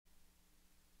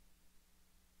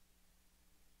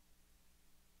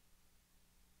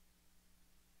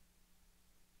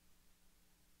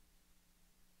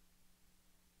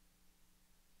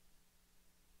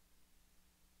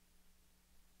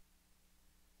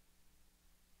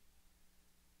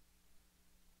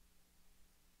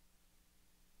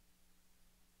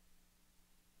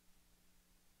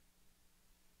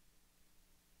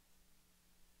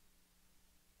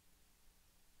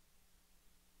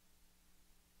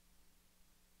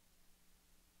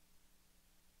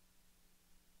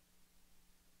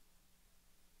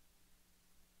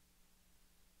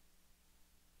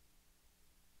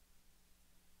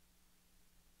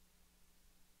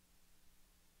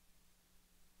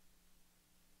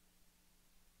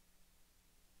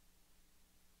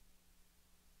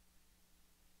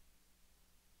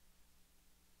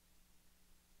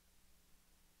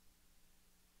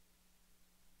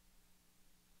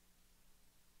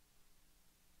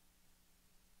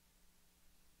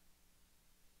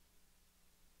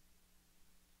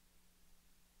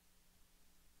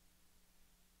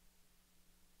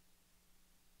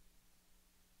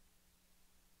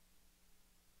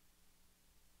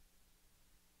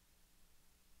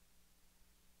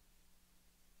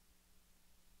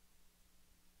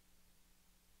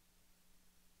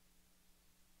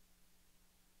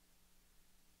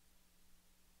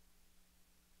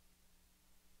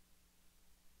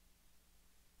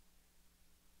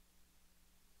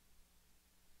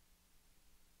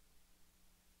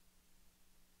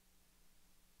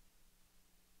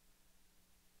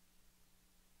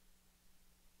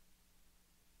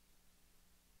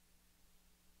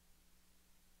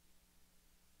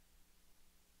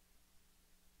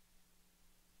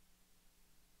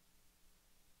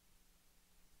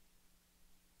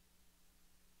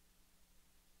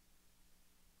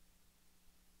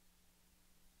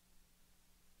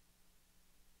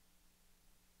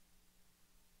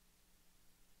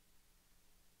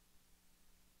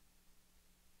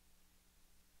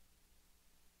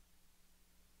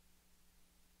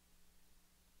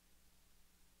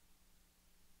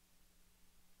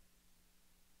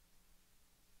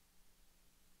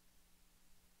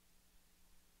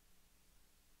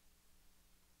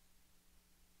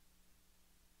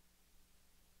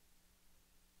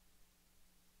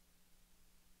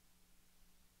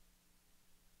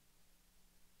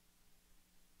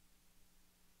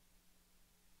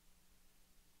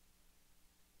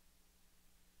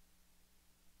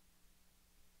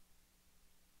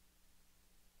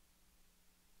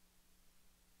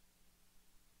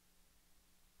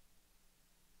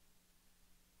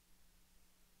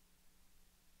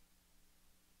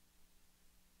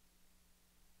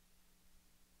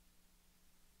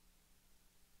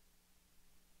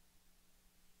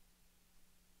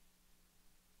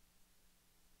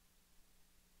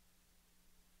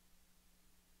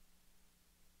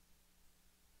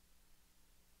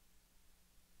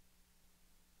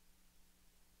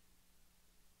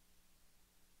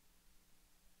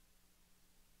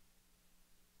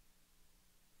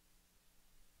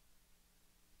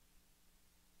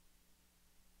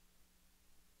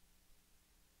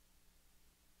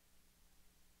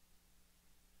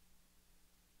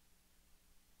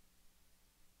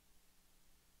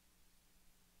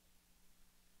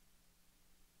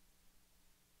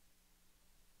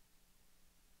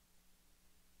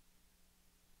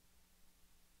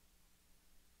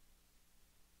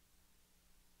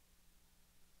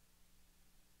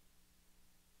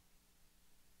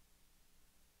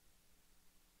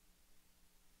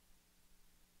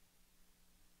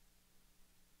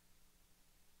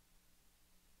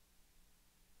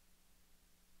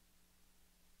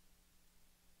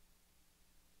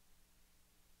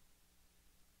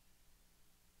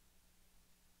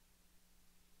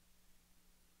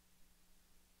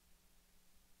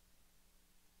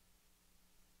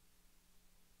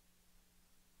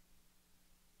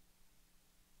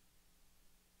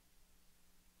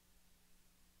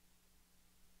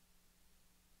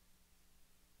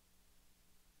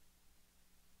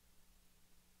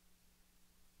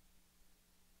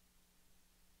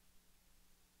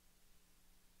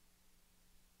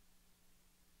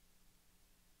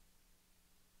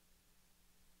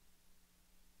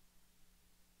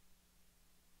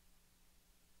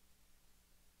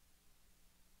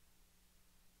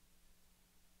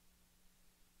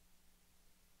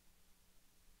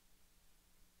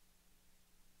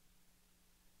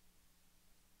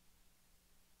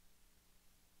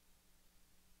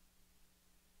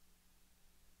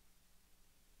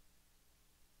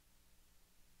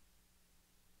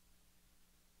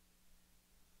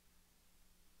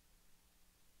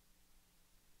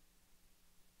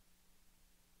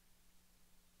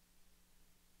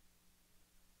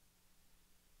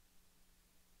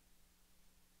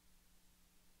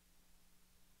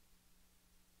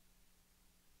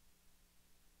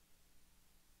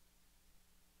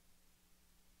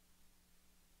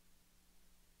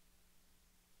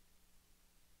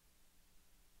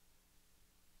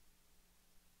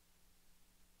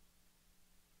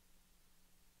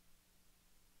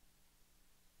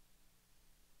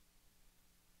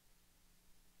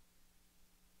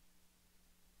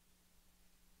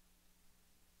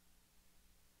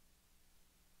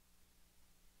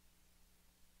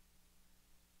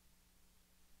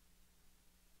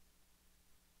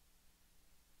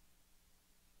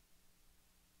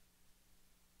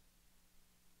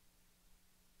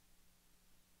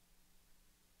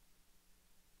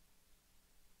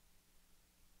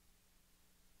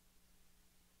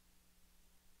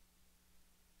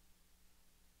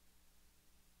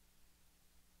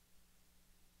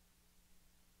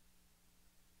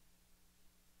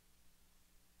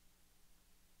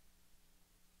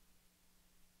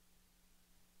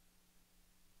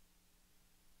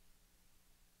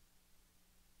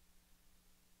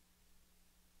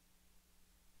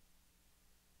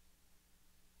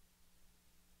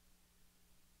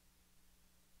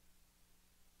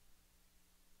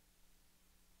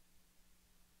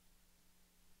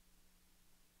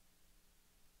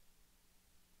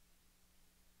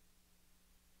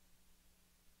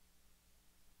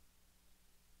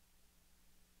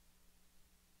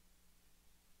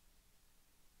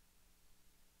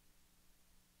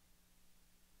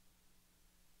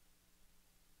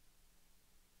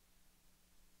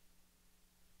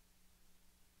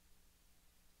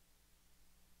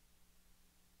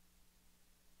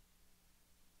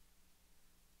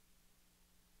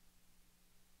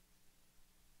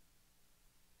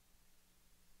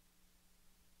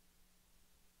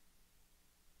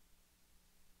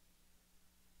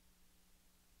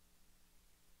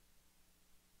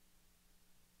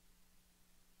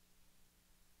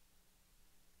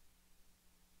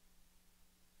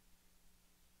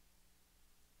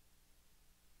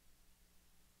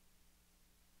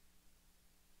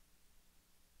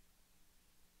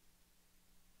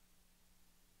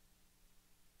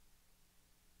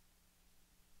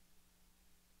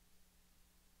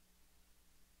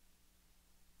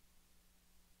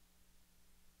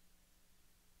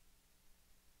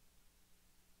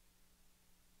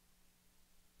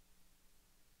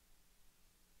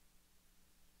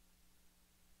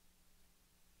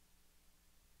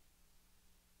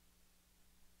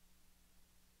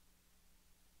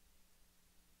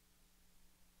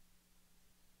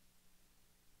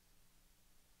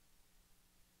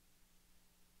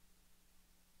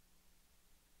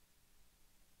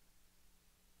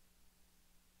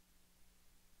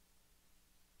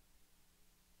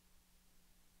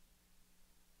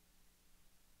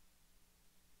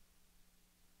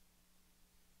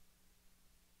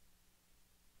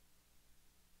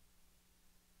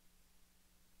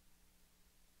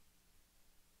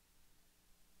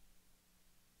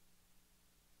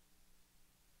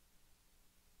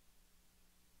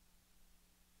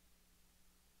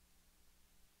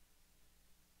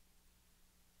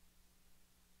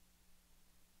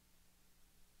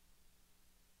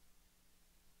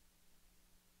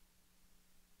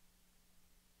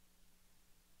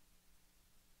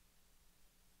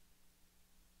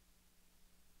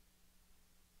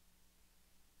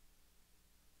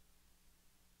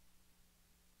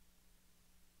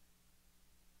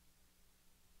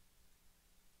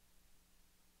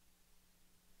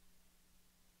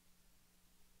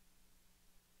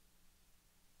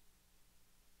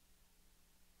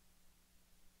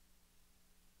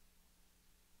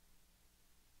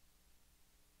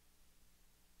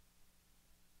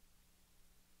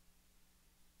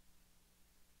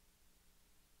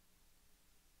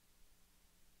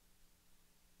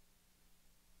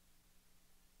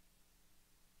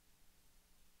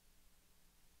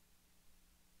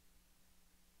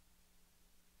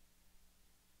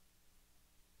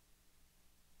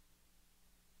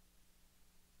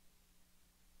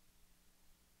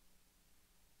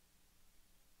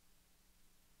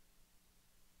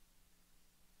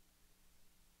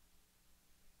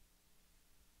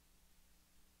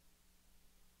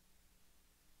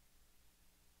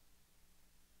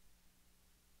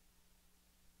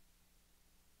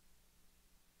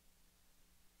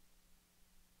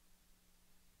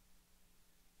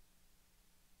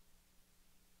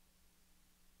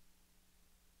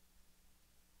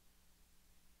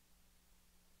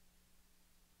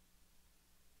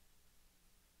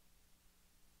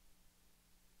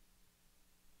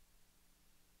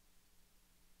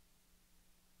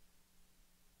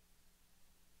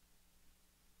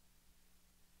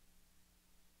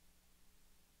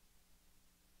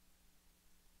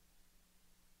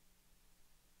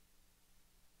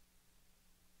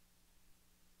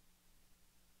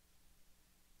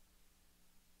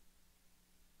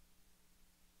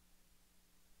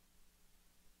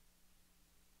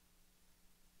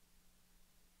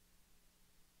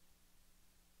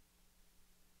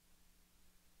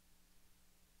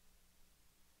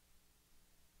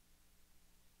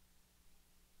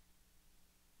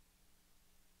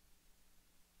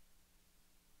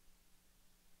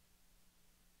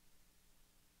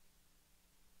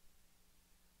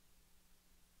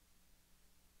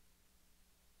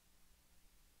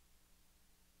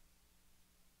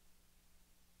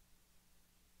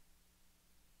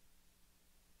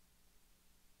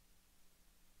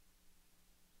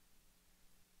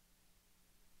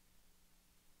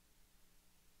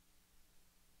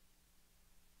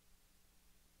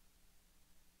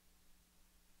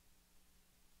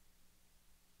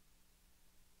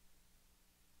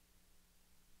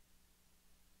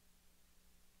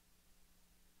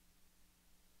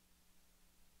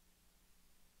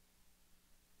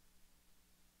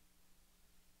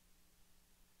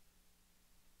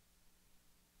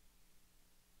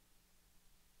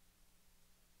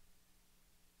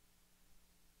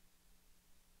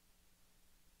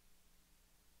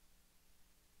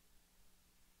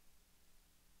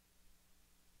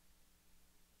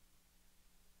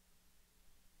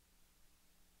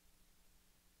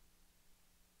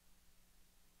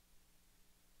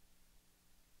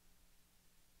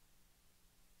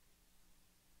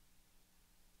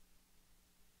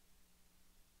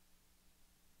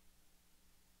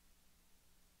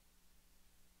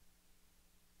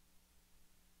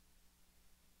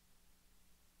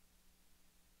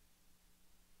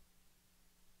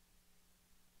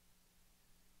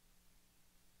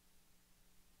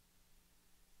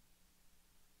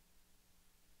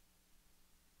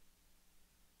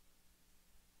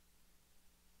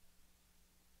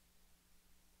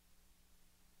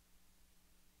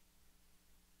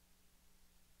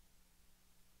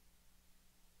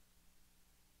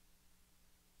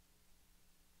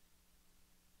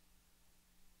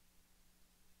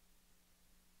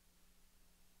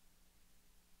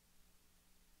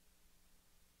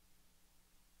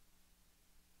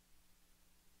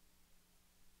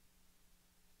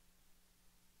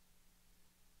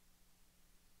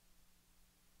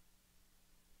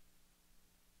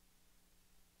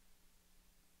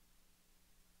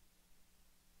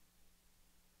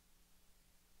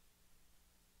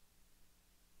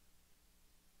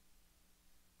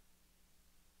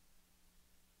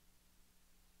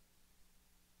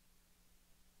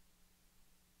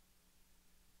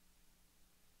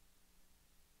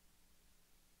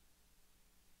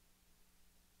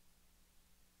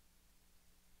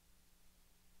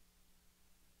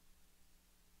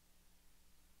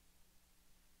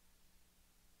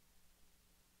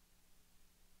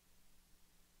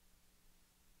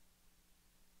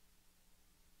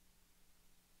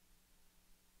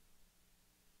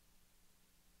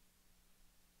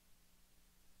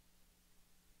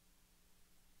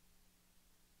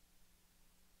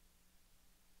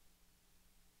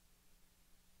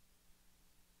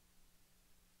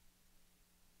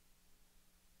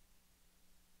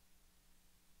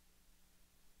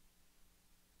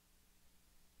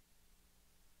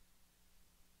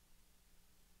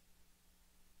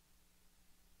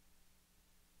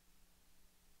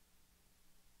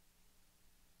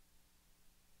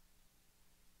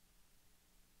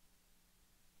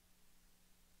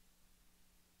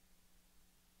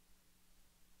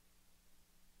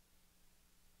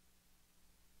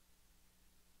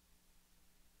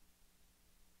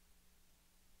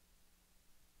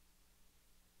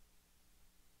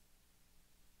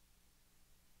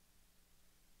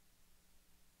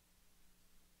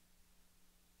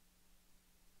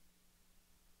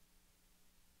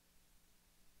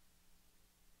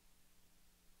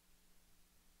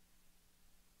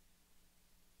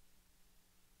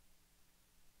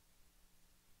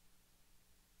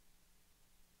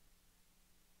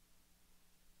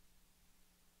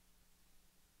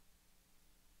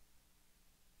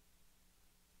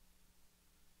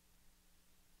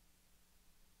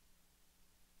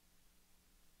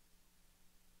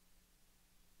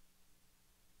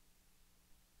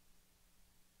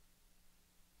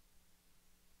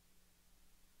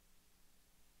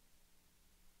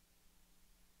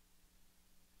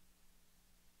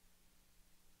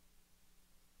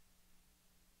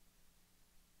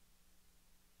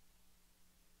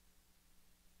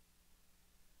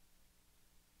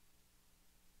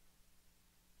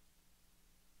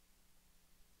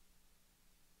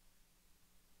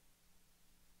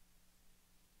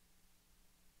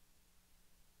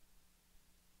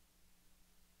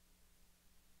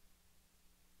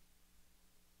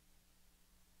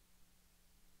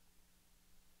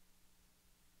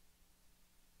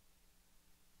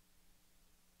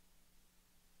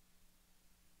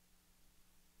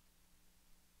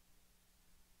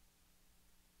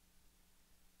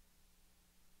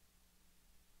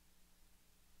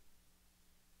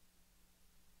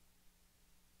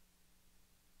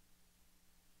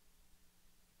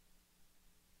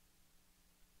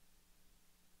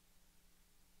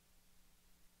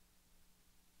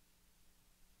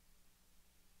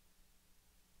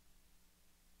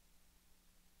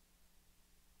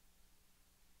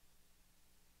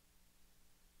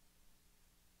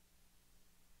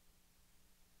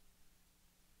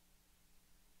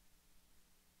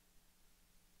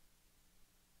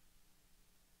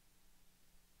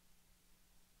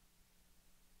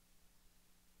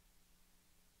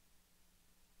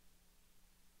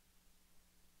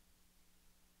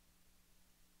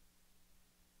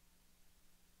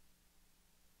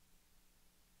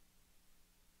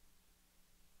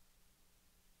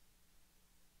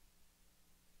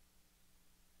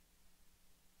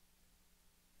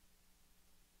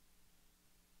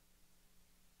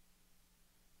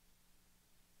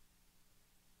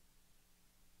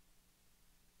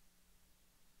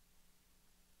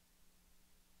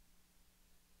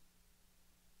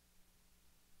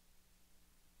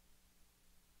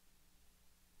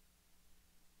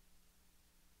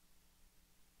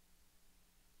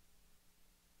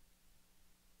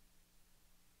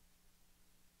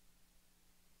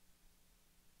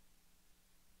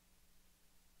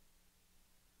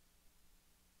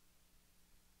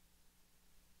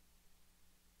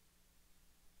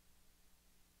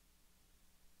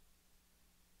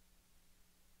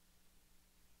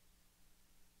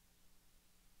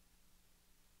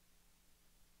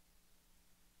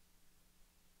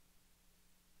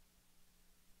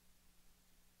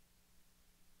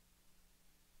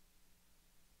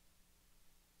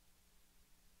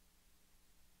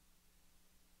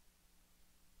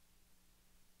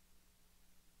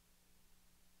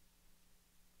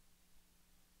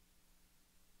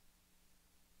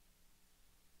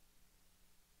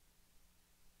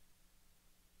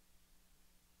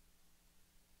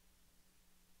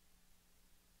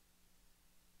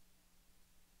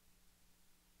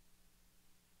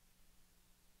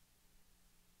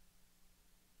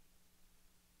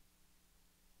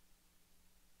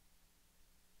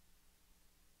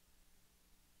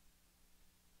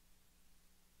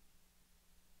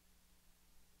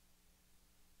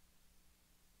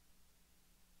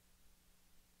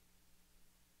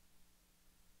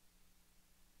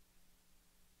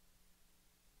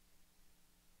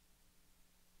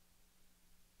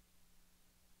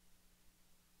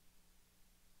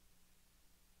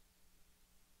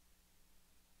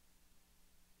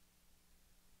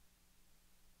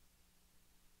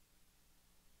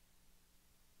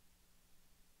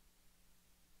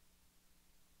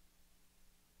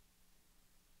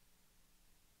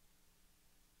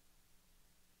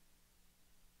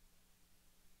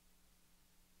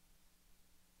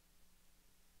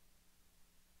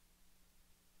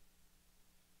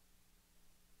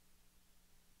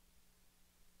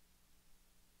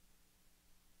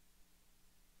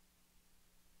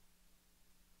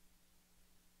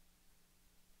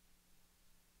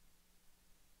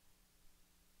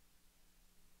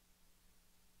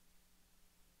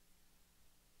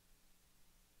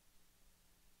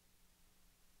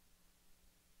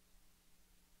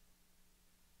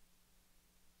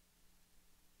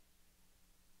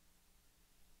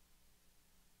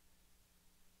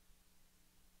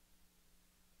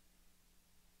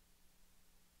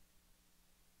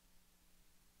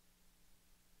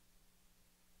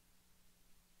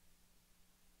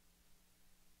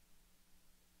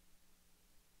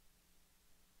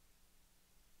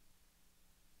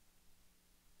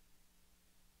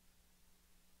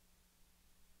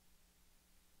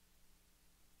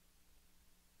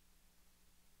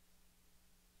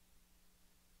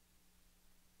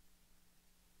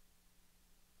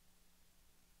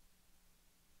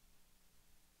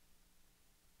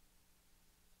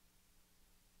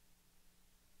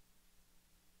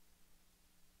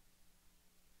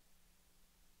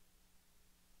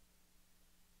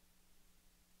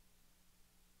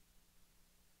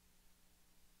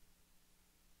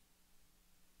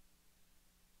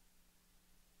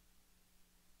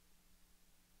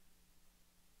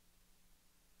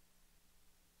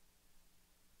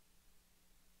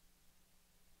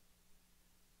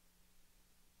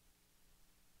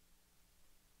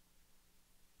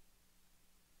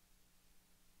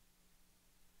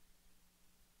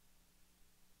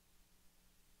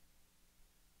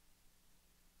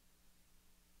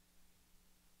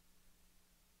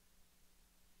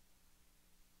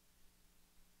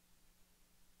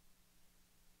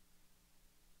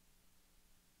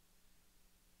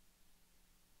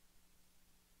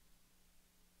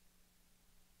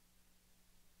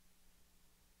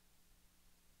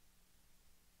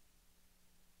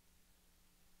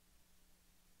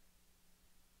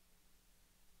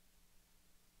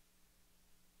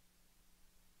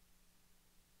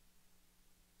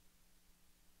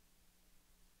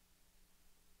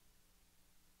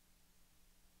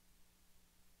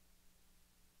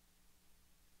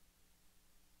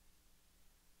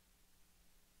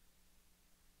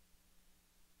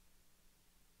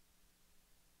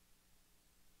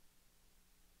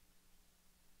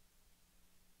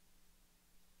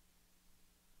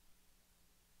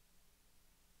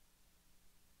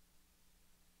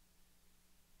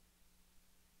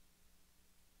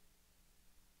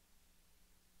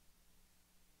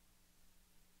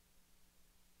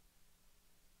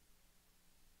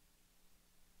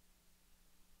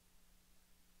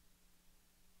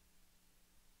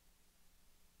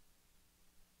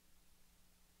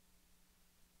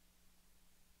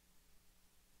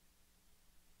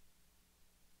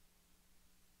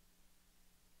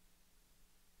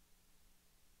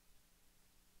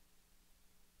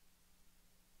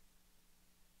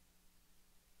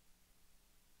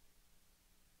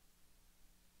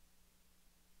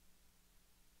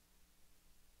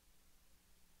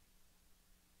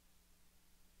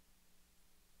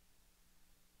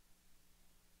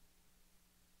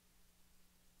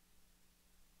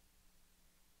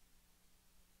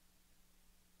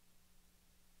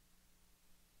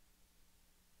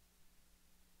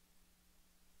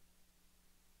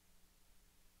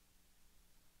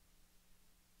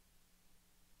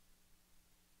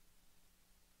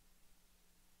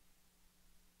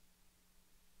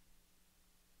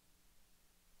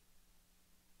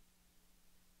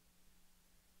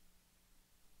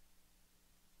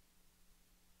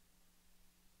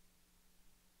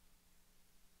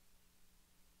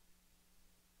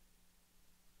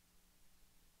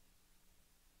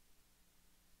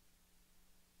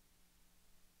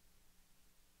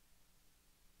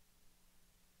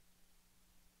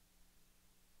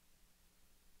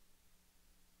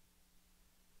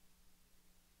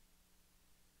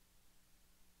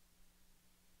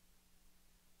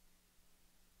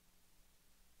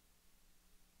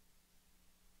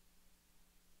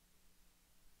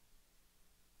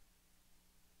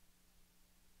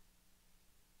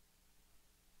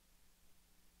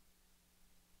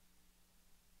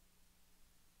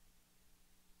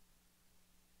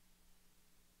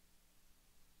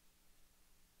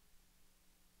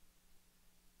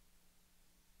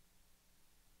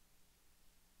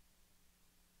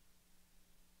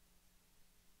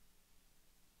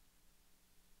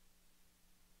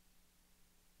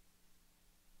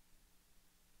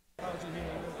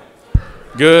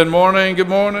Good morning, good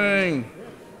morning.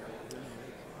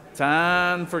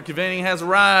 Time for convening has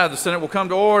arrived. The Senate will come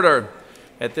to order.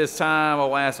 At this time, I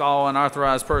will ask all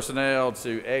unauthorized personnel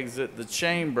to exit the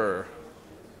chamber.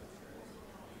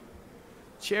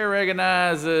 Chair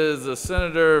recognizes the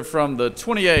senator from the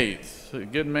 28th, a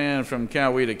good man from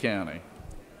Coweta County.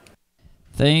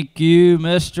 Thank you,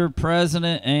 Mr.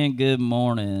 President, and good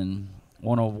morning. I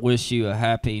want to wish you a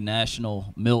happy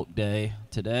National Milk Day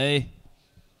today.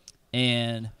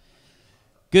 And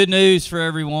good news for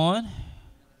everyone.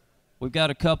 We've got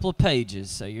a couple of pages,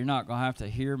 so you're not going to have to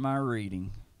hear my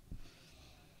reading.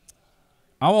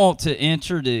 I want to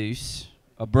introduce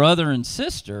a brother and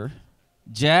sister,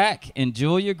 Jack and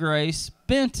Julia Grace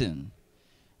Benton.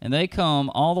 And they come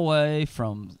all the way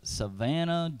from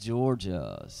Savannah,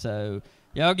 Georgia. So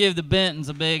y'all give the Bentons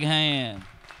a big hand.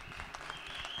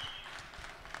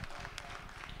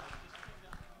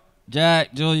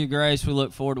 Jack, Julia, Grace, we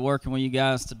look forward to working with you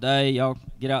guys today. Y'all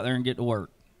get out there and get to work.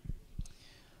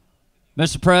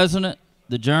 Mr. President,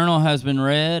 the journal has been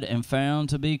read and found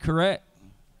to be correct.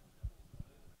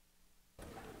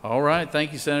 All right,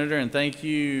 thank you, Senator, and thank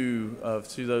you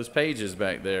to those pages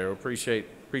back there. Appreciate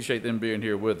them being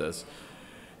here with us.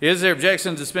 Is there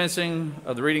objection to dispensing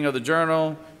of the reading of the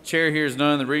journal? Chair hears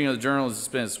none. The reading of the journal is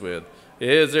dispensed with.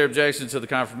 Is there objection to the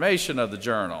confirmation of the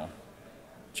journal?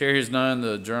 Chair hears none.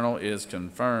 The journal is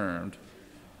confirmed.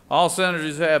 All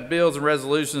senators who have bills and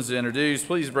resolutions to introduce,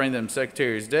 please bring them to the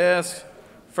Secretary's desk.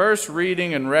 First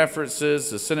reading and references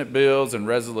to Senate bills and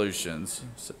resolutions.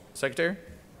 Secretary?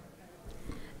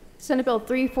 Senate Bill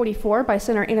 344 by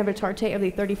Senator Anna Vitarte of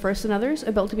the 31st and others,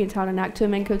 a bill to be entitled an act to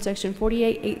amend Code Section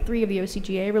 4883 of the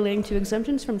OCGA relating to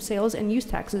exemptions from sales and use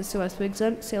taxes so as to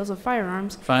exempt sales of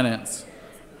firearms. Finance.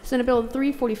 Senate Bill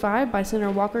 345 by Senator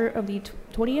Walker of the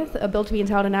 20th, a bill to be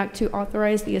entitled an act to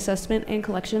authorize the assessment and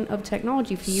collection of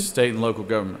technology fees. State and local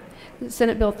government.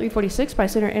 Senate Bill 346 by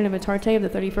Senator Anna Vitarte of the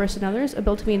 31st and others, a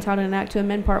bill to be entitled an act to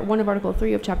amend Part 1 of Article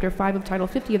 3 of Chapter 5 of Title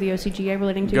 50 of the OCGA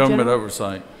relating to government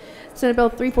oversight. Senate Bill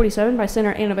 347 by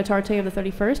Senator Anna Vitarte of the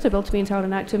 31st, a bill to be entitled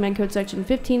an act to amend Code Section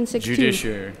 1562.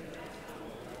 Judiciary.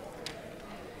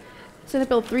 Senate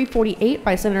Bill 348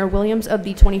 by Senator Williams of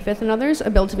the 25th and others, a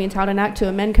bill to be entitled an act to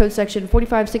amend Code Section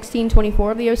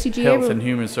 451624 of the OCGA. Health and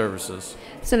Human Services.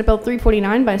 Senate Bill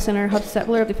 349 by Senator Huff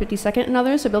Settler of the 52nd and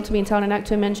others, a bill to be entitled an act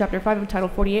to amend Chapter 5 of Title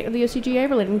 48 of the OCGA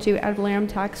relating to ad valorem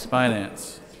tax.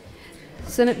 Finance.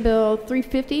 Senate Bill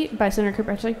 350 by Senator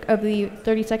Kirkpatrick of the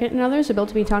 32nd and others, a bill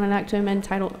to be entitled an act to amend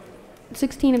Title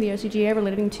 16 of the OCGA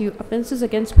relating to offenses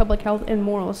against public health and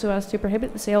morals so as to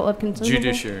prohibit the sale of consumable.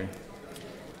 Judiciary.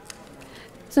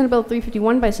 Senate Bill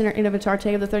 351 by Senator Anna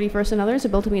Vitarte of the 31st and others, a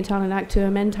bill to be entitled an act to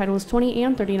amend Titles 20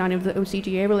 and 39 of the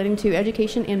OCGA relating to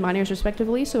education and minors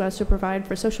respectively so as to provide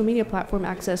for social media platform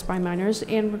access by minors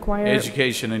and require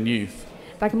Education and youth.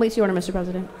 That completes the order, Mr.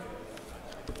 President.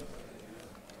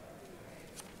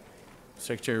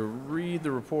 Secretary, read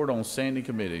the report on standing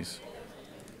committees.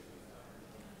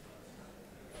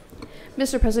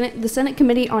 Mr. President, the Senate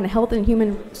Committee on Health and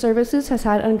Human Services has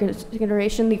had under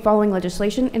consideration the following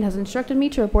legislation and has instructed me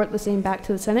to report the same back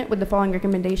to the Senate with the following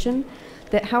recommendation: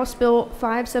 that House Bill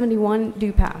 571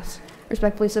 do pass.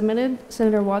 Respectfully submitted,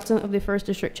 Senator Watson of the 1st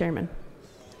District Chairman.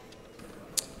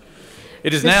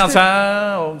 It is now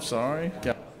time. Oh, sorry.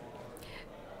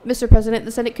 Mr. President,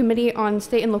 the Senate Committee on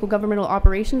State and Local Governmental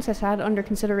Operations has had under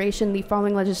consideration the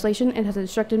following legislation and has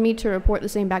instructed me to report the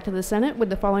same back to the Senate with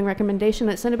the following recommendation: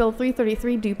 that Senate Bill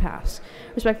 333 do pass.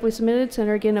 Respectfully submitted,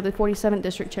 Senator Ginn of the 47th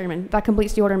District Chairman. That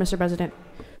completes the order, Mr. President.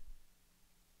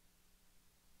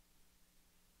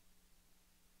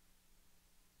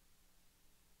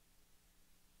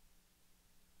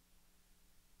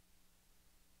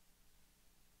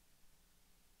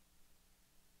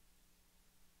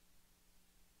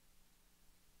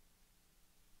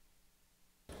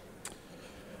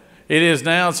 It is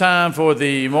now time for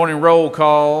the morning roll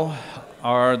call.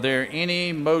 Are there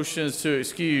any motions to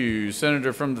excuse?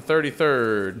 Senator from the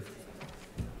 33rd.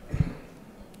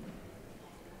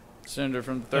 Senator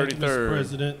from the 33rd. Thank you, Mr.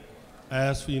 President, I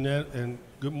ask for unanimous, and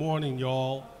good morning,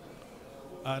 y'all.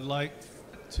 I'd like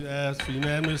to ask for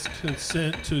unanimous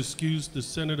consent to excuse the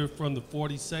senator from the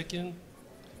 42nd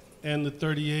and the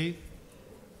 38th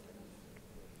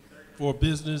for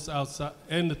business outside,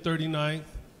 and the 39th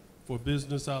for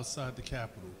business outside the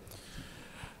Capitol.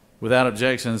 Without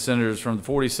objection, senators from the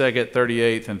 42nd,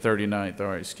 38th, and 39th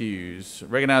are excused.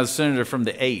 Recognize the senator from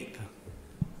the 8th.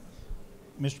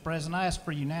 Mr. President, I ask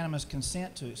for unanimous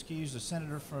consent to excuse the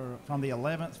senator from the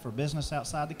 11th for business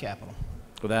outside the Capitol.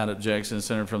 Without objection, the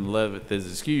senator from the 11th is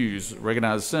excused.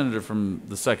 Recognize the senator from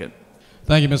the 2nd.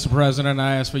 Thank you, Mr. President.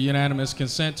 I ask for unanimous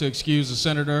consent to excuse the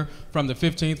senator from the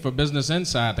 15th for business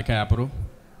inside the Capitol.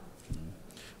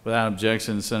 Without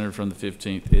objection, the senator from the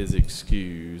 15th is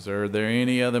excused. Are there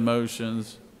any other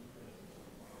motions?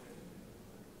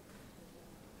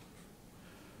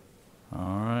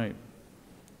 All right.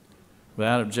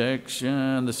 Without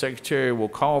objection, the secretary will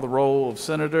call the roll of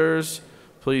senators.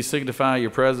 Please signify your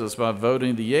presence by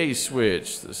voting the yea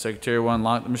switch. The secretary will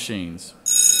unlock the machines.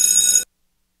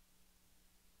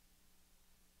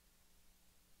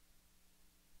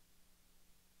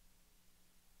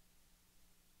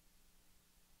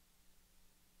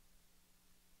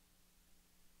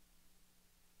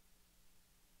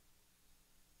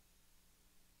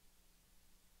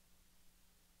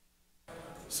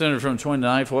 Senator from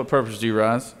 29th, for what purpose do you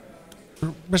rise?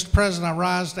 Mr. President, I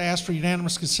rise to ask for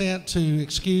unanimous consent to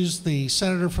excuse the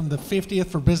senator from the 50th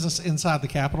for business inside the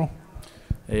Capitol.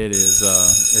 It is,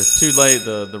 it's too late.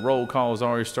 The roll call has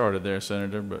already started there,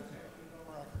 Senator, but.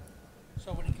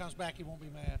 So when he comes back, he won't be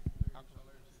mad.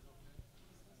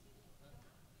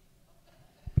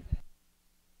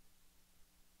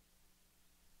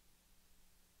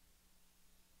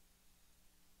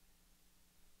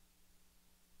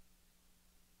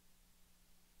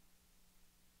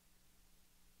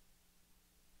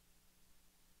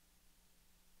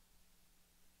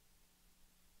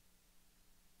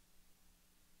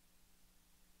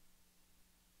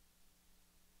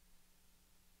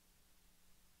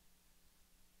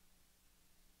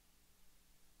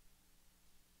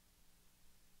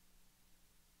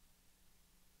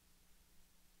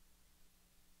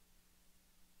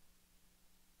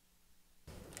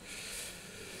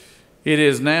 It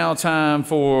is now time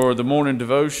for the morning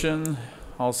devotion.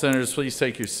 All senators, please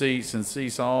take your seats and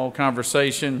cease all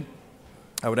conversation.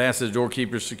 I would ask the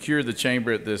doorkeepers secure the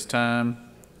chamber at this time.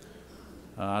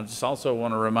 I just also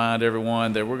want to remind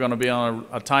everyone that we're going to be on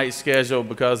a tight schedule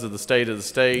because of the state of the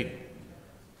state.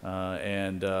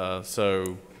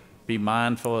 So be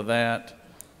mindful of that,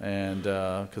 and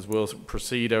because we'll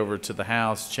proceed over to the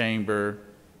House chamber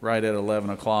right at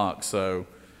 11 o'clock. So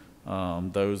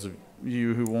those of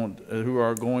you who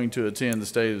are going to attend the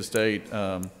State of the State,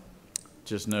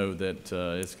 just know that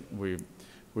we're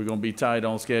going to be tight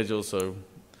on schedule. So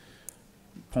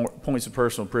points of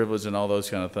personal privilege and all those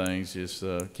kind of things, just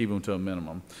keep them to a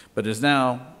minimum. But it's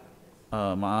now my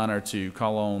honor to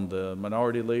call on the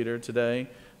minority leader today.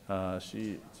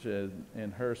 She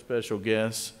and her special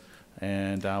guests,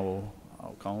 and I'll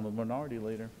call on the minority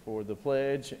leader for the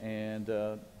pledge and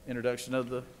introduction of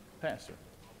the pastor.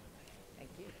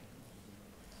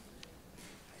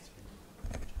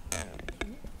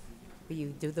 Will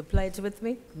you do the pledge with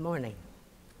me? Good morning.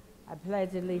 I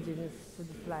pledge allegiance to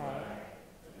the flag,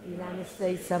 the United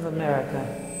States of America,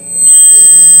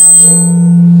 to the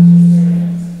republic.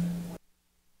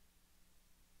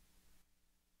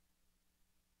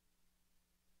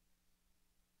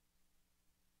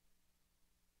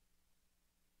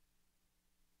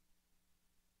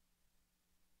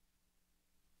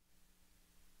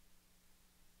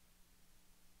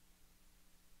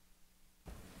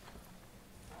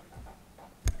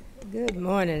 Good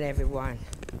morning, everyone.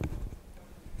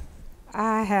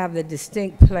 I have the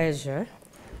distinct pleasure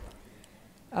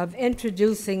of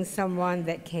introducing someone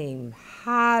that came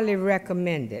highly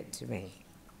recommended to me.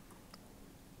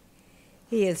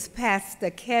 He is Pastor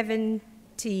Kevin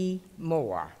T.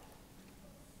 Moore.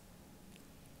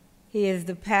 He is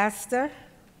the pastor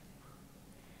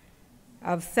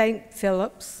of St.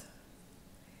 Philip's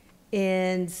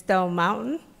in Stone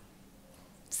Mountain.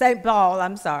 St. Paul,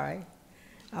 I'm sorry.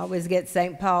 I always get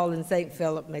St. Paul and St.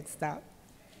 Philip mixed up.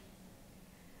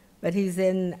 But he's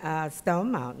in Stone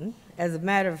Mountain. As a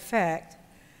matter of fact,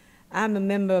 I'm a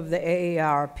member of the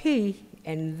AARP,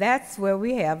 and that's where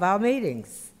we have our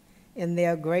meetings, in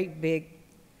their great big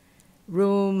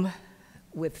room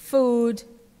with food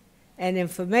and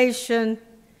information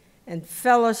and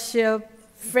fellowship,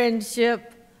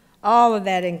 friendship, all of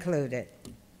that included.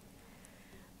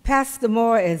 Pastor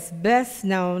Moore is best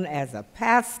known as a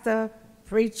pastor,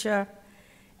 preacher,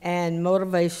 and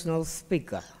motivational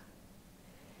speaker.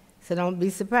 So don't be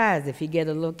surprised if you get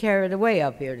a little carried away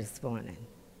up here this morning.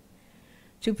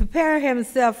 To prepare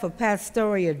himself for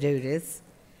pastoral duties,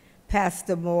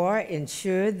 Pastor Moore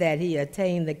ensured that he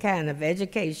attained the kind of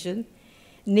education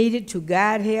needed to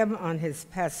guide him on his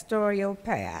pastoral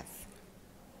path.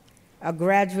 A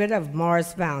graduate of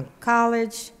Morrisbound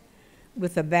College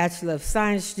with a Bachelor of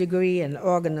Science degree in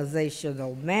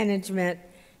Organizational Management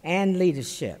and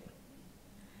Leadership.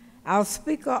 Our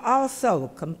speaker also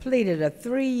completed a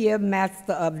 3-year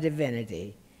Master of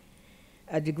Divinity,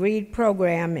 a degree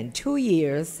program in 2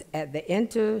 years at the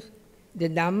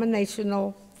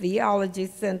Denominational Theology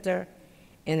Center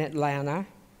in Atlanta,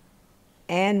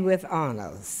 and with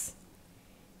honors.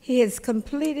 He has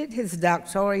completed his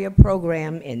doctoral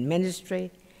program in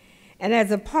ministry, and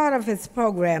as a part of his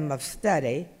program of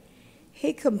study,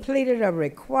 he completed a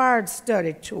required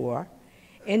study tour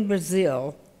in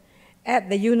Brazil at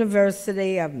the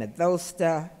University of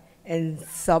Methosta in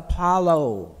Sao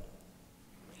Paulo.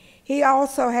 He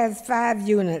also has 5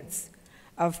 units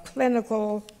of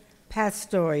clinical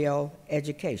pastoral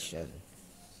education.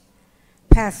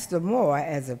 Pastor Moore,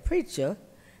 as a preacher,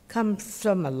 comes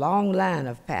from a long line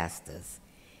of pastors.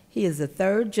 He is a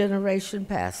 3rd-generation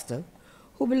pastor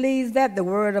who believes that the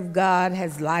Word of God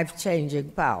has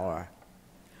life-changing power.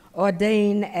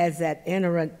 Ordained as an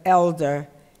itinerant elder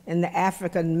in the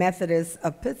African Methodist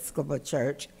Episcopal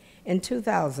Church in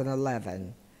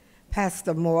 2011,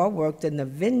 Pastor Moore worked in the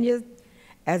vineyard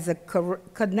as a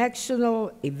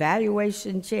connectional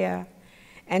evaluation chair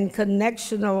and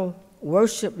connectional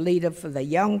worship leader for the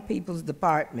Young People's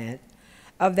Department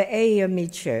of the AME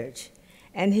Church,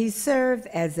 and he served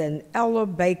as an Ella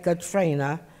Baker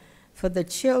trainer for the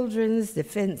Children's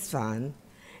Defense Fund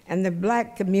and the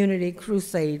Black Community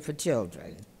Crusade for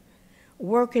Children.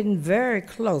 Working very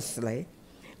closely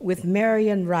with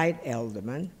Marion Wright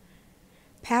Elderman,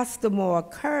 Pastor Moore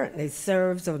currently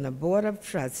serves on the Board of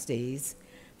Trustees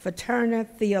for Turner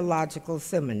Theological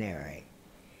Seminary.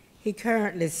 He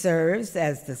currently serves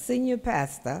as the senior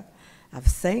pastor of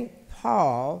St.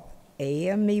 Paul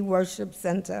AME Worship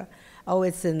Center. Oh,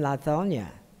 it's in Lithonia,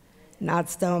 not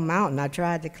Stone Mountain. I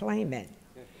tried to claim it.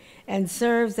 And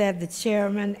serves as the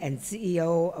chairman and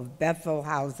CEO of Bethel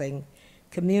Housing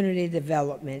Community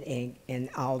Development, Inc. in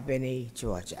Albany,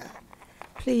 Georgia.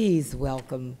 Please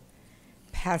welcome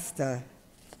Pastor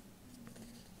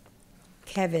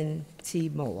Kevin T.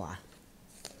 Moore.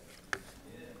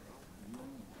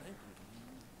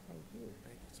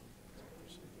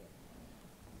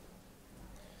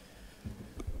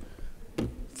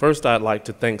 First, I'd like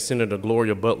to thank Senator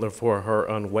Gloria Butler for her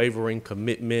unwavering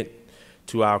commitment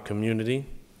to our community.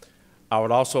 I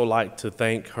would also like to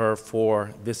thank her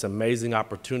for this amazing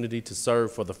opportunity to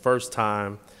serve for the first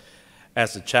time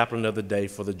as the chaplain of the day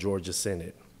for the Georgia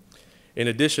Synod. In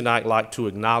addition, I'd like to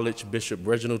acknowledge Bishop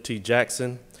Reginald T.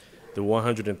 Jackson, the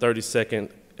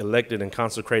 132nd elected and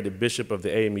consecrated bishop of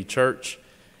the AME Church,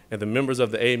 and the members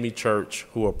of the AME Church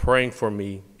who are praying for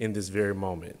me in this very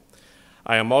moment.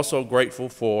 I am also grateful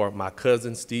for my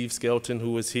cousin Steve Skelton,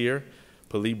 who is here,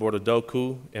 Pali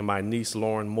Bordodoku, and my niece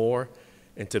Lauren Moore,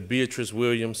 and to Beatrice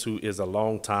Williams, who is a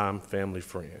longtime family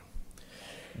friend.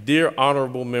 Dear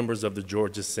honorable members of the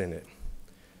Georgia Synod,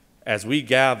 as we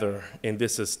gather in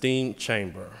this esteemed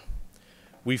chamber,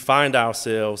 we find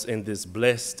ourselves in this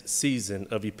blessed season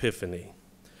of Epiphany,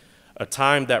 a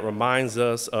time that reminds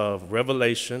us of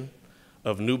revelation,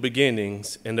 of new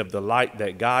beginnings, and of the light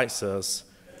that guides us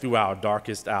through our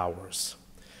darkest hours.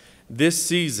 This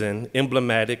season,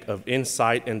 emblematic of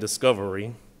insight and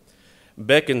discovery,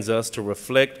 beckons us to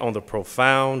reflect on the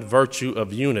profound virtue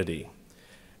of unity,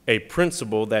 a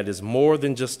principle that is more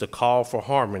than just a call for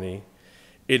harmony.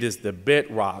 It is the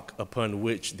bedrock upon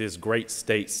which this great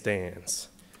state stands.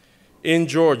 In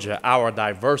Georgia, our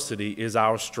diversity is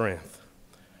our strength.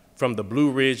 From the Blue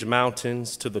Ridge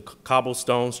Mountains to the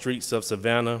cobblestone streets of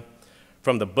Savannah,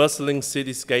 from the bustling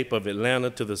cityscape of Atlanta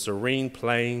to the serene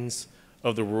plains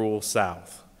of the rural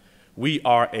South, we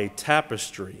are a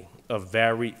tapestry of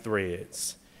varied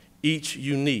threads, each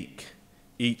unique,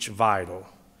 each vital.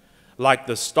 Like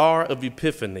the star of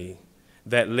Epiphany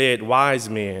that led wise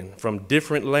men from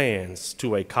different lands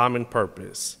to a common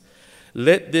purpose,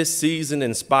 let this season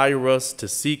inspire us to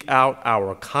seek out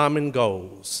our common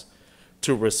goals,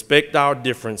 to respect our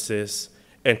differences,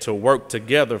 and to work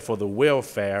together for the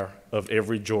welfare of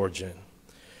every Georgian.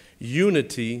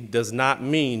 Unity does not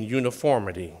mean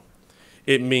uniformity.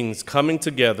 It means coming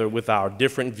together with our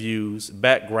different views,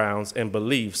 backgrounds, and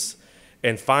beliefs,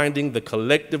 and finding the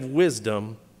collective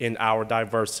wisdom in our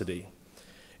diversity.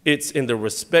 It's in the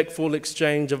respectful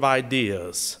exchange of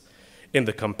ideas, in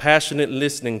the compassionate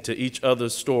listening to each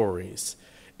other's stories,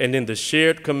 and in the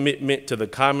shared commitment to the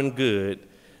common good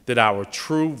that our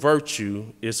true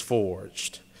virtue is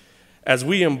forged. As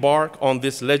we embark on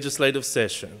this legislative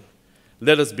session,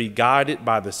 let us be guided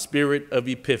by the spirit of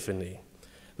Epiphany.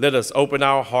 Let us open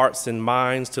our hearts and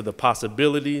minds to the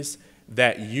possibilities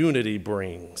that unity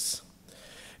brings.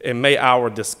 And may our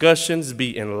discussions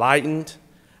be enlightened,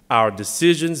 our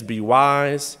decisions be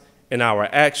wise, and our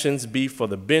actions be for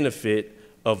the benefit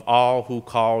of all who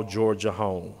call Georgia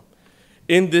home.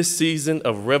 In this season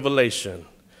of revelation,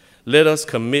 let us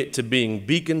commit to being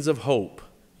beacons of hope,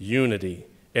 unity,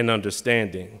 and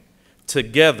understanding.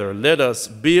 Together, let us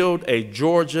build a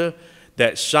Georgia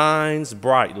that shines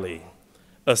brightly,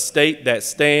 a state that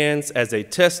stands as a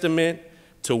testament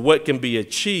to what can be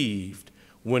achieved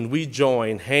when we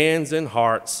join hands and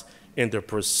hearts in the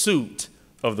pursuit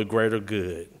of the greater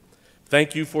good.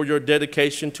 Thank you for your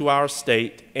dedication to our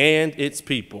state and its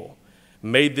people.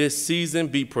 May this season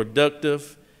be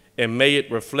productive, and may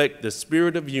it reflect the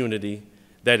spirit of unity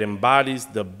that embodies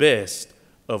the best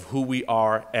of who we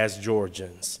are as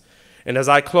Georgians. And as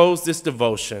I close this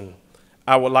devotion,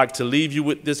 I would like to leave you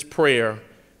with this prayer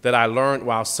that I learned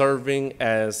while serving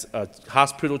as a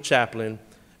hospital chaplain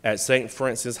at St.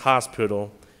 Francis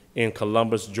Hospital in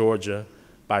Columbus, Georgia,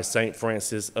 by St.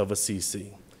 Francis of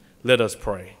Assisi. Let us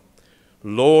pray.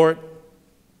 Lord,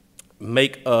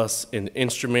 make us an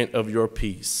instrument of your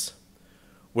peace.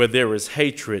 Where there is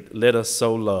hatred, let us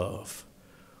sow love.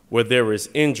 Where there is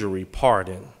injury,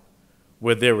 pardon.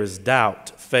 Where there is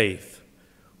doubt, faith.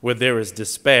 Where there is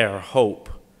despair, hope.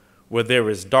 Where there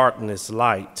is darkness,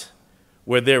 light.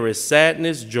 Where there is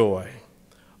sadness, joy.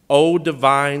 O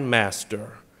divine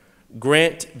Master,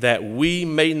 grant that we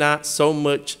may not so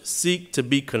much seek to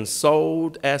be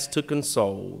consoled as to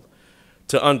console,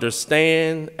 to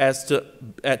understand as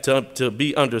to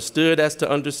be understood as to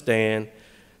understand,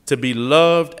 to be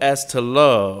loved as to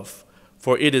love,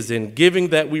 for it is in giving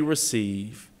that we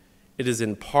receive, it is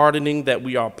in pardoning that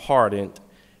we are pardoned,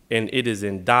 and it is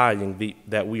in dying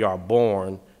that we are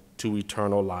born to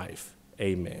eternal life.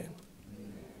 Amen.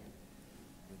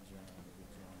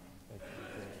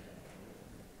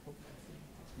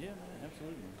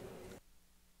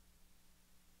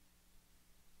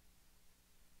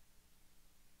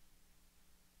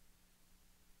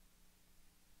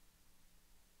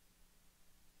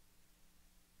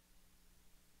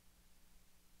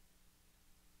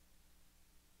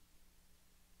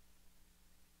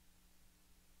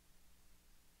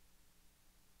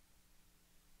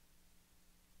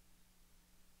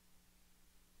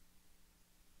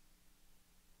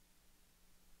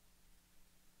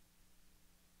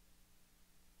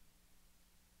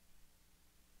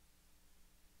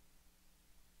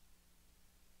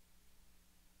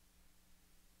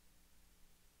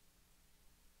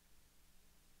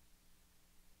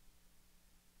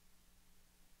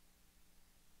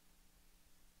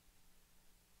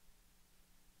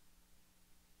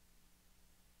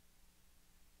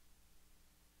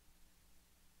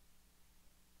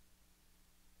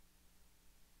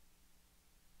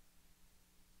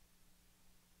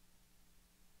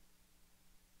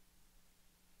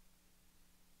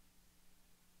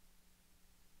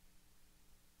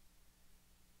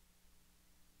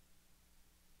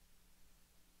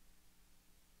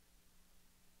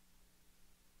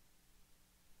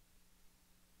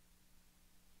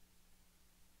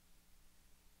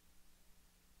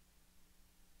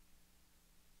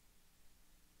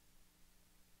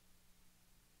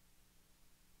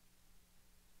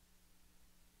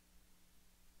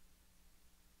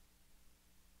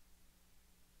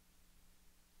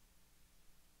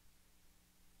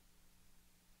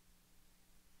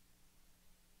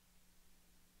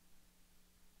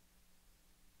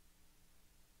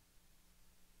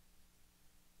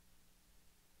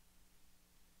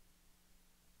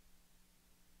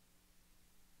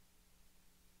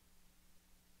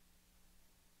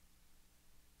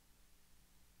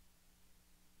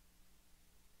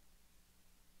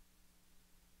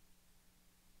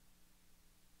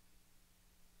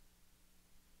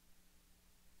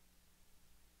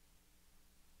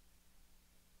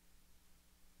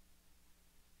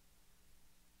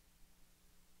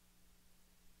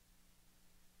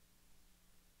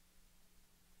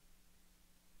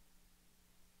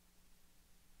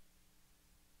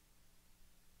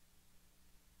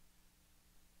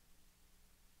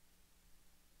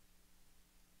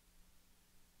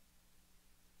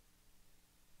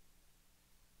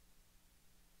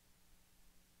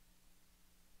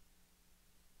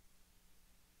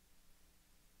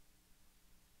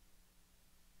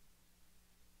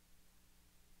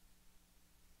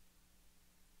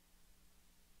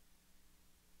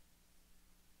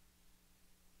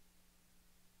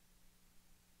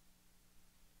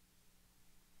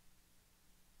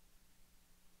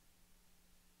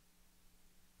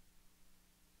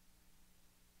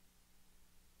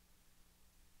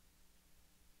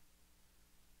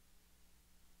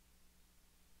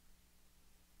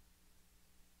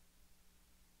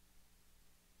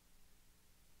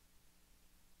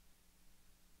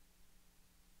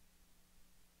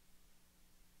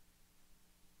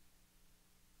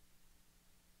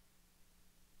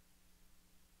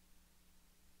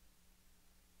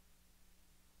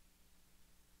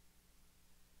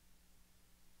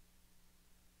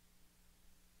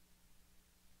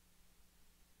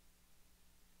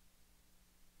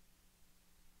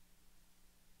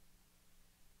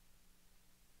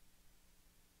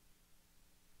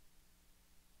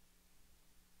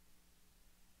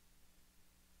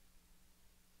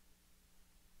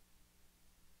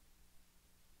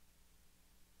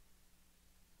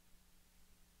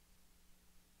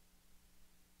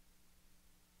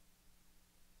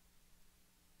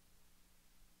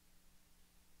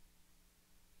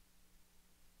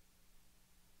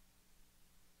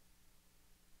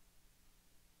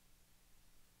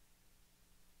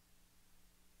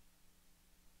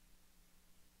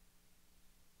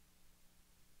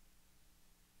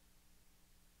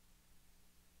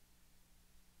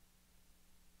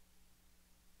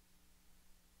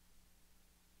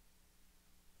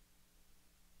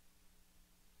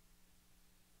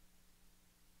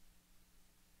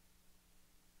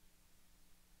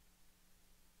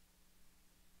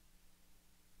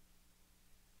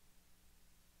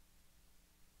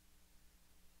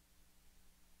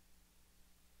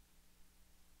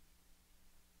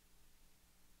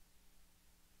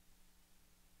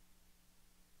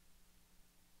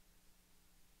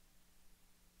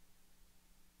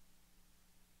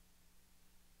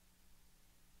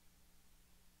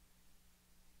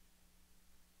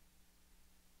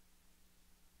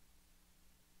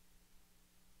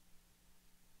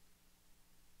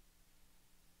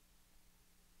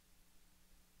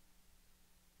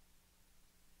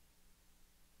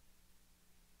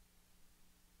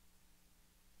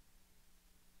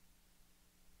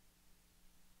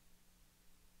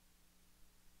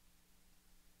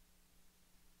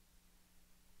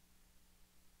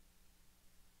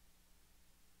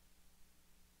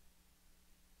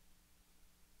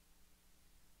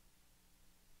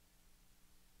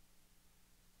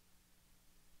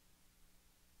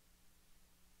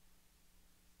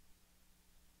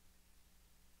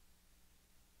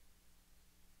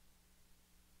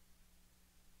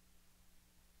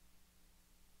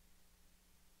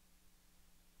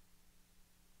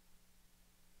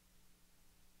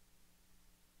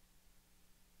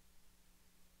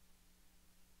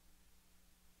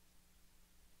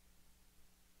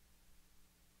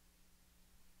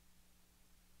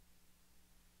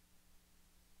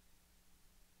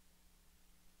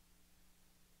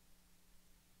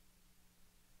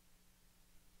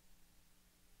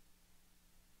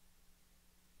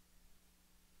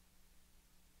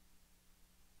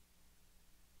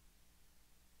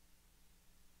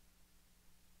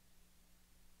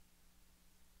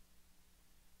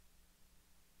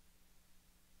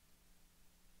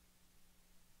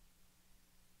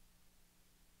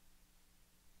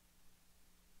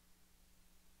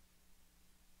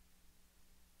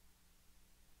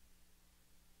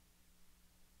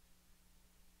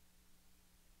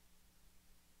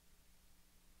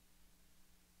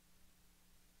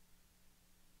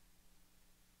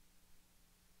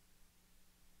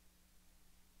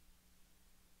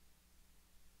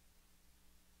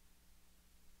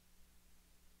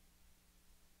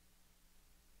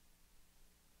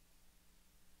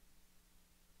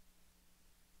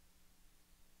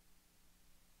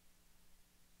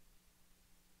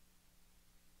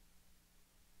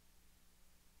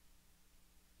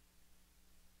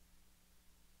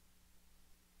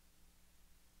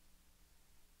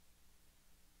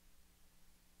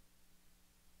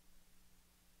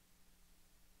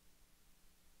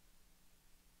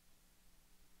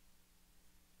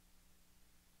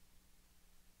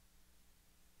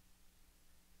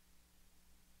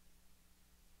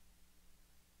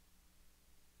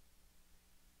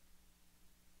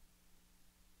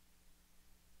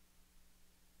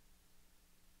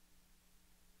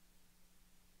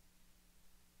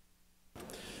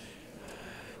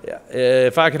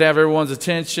 If I could have everyone's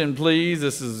attention, please.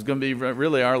 This is going to be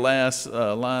really our last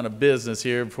line of business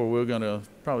here before we're going to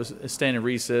probably stand in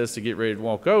recess to get ready to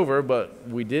walk over. But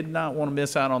we did not want to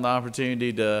miss out on the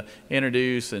opportunity to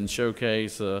introduce and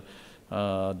showcase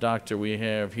doctor we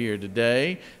have here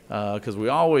today, because we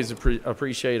always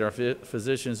appreciate our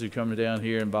physicians who come down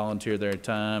here and volunteer their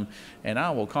time. And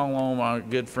I will call on my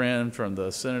good friend from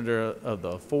the Senator of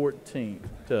the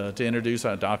 14th to introduce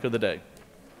our doctor of the day.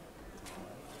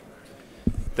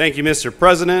 Thank you, Mr.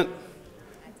 President.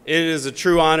 It is a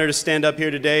true honor to stand up here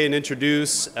today and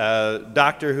introduce a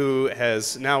doctor who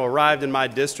has now arrived in my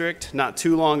district not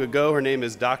too long ago. Her name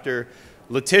is Dr.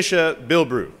 Letitia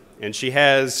Bilbrew, and she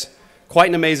has quite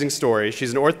an amazing story.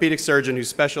 She's an orthopedic surgeon who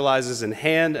specializes in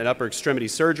hand and upper extremity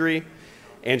surgery,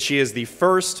 and she is the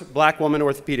first black woman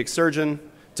orthopedic surgeon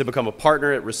to become a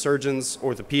partner at Resurgence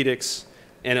Orthopedics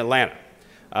in Atlanta.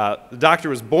 The doctor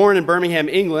was born in Birmingham,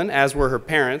 England, as were her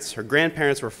parents. Her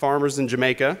grandparents were farmers in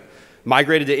Jamaica,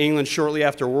 migrated to England shortly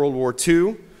after World War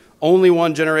II. Only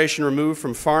one generation removed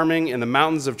from farming in the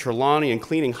mountains of Trelawney and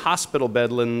cleaning hospital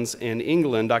bedlins in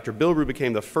England, Dr. Bilbrew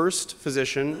became the first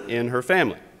physician in her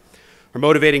family. Her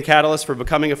motivating catalyst for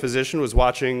becoming a physician was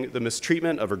watching the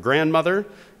mistreatment of her grandmother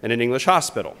in an English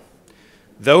hospital.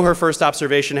 Though her first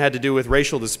observation had to do with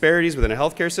racial disparities within a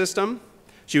healthcare system,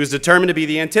 she was determined to be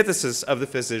the antithesis of the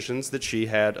physicians that she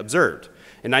had observed.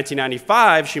 In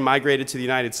 1995, she migrated to the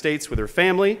United States with her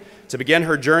family to begin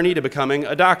her journey to becoming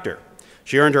a doctor.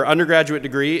 She earned her undergraduate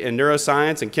degree in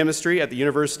neuroscience and chemistry at the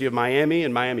University of Miami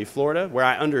in Miami, Florida, where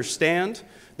I understand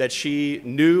that she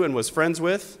knew and was friends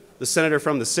with the senator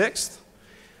from the 6th,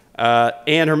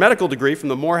 and her medical degree from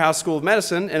the Morehouse School of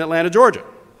Medicine in Atlanta, Georgia.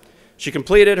 She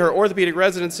completed her orthopedic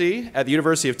residency at the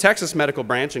University of Texas Medical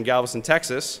Branch in Galveston,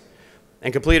 Texas,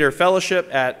 and completed her fellowship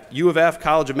at U of F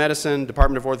College of Medicine,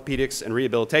 Department of Orthopedics and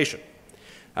Rehabilitation.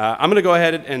 I'm going to go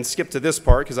ahead and skip to this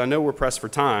part because I know we're pressed for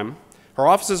time. Her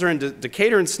offices are in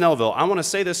Decatur and Snellville. I want to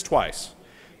say this twice.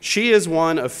 She is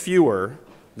one of fewer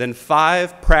than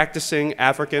 5 practicing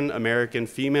African American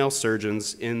female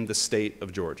surgeons in the state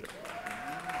of Georgia.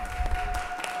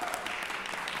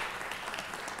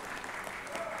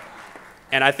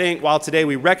 And I think while today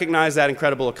we recognize that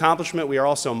incredible accomplishment, we are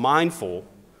also mindful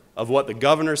of what the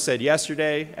governor said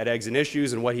yesterday at Eggs and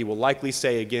Issues and what he will likely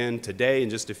say again today in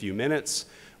just a few minutes,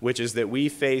 which is that we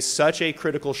face such a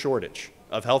critical shortage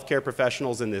of healthcare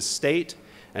professionals in this state,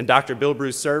 and Dr.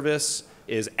 Bilbrew's service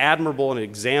is admirable and an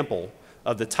example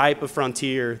of the type of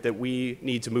frontier that we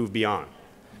need to move beyond.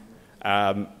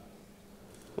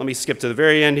 Let me skip to the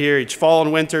very end here. Each fall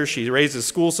and winter, she raises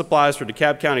school supplies for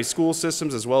DeKalb County school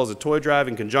systems, as well as a toy drive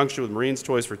in conjunction with Marines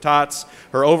Toys for Tots.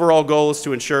 Her overall goal is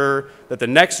to ensure that the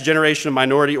next generation of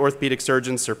minority orthopedic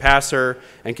surgeons surpass her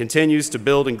and continues to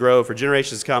build and grow for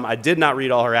generations to come. I did not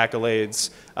read all her accolades,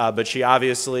 but she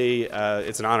obviously,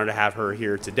 it's an honor to have her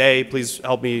here today. Please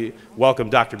help me welcome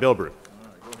Dr. Bilbrew.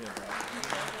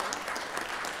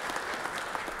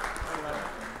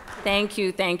 Thank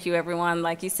you, everyone.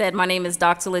 Like you said, my name is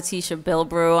Dr. Letitia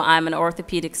Bilbrew. I'm an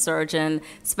orthopedic surgeon,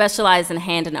 specialized in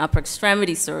hand and upper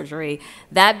extremity surgery.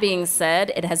 That being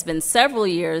said, it has been several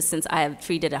years since I have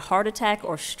treated a heart attack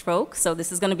or stroke, so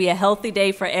this is going to be a healthy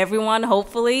day for everyone,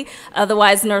 hopefully.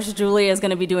 Otherwise, Nurse Julia is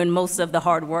going to be doing most of the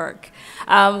hard work.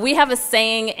 We have a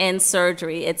saying in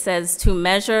surgery. It says to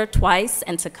measure twice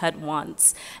and to cut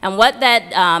once. And what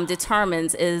that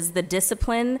determines is the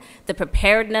discipline, the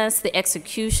preparedness, the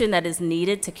execution that is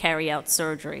needed to carry out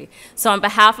surgery. So on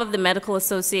behalf of the Medical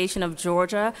Association of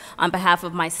Georgia, on behalf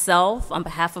of myself, on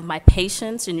behalf of my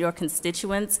patients and your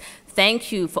constituents,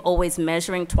 thank you for always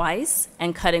measuring twice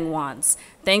and cutting once.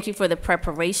 Thank you for the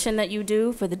preparation that you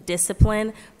do, for the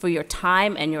discipline, for your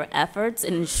time and your efforts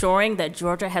in ensuring that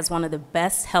Georgia has one of the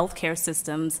best healthcare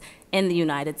systems in the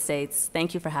United States.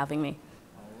 Thank you for having me.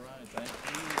 All right,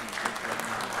 thank you.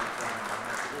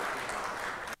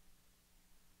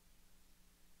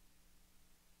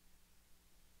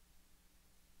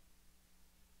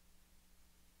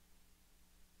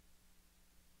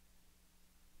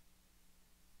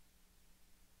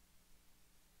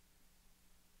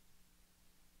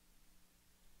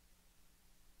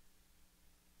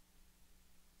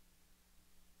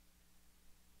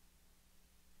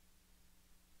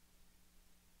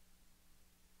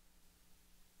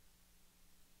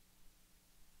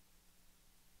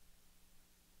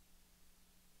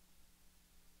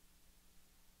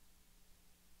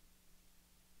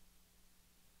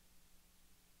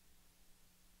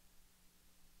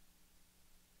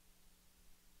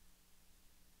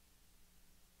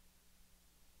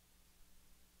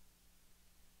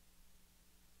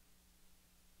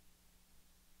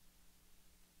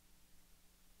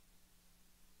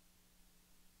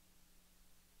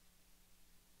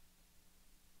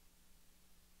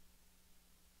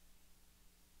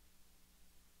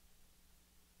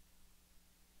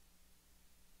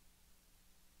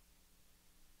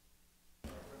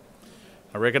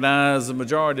 I recognize the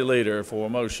majority leader for a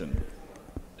motion.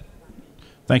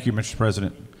 Thank you, Mr.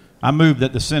 President. I move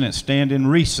that the Senate stand in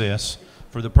recess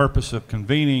for the purpose of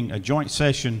convening a joint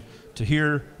session to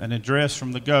hear an address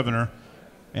from the governor,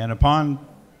 and upon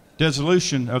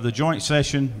dissolution of the joint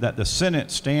session, that the Senate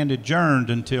stand adjourned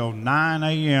until 9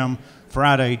 a.m.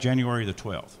 Friday, January the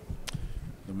 12th.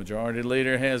 The majority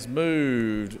leader has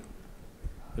moved.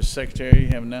 Mr. Secretary, you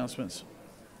have announcements?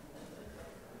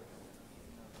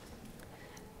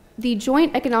 The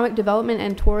Joint Economic Development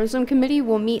and Tourism Committee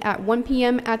will meet at 1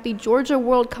 p.m. at the Georgia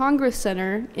World Congress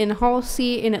Center in Hall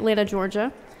C in Atlanta,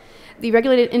 Georgia. The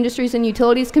Regulated Industries and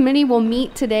Utilities Committee will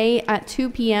meet today at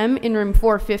 2 p.m. in room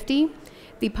 450.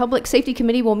 The Public Safety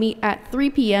Committee will meet at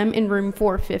 3 p.m. in room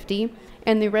 450.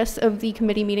 And the rest of the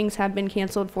committee meetings have been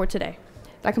canceled for today.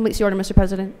 That completes the order, Mr.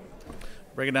 President.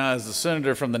 Recognize the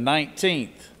senator from the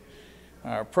 19th,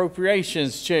 our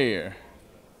Appropriations Chair.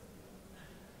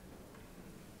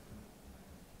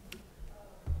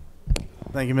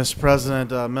 Thank you, Mr.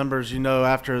 President. Members, you know,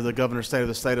 after the governor's State of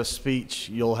the State speech,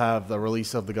 you'll have the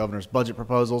release of the governor's budget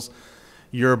proposals.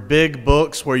 Your big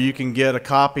books where you can get a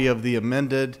copy of the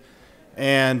amended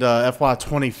and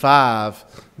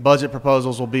FY25 budget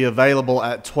proposals will be available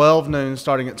at 12 noon,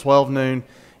 starting at 12 noon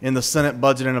in the Senate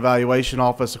Budget and Evaluation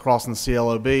Office across in the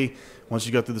CLOB. Once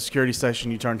you go through the security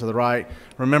station, you turn to the right.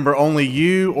 Remember, only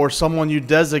you or someone you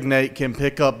designate can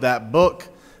pick up that book.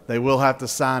 They will have to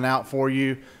sign out for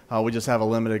you. We just have a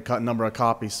limited number of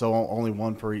copies, so only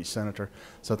one per each senator.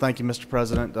 So thank you, Mr.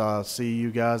 President. See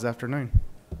you guys afternoon.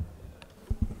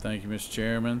 Thank you, Mr.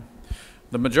 Chairman.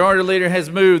 The majority leader has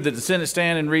moved that the Senate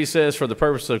stand in recess for the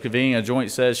purpose of convening a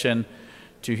joint session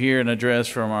to hear an address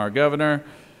from our governor.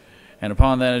 And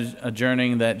upon that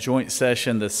adjourning that joint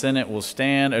session, the Senate will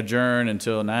stand adjourned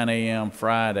until 9 a.m.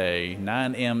 Friday,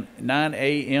 9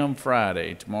 a.m.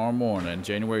 Friday, tomorrow morning,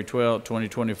 January 12,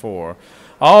 2024.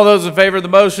 All those in favor of the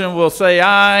motion will say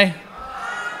aye.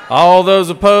 All those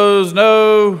opposed,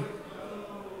 no.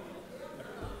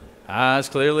 Ayes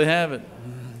clearly have it.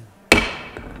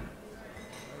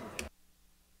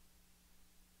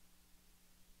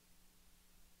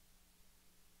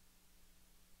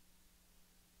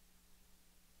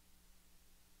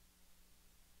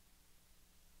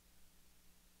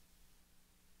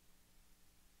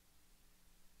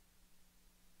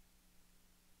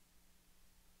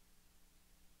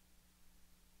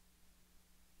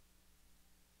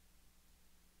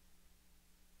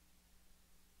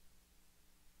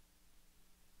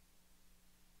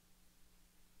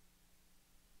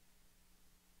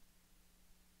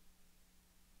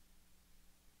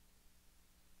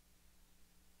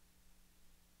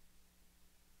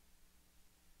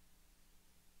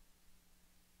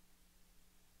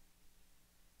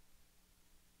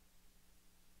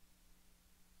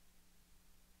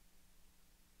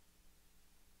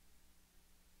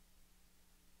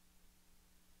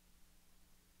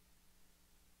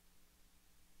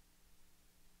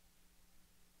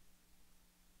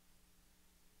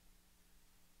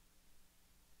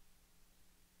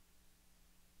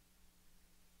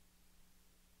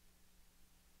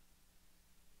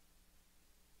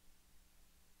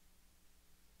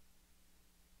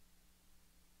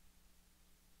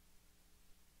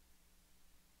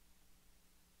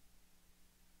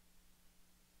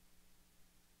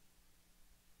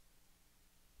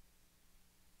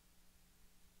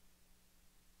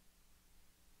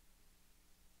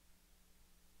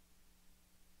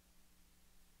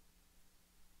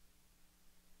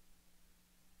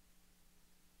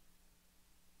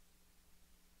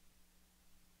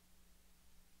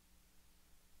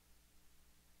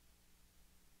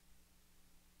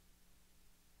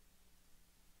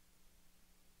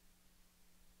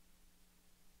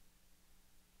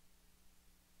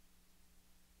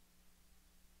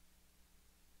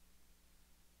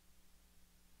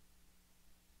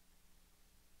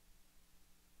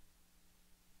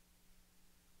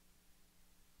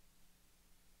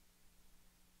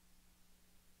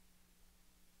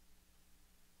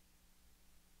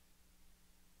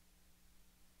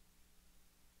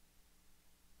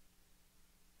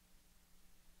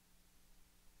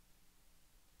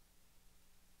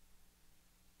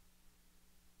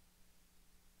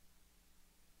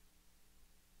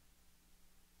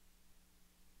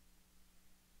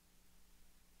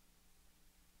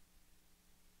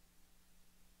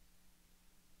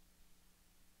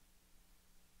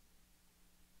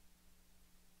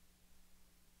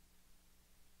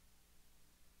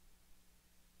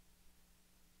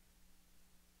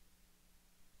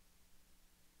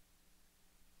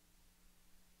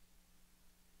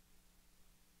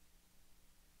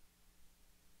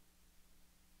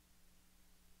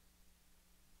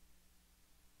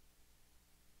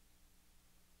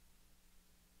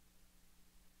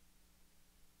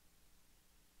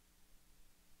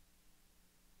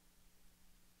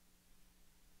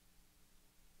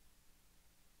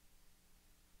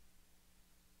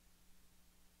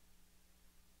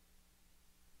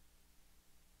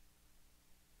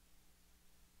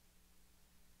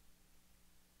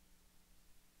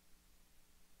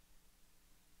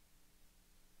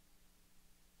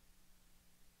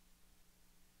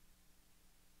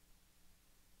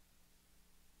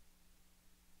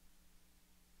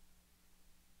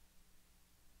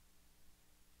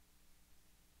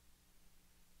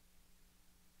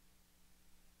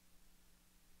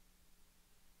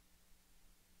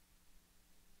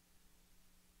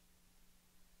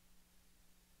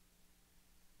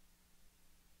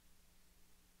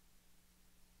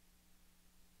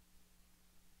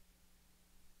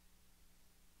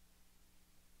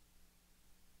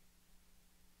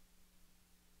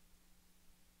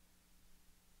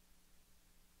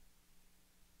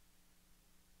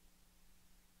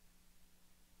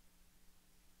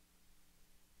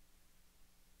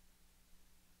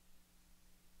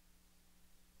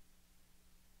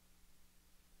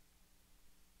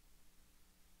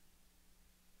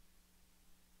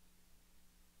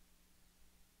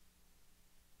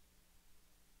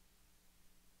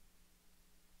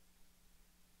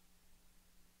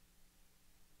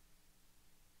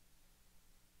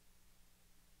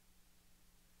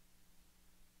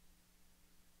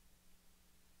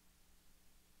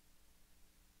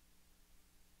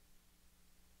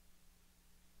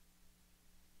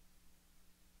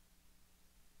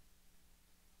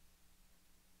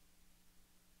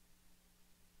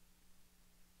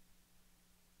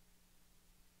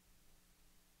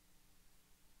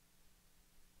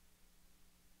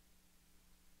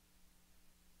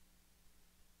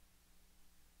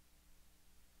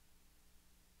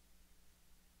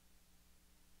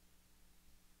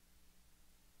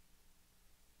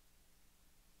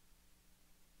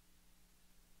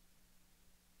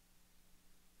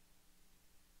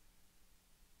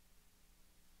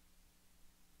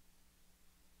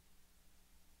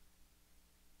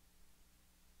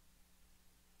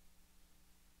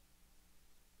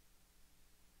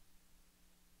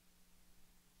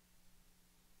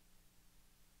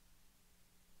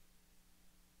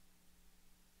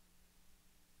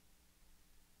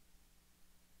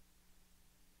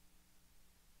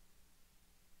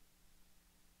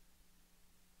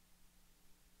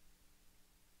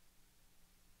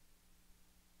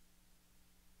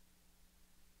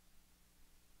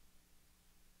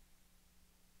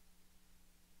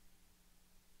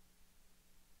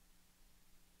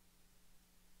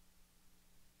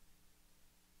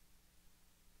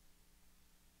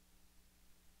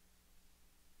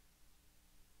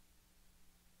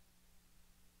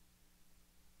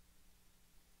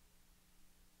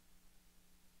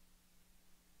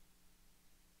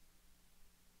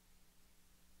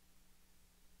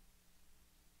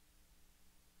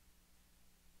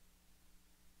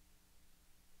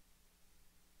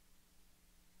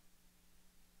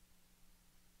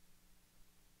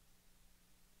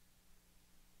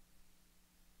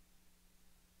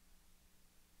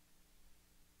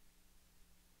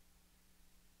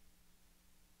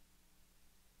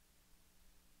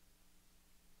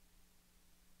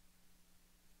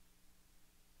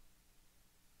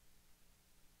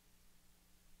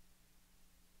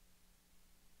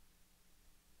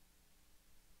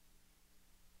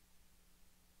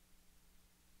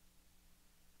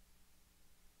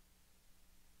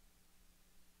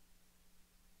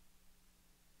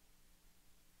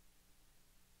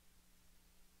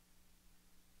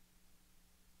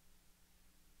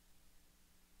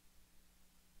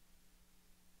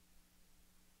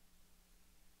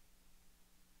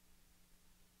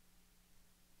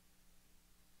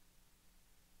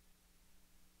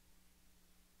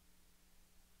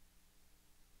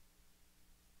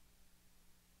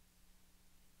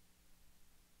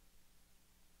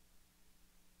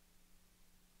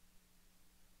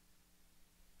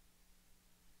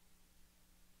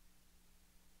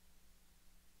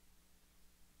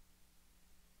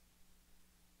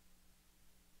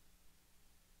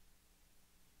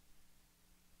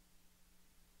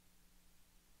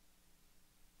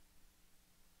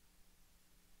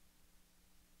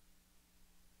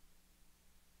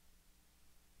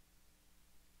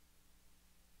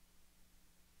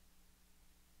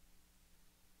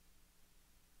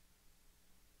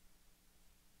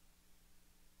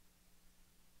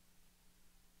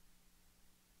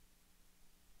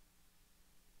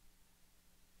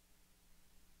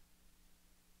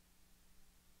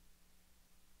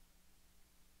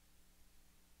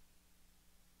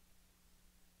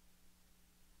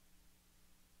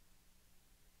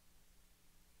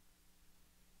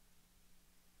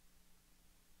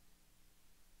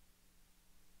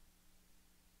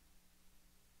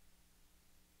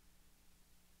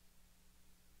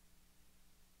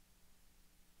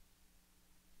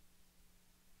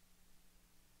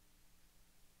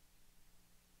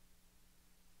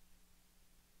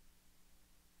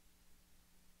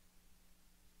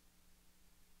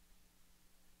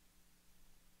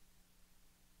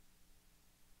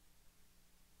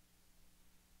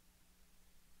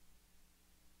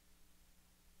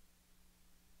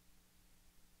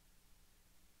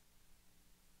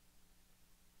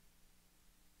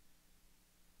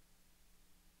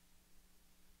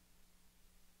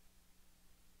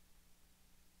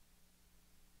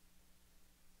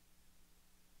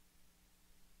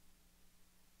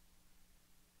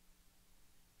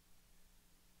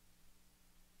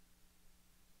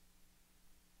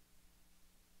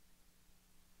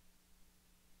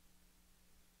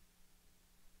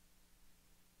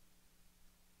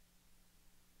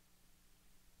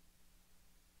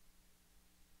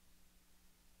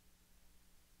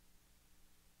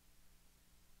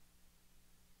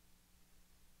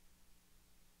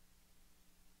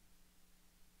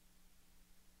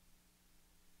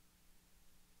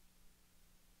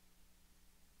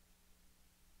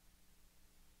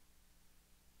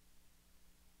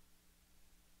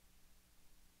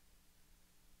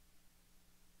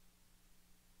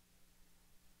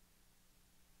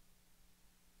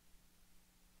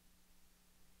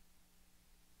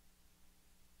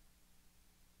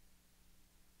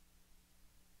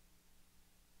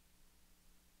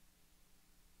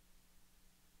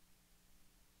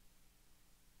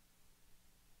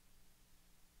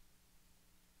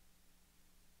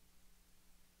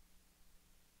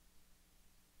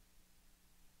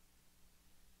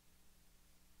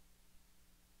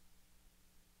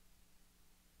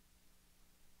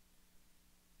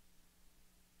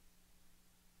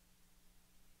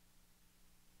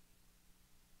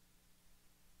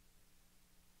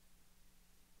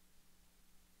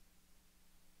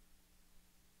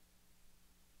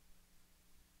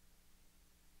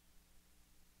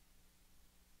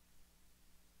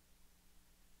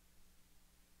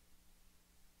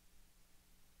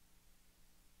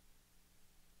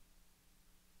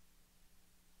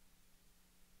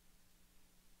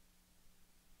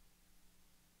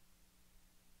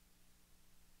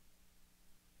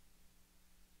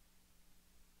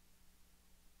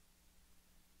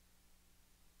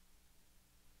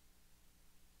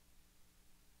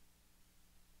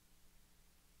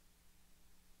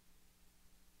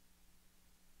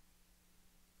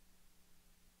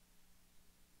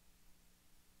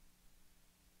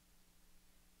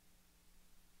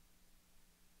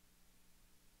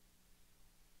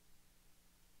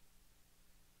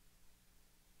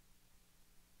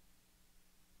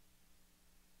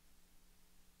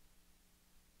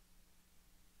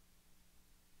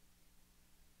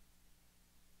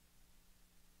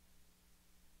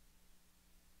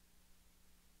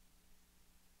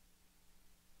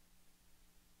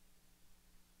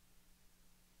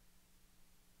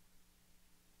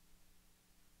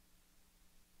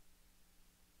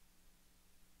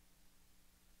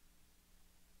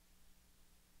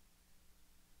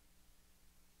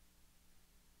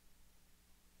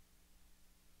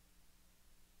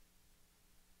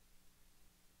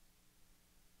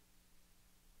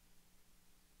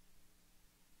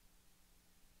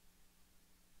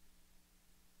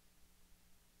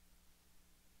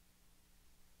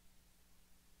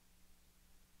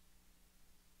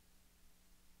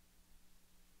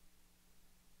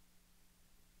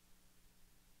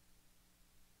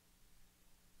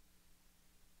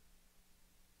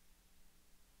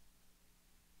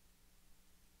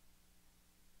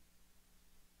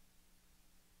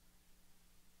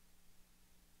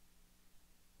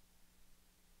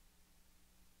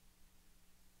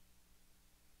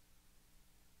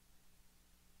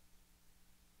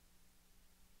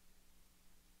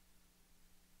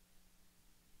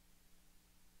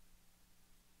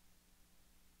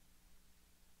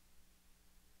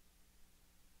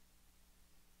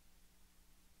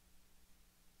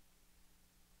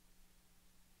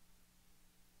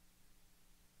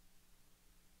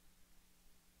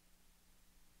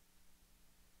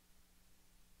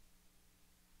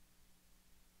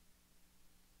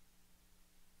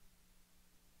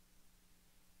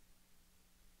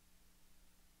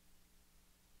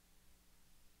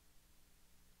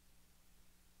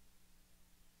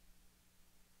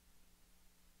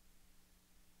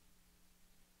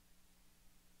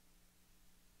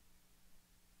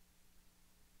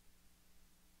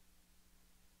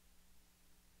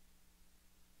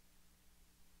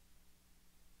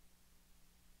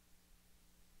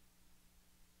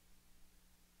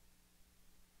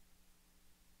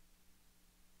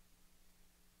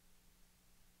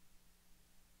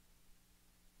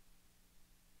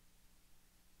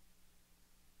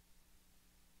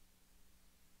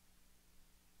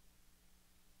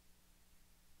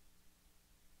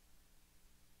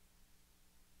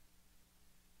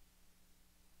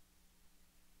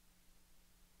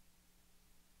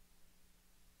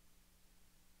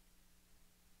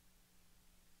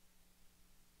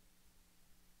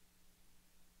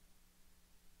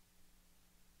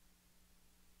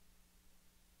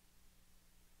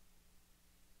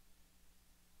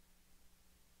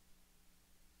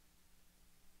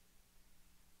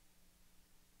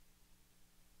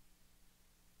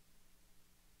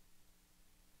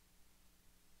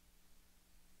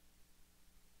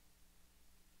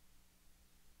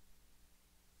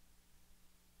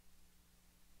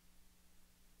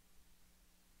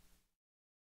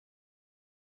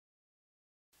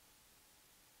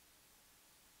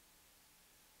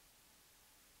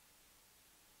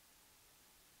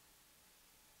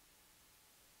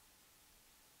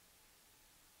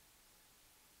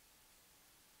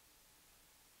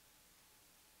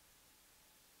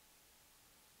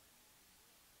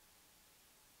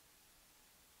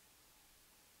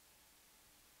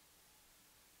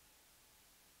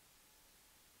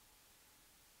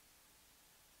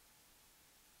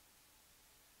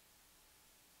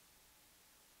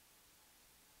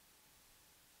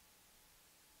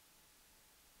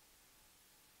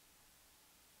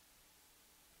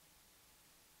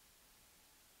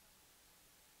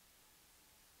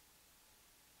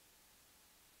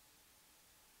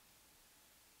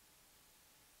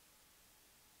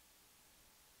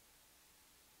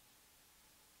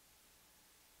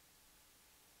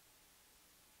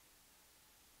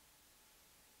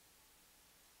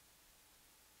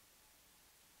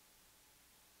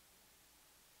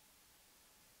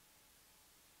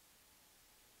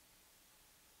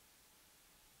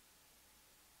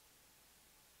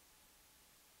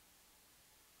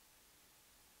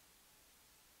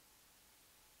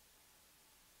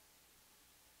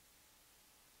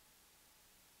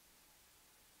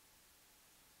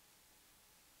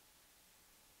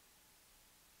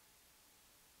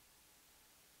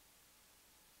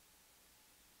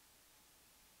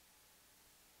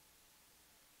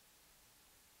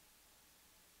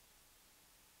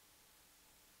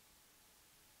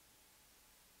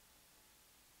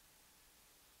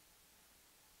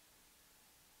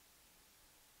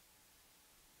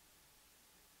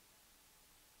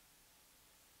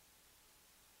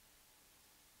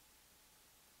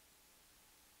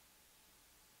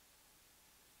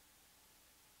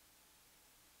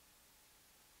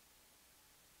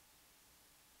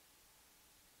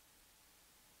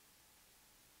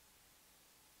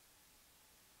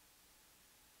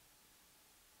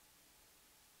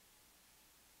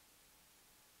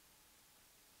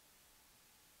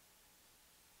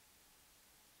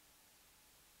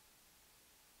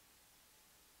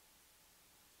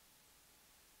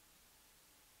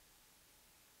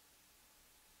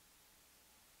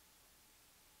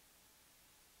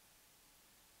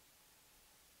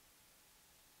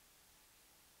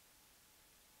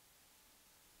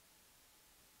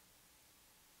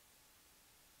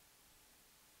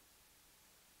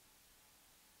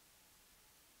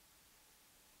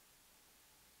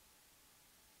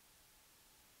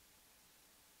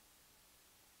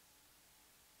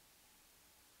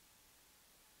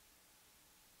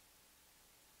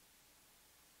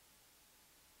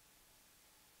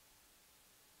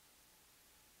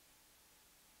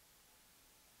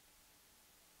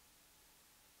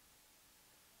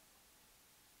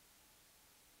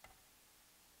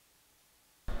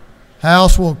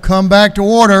 House will come back to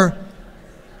order.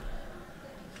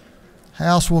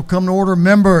 House will come to order.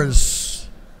 Members,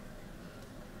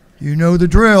 you know the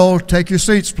drill. Take your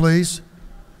seats, please.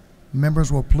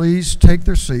 Members will please take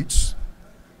their seats.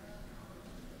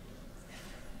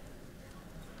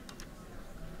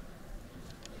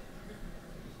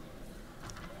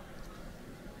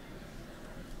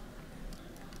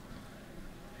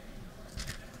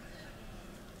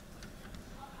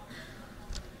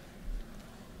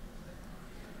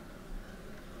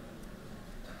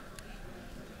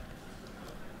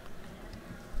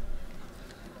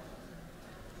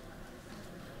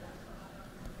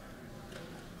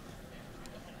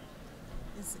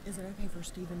 Is it okay for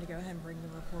Stephen to go ahead and bring the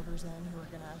reporters in who are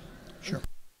going to? Sure.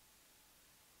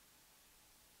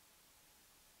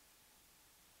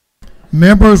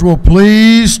 Members will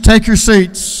please take your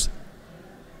seats.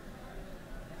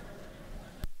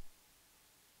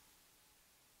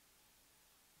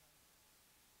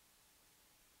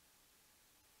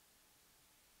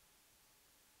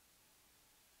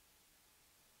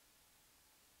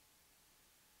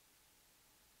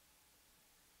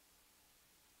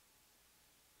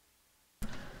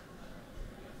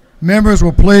 Members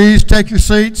will please take your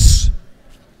seats.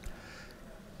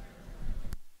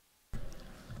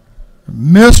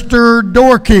 Mr.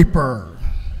 Doorkeeper.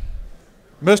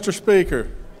 Mr. Speaker,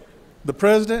 the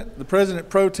President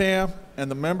Pro Tem,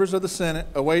 and the members of the Senate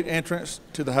await entrance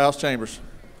to the House chambers.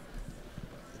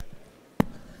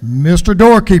 Mr.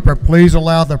 Doorkeeper, please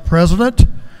allow the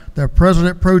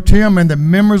President Pro Tem, and the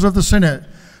members of the Senate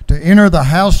to enter the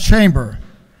House chamber,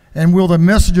 and will the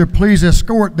messenger please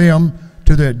escort them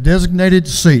to their designated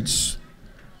seats.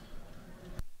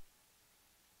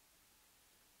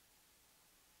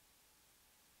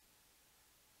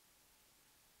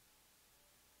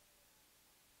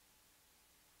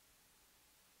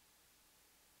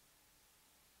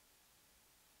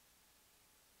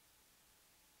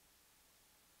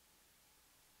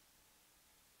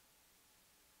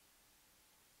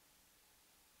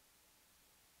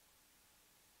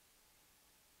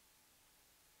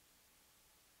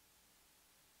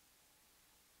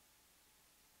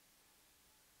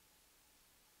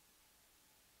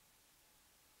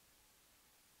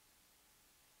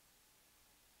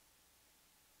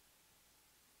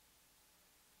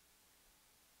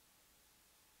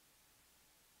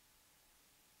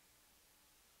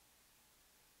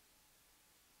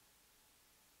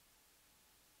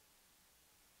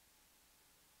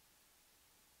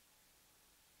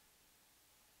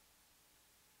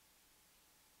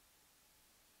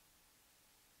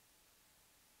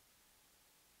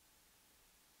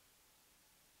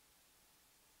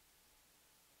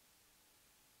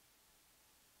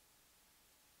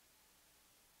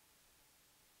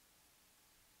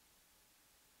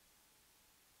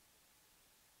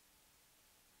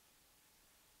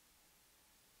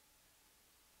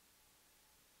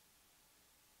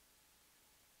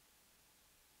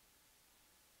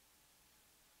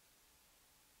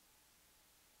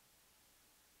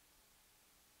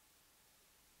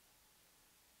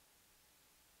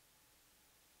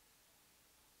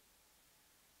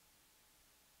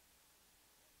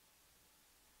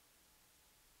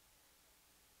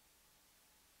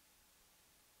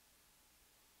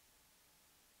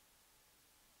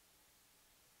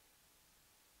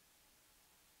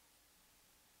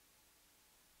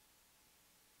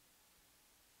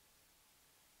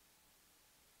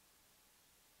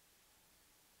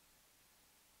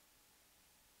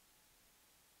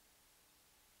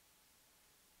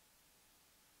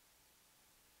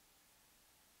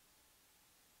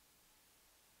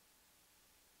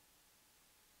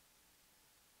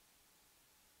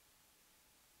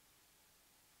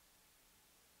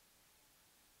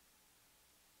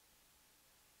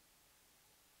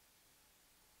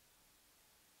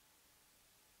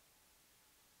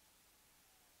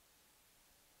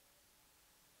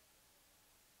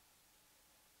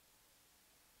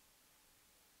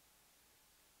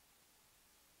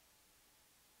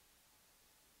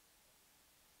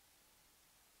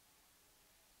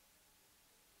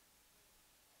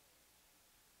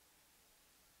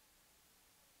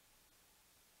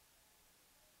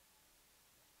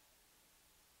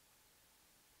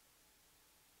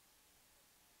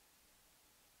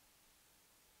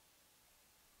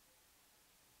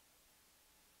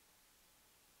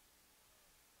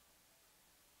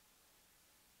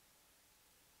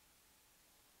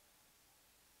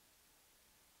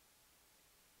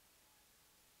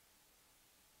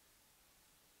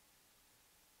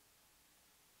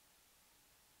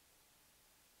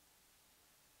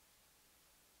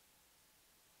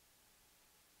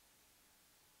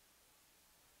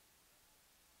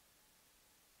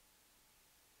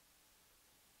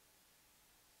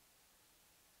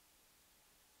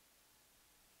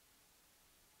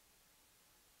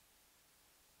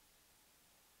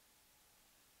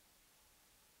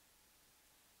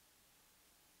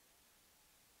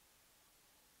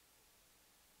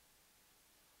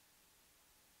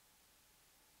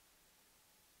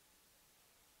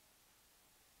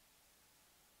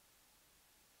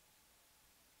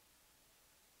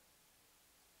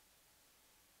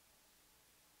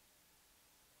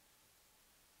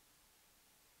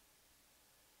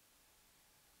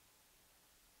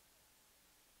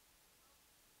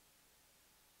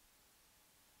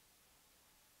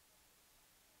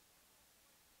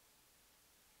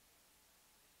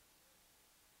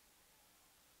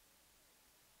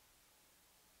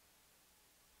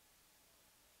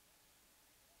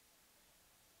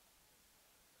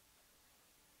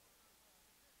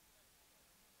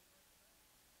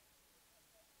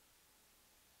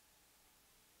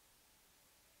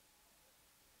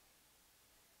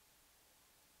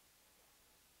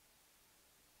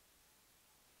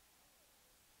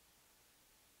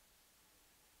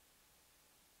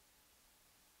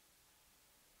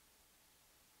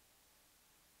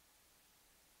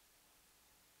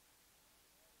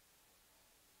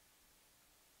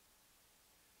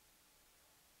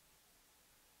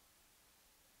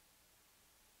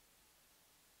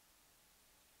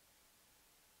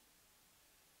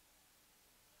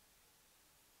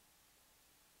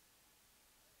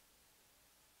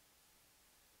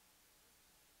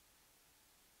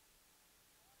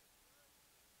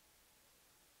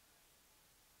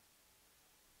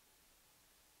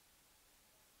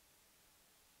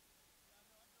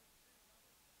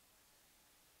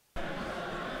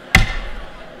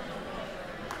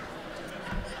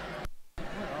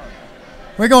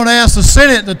 We're going to ask the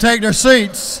Senate to take their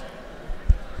seats.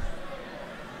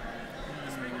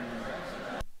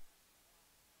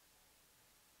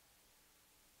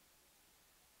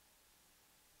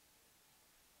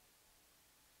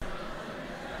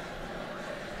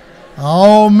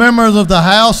 All members of the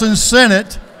House and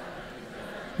Senate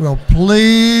will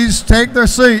please take their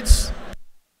seats.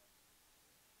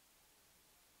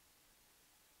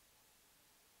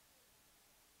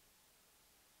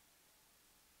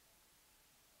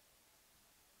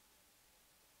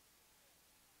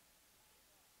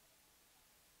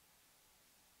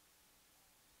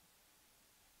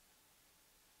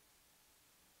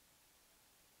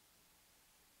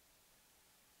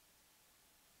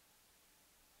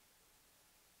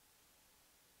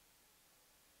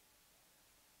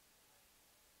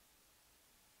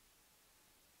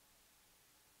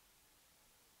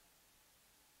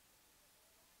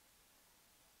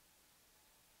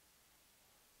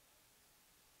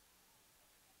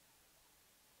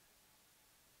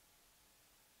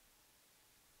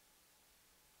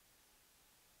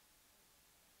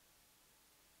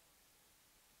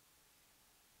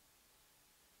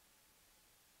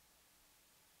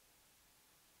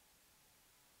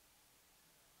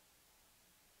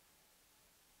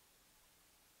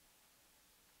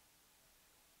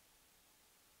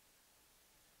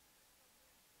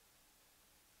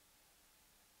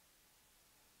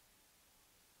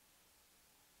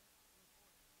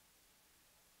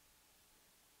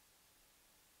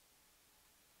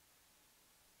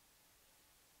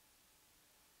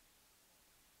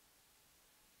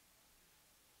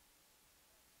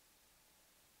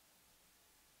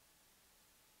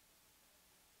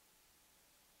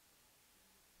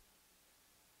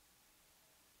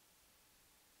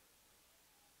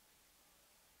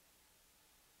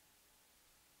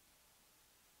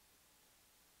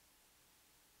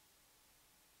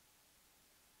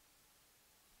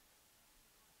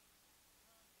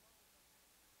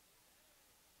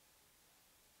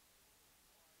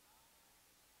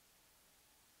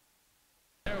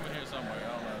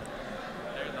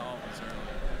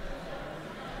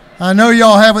 I know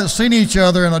y'all haven't seen each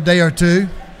other in a day or two.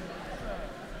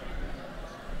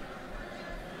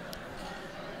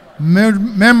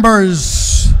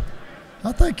 Members,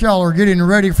 I think y'all are getting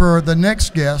ready for the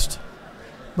next guest.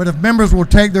 But if members will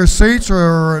take their seats,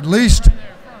 or at least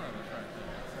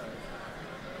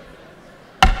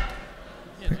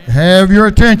have your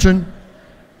attention.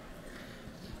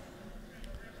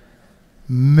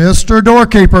 Mr.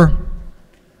 Doorkeeper.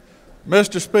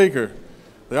 Mr. Speaker,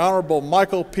 the Honorable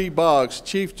Michael P. Boggs,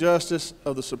 Chief Justice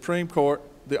of the Supreme Court,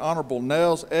 the Honorable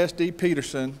Nels S.D.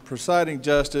 Peterson, Presiding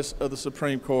Justice of the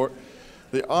Supreme Court,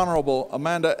 the Honorable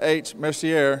Amanda H.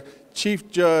 Mercier, Chief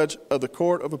Judge of the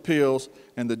Court of Appeals,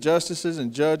 and the Justices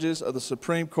and Judges of the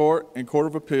Supreme Court and Court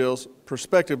of Appeals,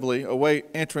 prospectively, await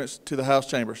entrance to the House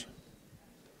chambers.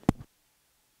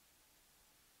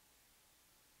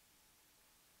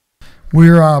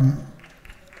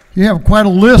 You have quite a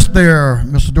list there,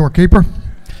 Mr. Doorkeeper.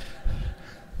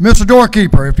 Mr.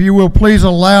 Doorkeeper, if you will please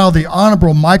allow the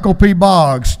Honorable Michael P.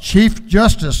 Boggs, Chief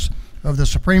Justice of the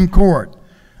Supreme Court,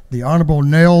 the Honorable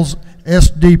Nels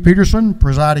S.D. Peterson,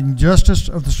 Presiding Justice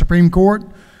of the Supreme Court,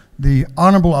 the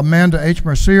Honorable Amanda H.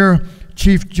 Mercier,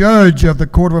 Chief Judge of the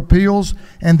Court of Appeals,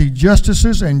 and the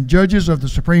Justices and Judges of the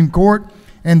Supreme Court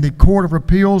and the Court of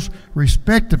Appeals,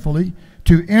 respectively,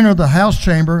 to enter the House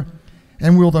chamber,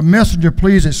 and will the messenger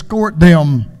please escort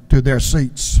them to their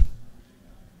seats.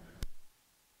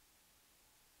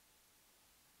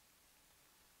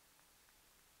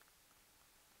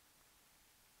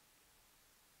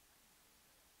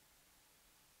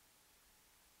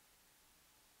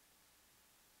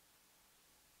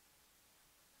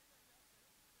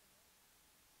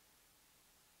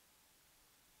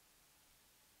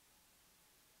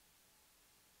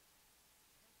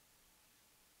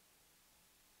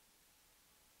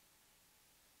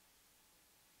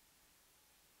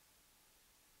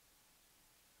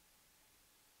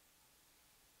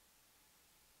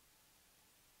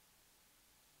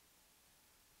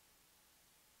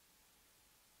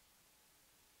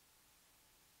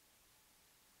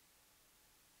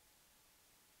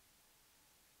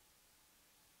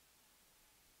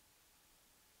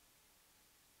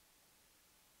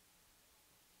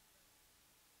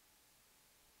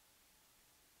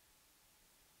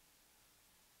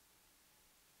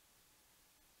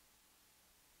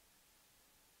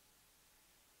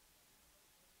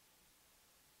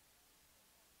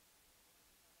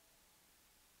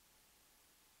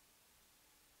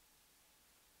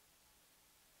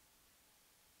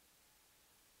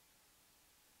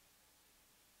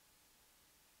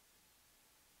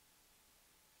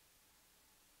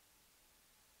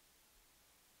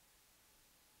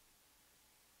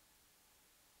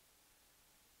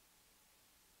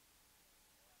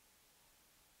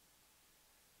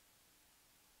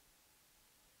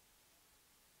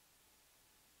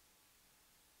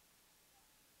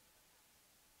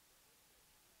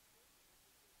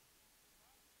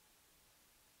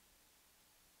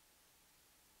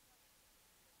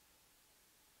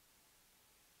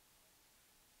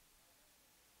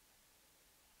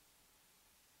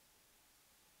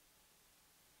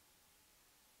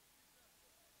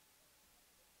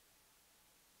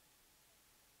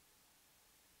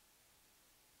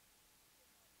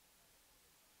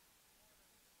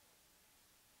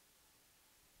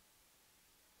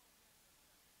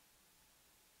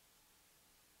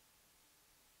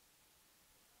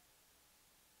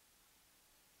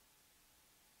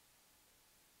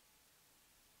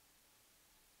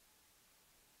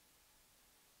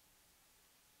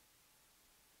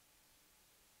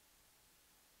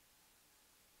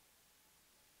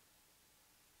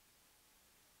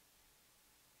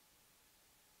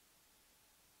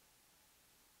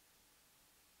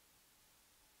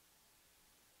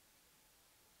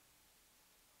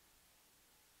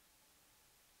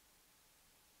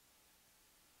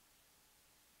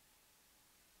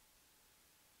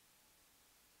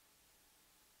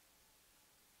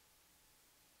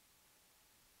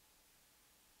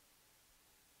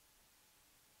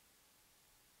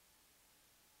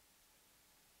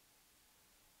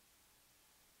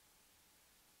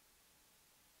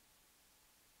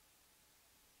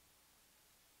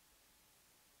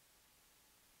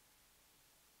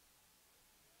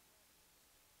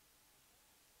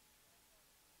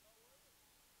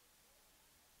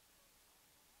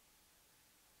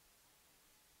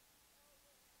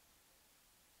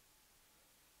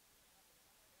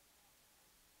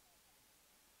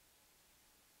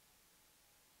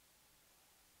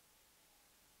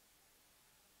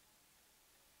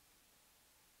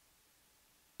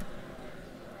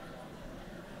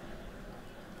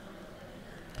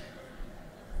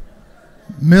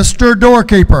 Mr.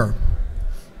 Doorkeeper.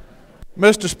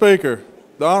 Mr. Speaker,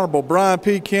 the Honorable Brian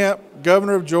P. Kemp,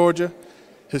 Governor of Georgia,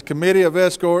 his committee of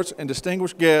escorts, and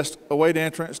distinguished guests await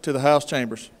entrance to the House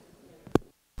chambers.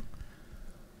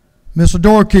 Mr.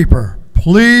 Doorkeeper,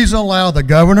 please allow the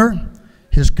governor,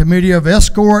 his committee of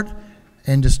escort,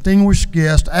 and distinguished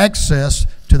guest access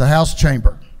to the House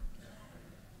chamber.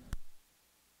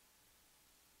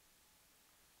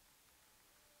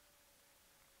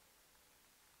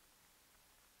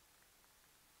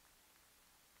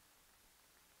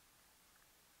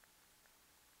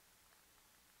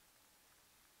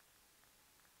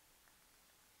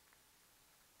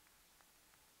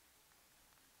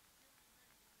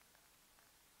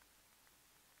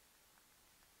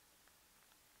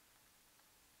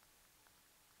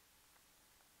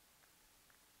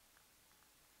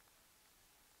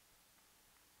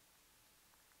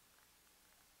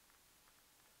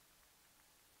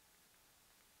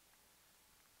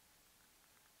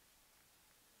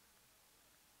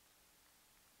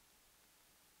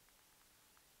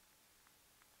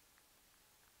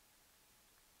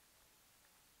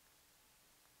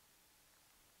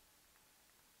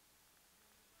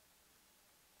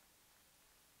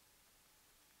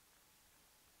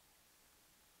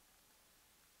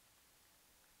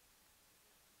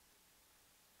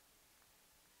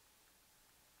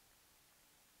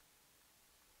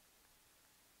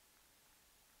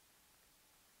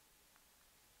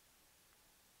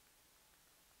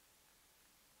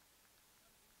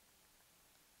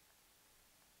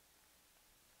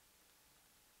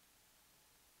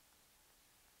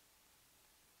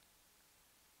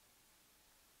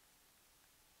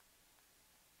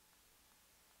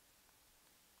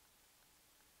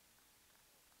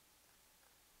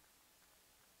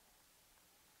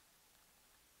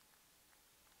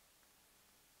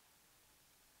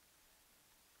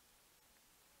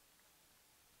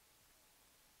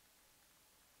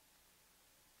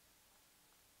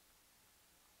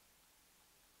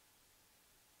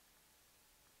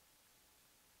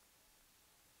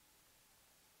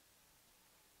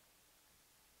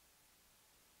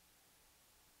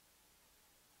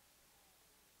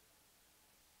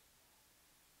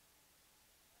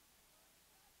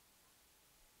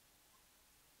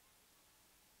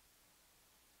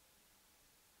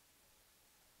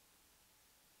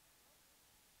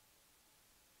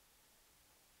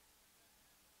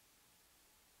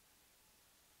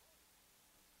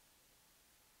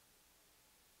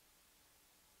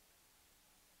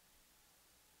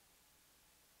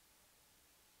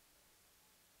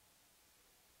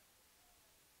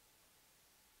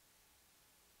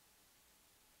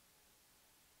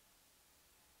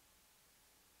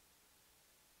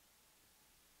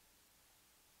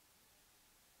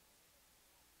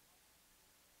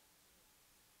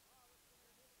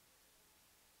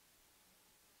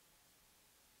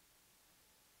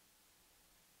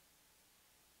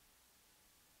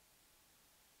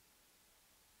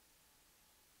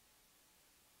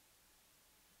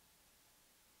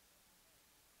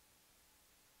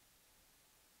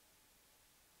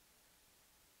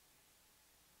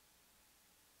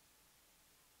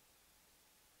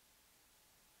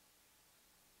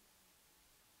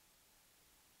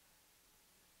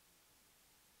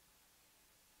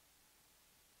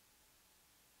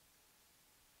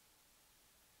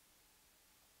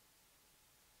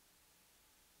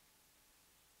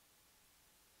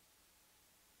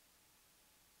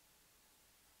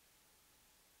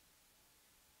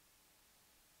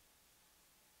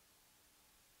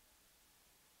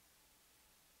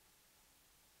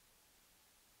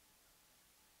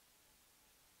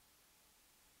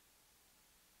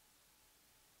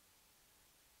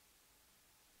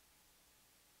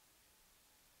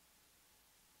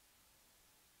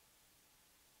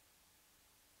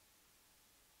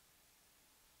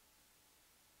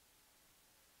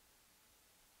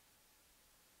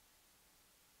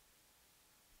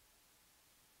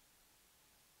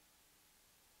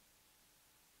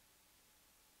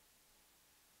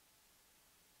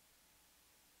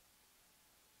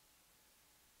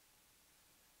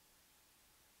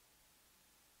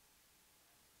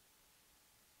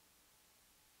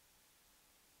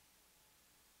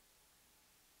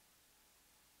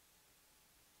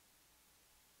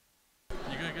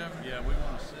 Yeah, we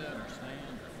want to sit or stand.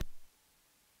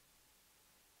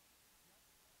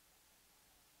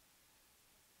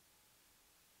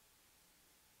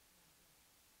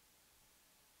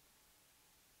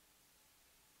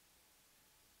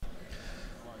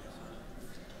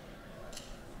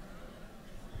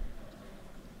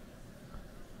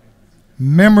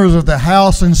 Members of the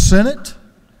House and Senate,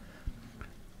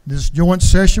 this joint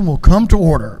session will come to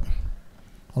order.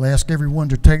 I'll ask everyone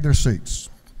to take their seats.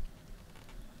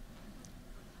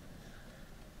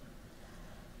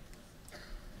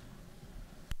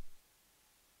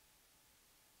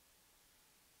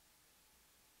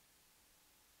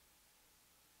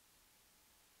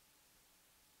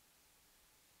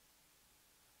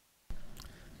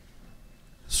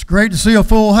 It's great to see a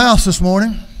full house this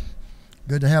morning.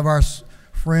 Good to have our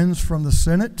friends from the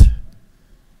Senate.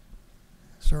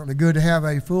 Certainly good to have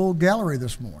a full gallery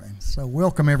this morning. So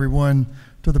welcome everyone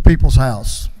to the People's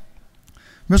House.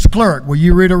 Mr. Clerk, will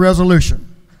you read a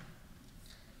resolution?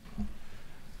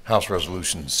 House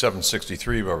Resolution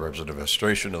 763 by Representative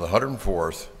Estration of the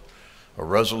 104th, a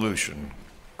resolution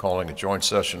calling a joint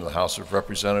session of the House of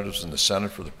Representatives and the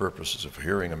Senate for the purposes of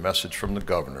hearing a message from the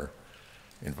governor,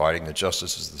 inviting the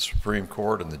justices of the Supreme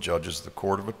Court and the judges of the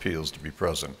Court of Appeals to be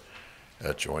present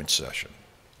at joint session.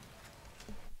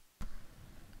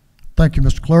 Thank you,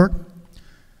 Mr. Clerk.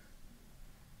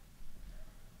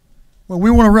 Well,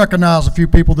 we want to recognize a few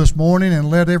people this morning and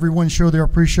let everyone show their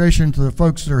appreciation to the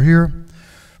folks that are here.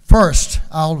 First,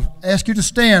 I'll ask you to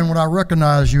stand when I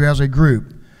recognize you as a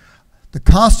group. The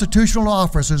constitutional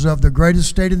officers of the greatest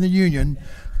state in the Union,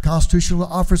 the constitutional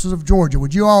officers of Georgia.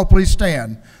 Would you all please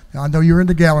stand? I know you're in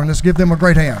the gallery. Let's give them a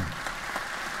great hand.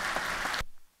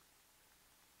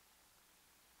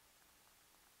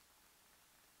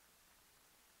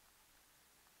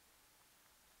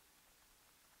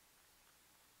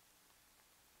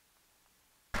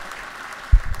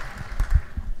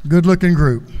 Good-looking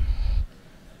group.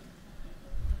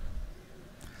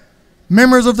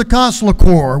 Members of the Consular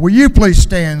Corps, will you please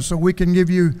stand so we can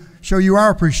show you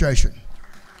our appreciation?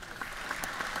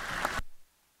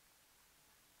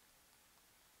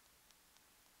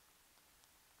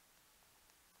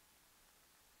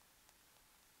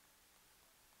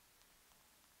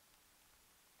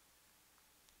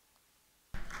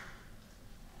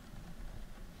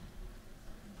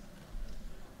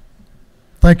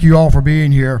 Thank you all for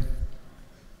being here.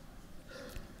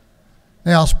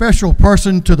 Now, a special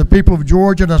person to the people of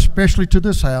Georgia, and especially to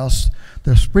this House,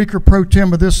 the Speaker Pro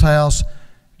Tem of this House,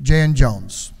 Jan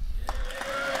Jones.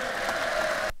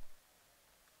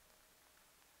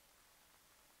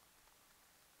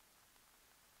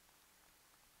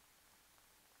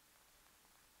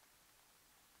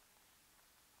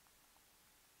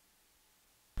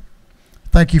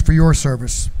 Thank you for your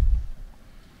service.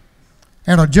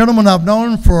 And a gentleman I've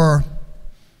known for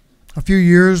a few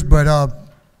years, but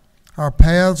our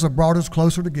paths have brought us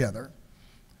closer together,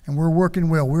 and we're working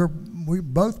well. We're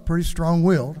both pretty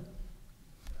strong-willed,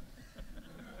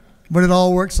 but it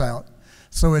all works out.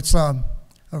 So it's a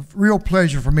real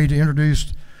pleasure for me to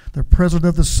introduce the President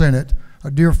of the Senate,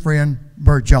 a dear friend,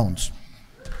 Burt Jones.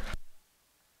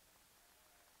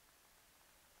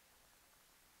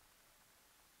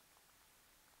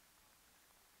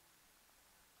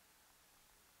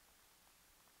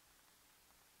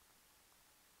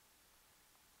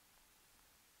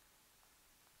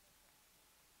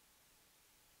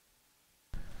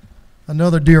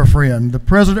 Another dear friend, the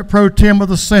President Pro Tem of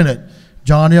the Senate,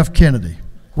 John F. Kennedy.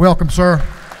 Welcome, sir.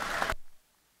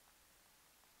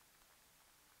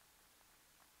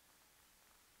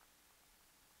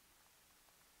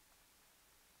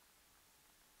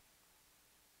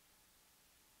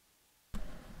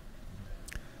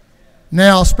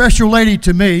 Now, a special lady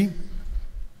to me,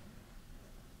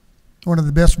 one of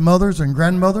the best mothers and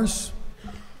grandmothers,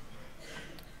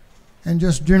 and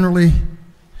just generally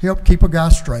help keep a guy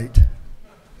straight.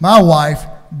 My wife,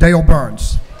 Dale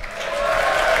Burns.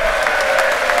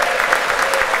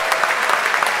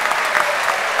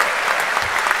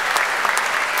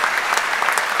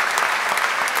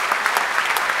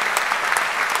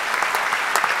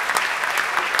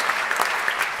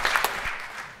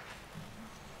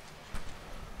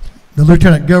 The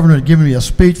Lieutenant Governor had given me a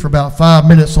speech for about 5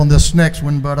 minutes on this next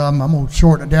one, but I'm going to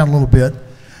shorten it down a little bit.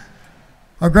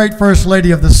 Our great First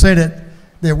Lady of the Senate,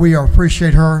 that we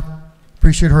appreciate her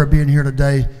being here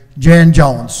today, Jan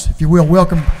Jones. If you will,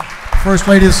 welcome First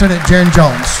Lady of the Senate, Jan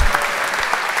Jones.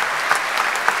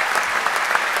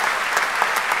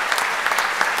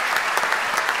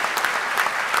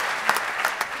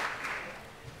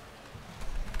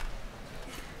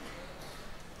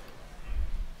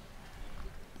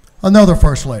 Another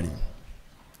First Lady.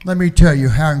 Let me tell you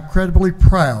how incredibly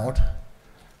proud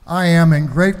I am and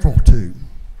grateful to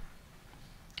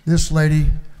this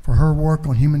lady for her work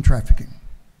on human trafficking.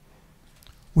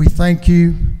 We thank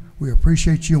you, we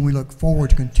appreciate you, and we look forward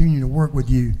to continuing to work with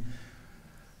you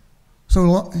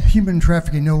so human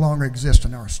trafficking no longer exists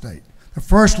in our state. The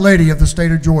First Lady of the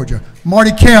state of Georgia,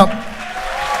 Marty Kemp.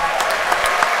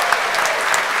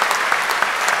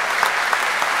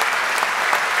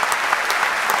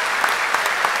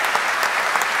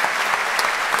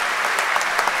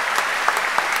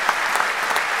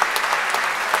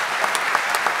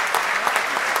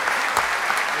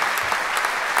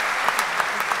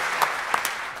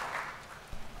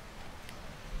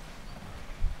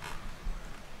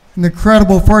 An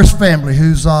incredible first family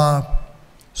who's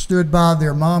stood by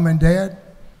their mom and dad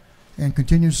and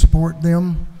continue to support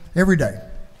them every day.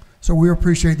 So we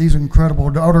appreciate these incredible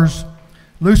daughters,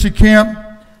 Lucy Kemp,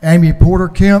 Amy Porter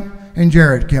Kemp, and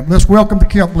Jared Kemp. Let's welcome the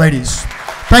Kemp ladies.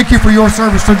 Thank you for your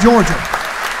service to Georgia.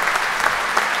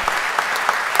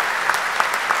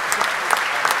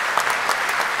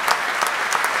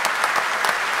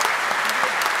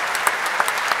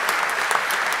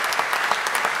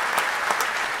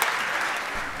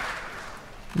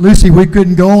 Lucy, we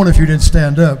couldn't go on if you didn't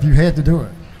stand up. You had to do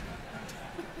it.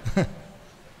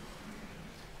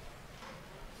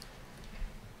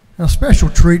 A special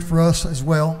treat for us as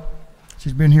well.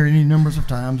 She's been here any numbers of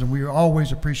times, and we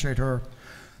always appreciate her.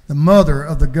 The mother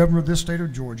of the governor of this state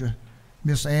of Georgia,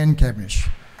 Miss Ann Cavendish.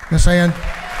 Miss Ann,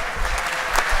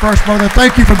 first mother,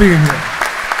 thank you for being here.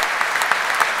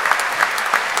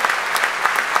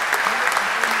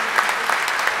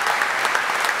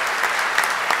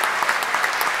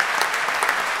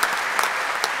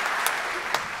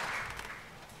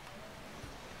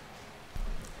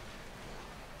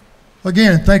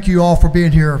 Again, thank you all for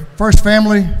being here. First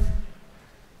family,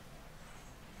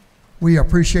 we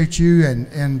appreciate you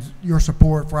and your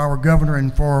support for our governor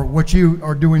and for what you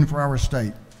are doing for our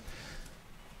state.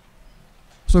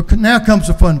 So now comes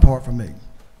the fun part for me,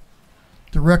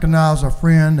 to recognize a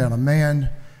friend and a man,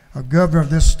 a governor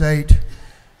of this state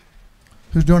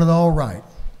who's doing it all right.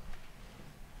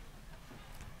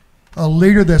 A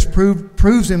leader that's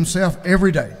proves himself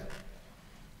every day.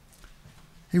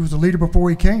 He was a leader before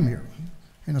he came here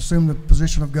and assumed the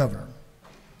position of governor.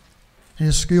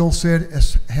 His skill set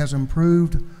has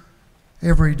improved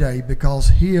every day because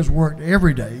he has worked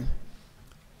every day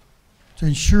to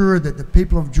ensure that the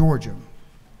people of Georgia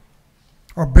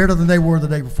are better than they were the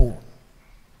day before.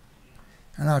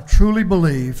 And I truly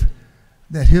believe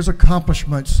that his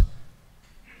accomplishments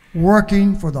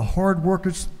working for the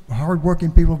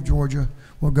hard-working people of Georgia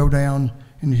will go down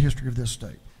in the history of this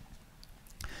state.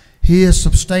 He has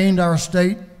sustained our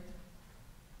state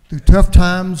through tough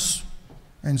times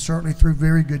and certainly through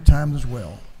very good times as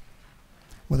well,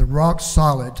 with a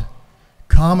rock-solid,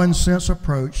 common-sense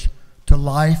approach to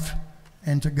life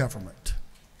and to government.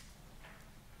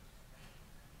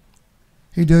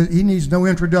 He needs no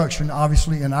introduction,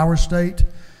 obviously, in our state,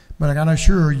 but I can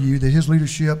assure you that his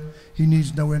leadership, he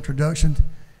needs no introduction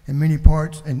in many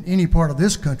parts, in any part of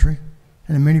this country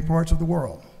and in many parts of the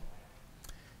world.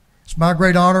 It's my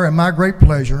great honor and my great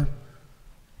pleasure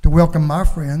to welcome my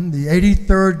friend, the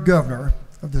 83rd governor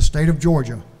of the state of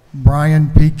Georgia,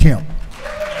 Brian P. Kemp.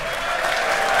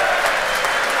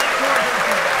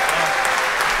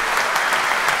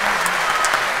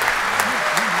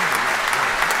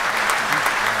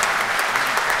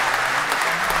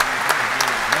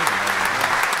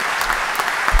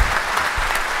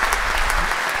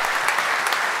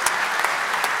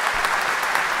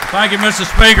 Thank you, Mr.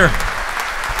 Speaker.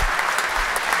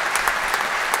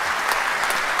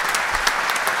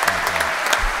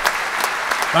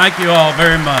 Thank you all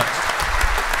very much.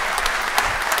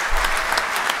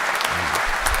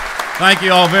 Thank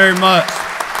you all very much.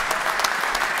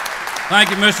 Thank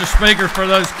you, Mr. Speaker, for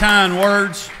those kind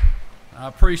words. I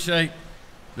appreciate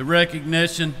the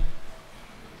recognition.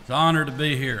 It's an honor to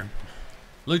be here.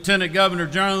 Lieutenant Governor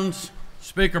Jones,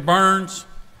 Speaker Burns,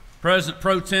 President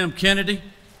Pro Tem Kennedy,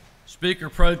 Speaker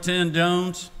Pro Tem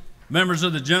Jones, members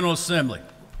of the General Assembly,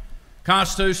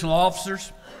 constitutional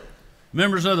officers,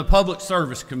 members of the Public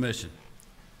Service Commission,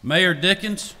 Mayor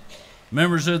Dickens,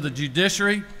 members of the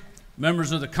Judiciary,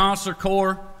 members of the Consular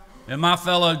Corps, and my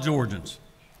fellow Georgians.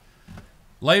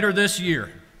 Later this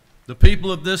year, the people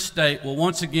of this state will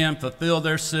once again fulfill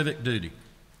their civic duty.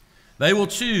 They will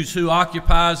choose who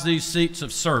occupies these seats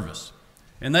of service,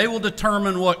 and they will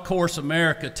determine what course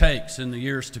America takes in the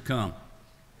years to come.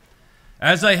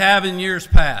 As they have in years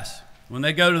past, when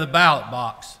they go to the ballot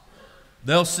box,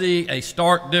 they'll see a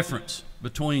stark difference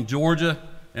between Georgia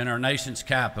and our nation's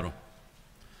capital.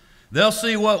 They'll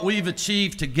see what we've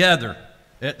achieved together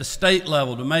at the state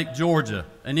level to make Georgia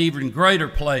an even greater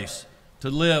place to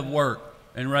live, work,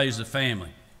 and raise a family.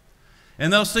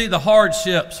 And they'll see the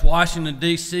hardships Washington,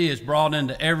 D.C. has brought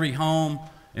into every home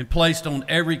and placed on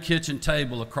every kitchen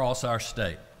table across our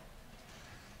state.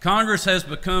 Congress has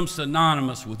become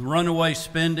synonymous with runaway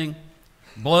spending,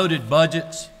 bloated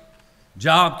budgets,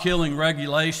 job-killing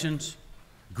regulations,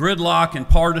 gridlock and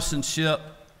partisanship,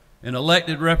 and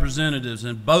elected representatives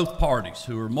in both parties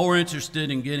who are more interested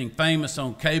in getting famous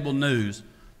on cable news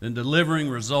than delivering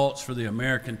results for the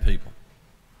American people.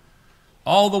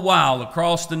 All the while,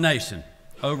 across the nation,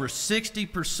 over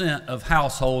 60% of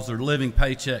households are living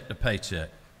paycheck to paycheck.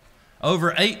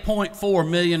 Over 8.4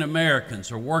 million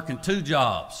Americans are working 2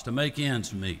 jobs to make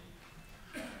ends meet.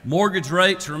 Mortgage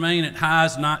rates remain at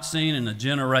highs not seen in a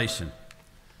generation.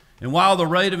 And while the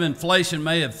rate of inflation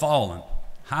may have fallen,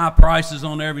 high prices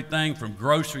on everything from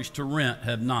groceries to rent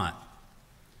have not.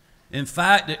 In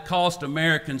fact, it cost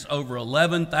Americans over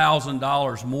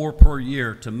 $11,000 more per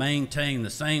year to maintain the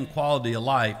same quality of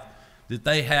life that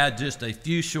they had just a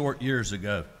few short years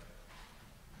ago.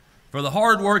 For the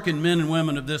hardworking men and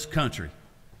women of this country,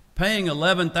 paying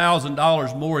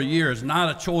 $11,000 more a year is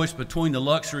not a choice between the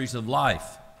luxuries of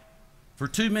life. For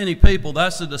too many people,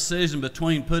 that's a decision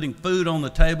between putting food on the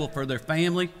table for their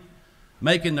family,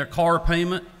 making their car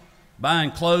payment,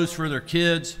 buying clothes for their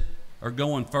kids, or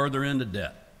going further into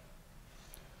debt.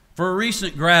 For a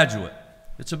recent graduate,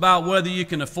 it's about whether you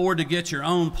can afford to get your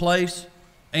own place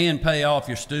and pay off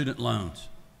your student loans.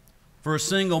 For a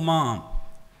single mom,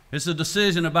 it's a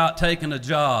decision about taking a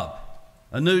job,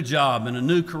 a new job and a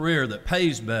new career that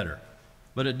pays better,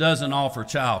 but it doesn't offer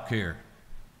child care.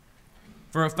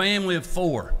 For a family of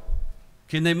 4,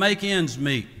 can they make ends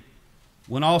meet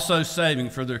when also saving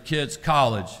for their kids'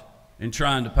 college and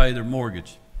trying to pay their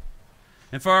mortgage?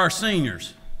 And for our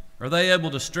seniors, are they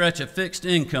able to stretch a fixed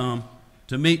income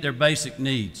to meet their basic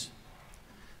needs?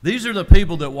 These are the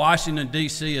people that Washington,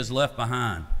 D.C. has left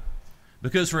behind.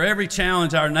 Because for every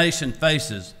challenge our nation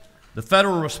faces, the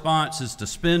federal response is to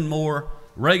spend more,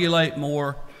 regulate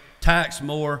more, tax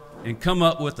more, and come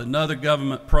up with another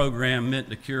government program meant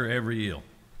to cure every ill.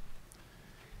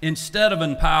 Instead of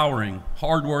empowering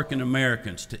hardworking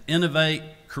Americans to innovate,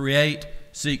 create,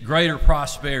 seek greater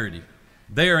prosperity,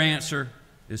 their answer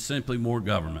is simply more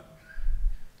government.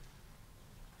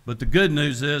 But the good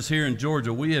news is, here in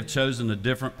Georgia, we have chosen a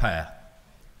different path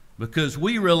because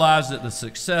we realize that the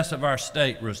success of our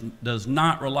state does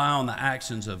not rely on the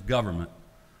actions of government,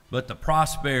 but the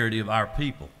prosperity of our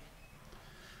people.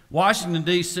 Washington,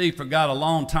 D.C. forgot a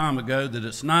long time ago that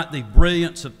it's not the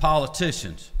brilliance of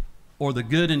politicians or the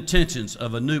good intentions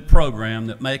of a new program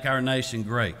that make our nation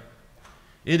great.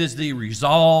 It is the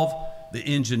resolve, the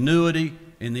ingenuity,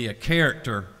 and the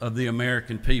character of the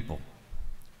American people.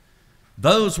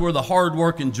 Those were the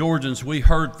hardworking Georgians we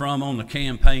heard from on the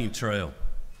campaign trail.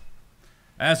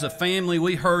 As a family,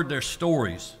 we heard their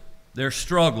stories, their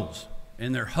struggles,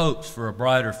 and their hopes for a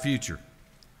brighter future.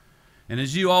 And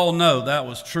as you all know, that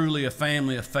was truly a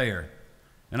family affair.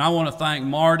 And I want to thank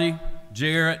Marty,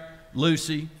 Jarrett,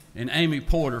 Lucy, and Amy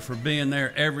Porter for being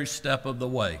there every step of the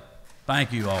way.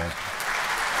 Thank you all.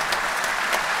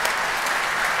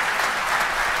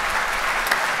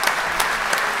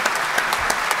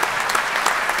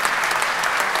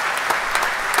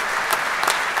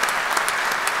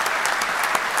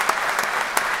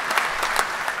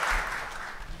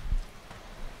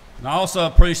 And I also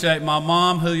appreciate my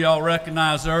mom, who y'all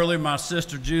recognized earlier. My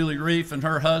sister Julie Reef and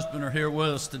her husband are here with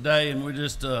us today, and we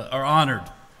just are honored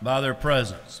by their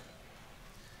presence.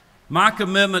 My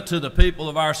commitment to the people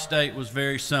of our state was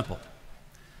very simple.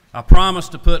 I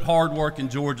promised to put hardworking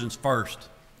Georgians first,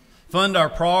 fund our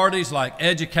priorities like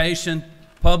education,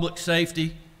 public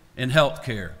safety, and health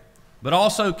care, but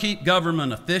also keep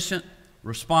government efficient,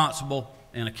 responsible,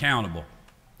 and accountable.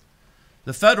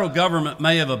 The federal government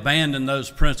may have abandoned those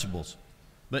principles,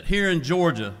 but here in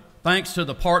Georgia, thanks to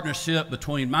the partnership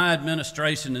between my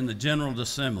administration and the General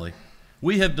Assembly,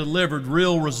 we have delivered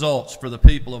real results for the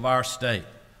people of our state,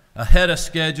 ahead of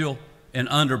schedule and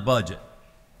under budget.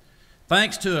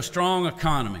 Thanks to a strong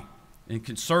economy and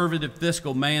conservative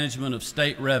fiscal management of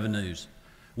state revenues,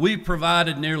 we've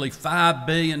provided nearly $5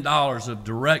 billion of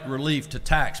direct relief to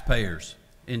taxpayers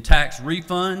in tax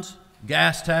refunds,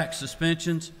 gas tax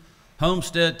suspensions,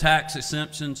 homestead tax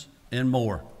exemptions, and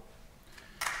more.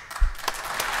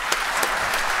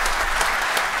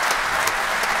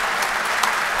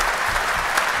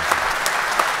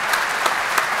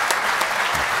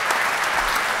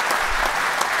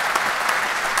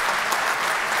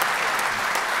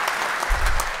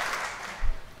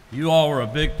 You all were a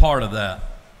big part of that.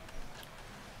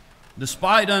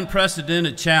 Despite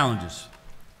unprecedented challenges,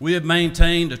 we have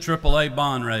maintained a AAA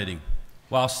bond rating,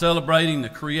 while celebrating the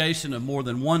creation of more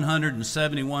than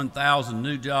 171,000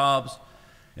 new jobs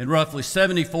and roughly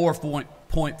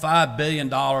 $74.5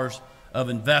 billion of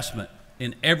investment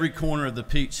in every corner of the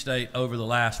Peach State over the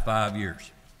last 5 years.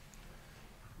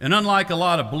 And unlike a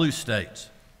lot of blue states,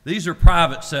 these are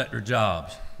private sector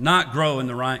jobs, not grow in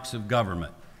the ranks of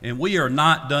government, and we are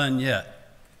not done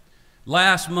yet.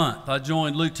 Last month, I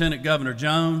joined Lieutenant Governor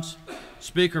Jones,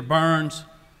 Speaker Burns,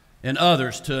 and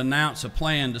others to announce a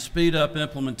plan to speed up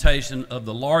implementation of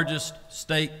the largest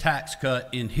state tax cut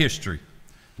in history,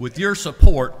 With your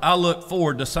support, I look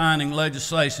forward to signing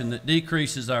legislation that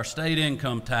decreases our state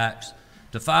income tax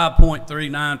to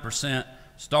 5.39%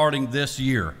 starting this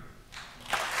year.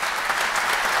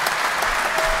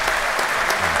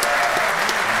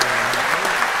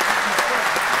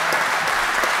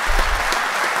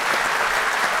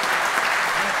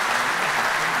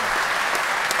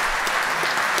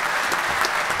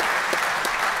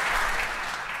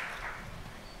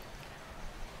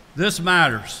 This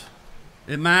matters.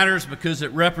 It matters because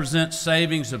it represents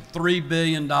savings of $3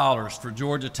 billion for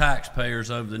Georgia taxpayers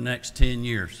over the next 10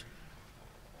 years.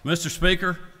 Mr.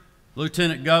 Speaker,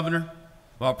 Lieutenant Governor,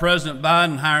 while President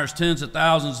Biden hires tens of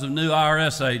thousands of new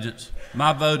IRS agents,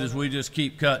 my vote is we just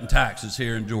keep cutting taxes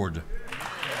here in Georgia.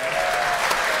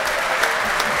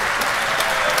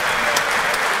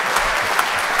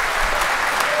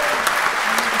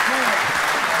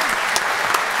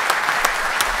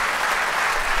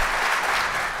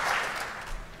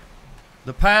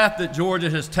 The path that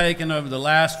Georgia has taken over the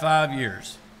last 5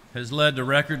 years has led to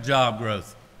record job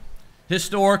growth,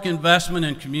 historic investment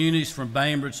in communities from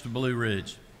Bainbridge to Blue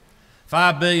Ridge,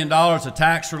 $5 billion of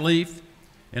tax relief,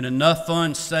 and enough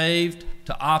funds saved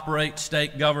to operate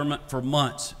state government for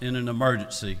months in an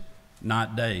emergency,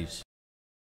 not days.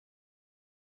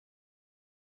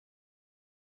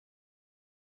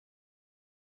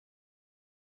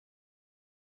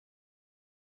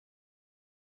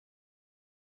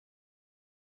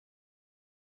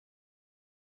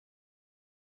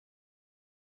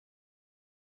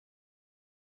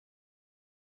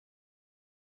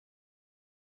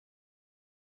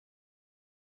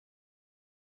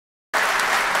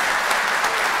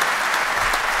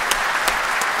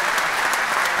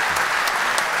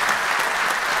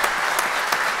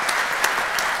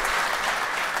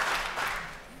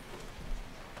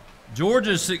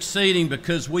 Georgia is succeeding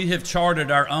because we have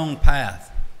charted our own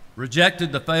path,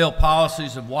 rejected the failed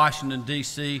policies of Washington,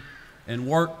 D.C., and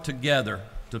worked together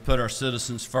to put our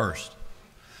citizens first.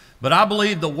 But I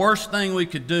believe the worst thing we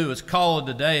could do is call it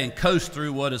a day and coast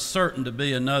through what is certain to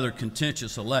be another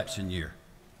contentious election year.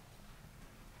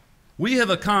 We have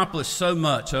accomplished so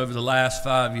much over the last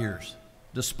 5 years,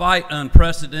 despite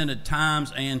unprecedented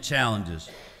times and challenges,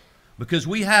 because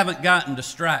we haven't gotten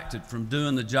distracted from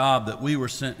doing the job that we were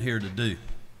sent here to do.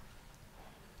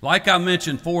 Like I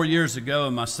mentioned 4 years ago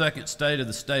in my second State of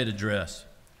the State address,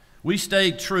 we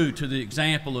stayed true to the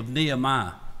example of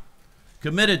Nehemiah,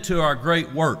 committed to our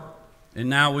great work, and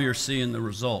now we are seeing the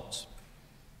results.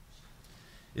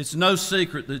 It's no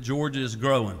secret that Georgia is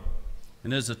growing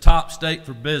and is a top state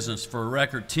for business for a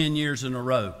record 10 years in a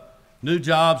row. New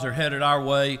jobs are headed our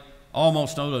way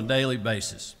almost on a daily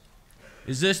basis.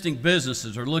 Existing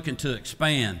businesses are looking to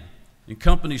expand, and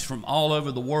companies from all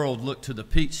over the world look to the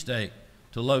Peach State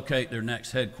to locate their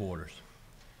next headquarters.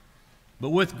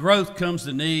 But with growth comes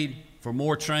the need for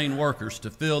more trained workers to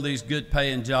fill these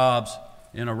good-paying jobs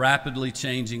in a rapidly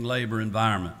changing labor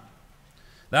environment.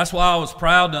 That's why I was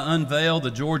proud to unveil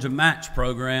the Georgia Match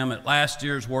program at last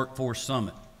year's Workforce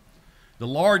Summit, the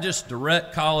largest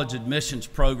direct college admissions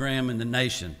program in the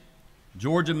nation.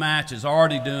 Georgia Match is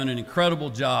already doing an incredible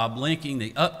job linking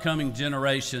the upcoming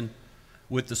generation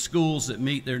with the schools that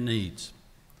meet their needs.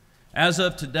 As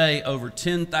of today, over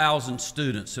 10,000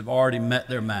 students have already met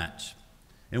their match.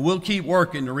 And we'll keep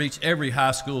working to reach every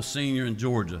high school senior in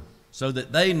Georgia so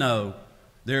that they know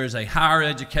there is a higher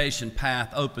education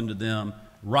path open to them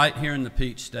right here in the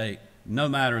Peach State, no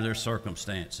matter their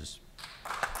circumstances.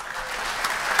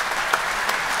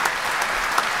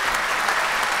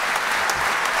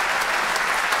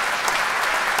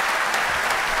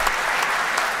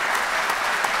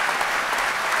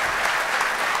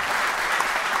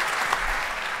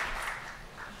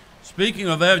 Speaking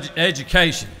of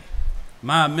education,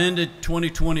 my amended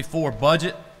 2024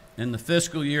 budget and the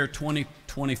fiscal year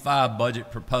 2025 budget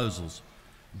proposals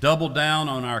double down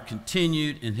on our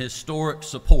continued and historic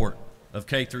support of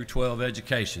K-12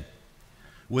 education,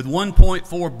 with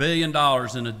 $1.4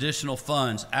 billion in additional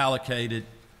funds allocated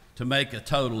to make a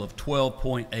total of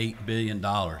 $12.8 billion.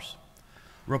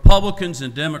 Republicans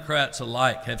and Democrats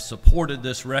alike have supported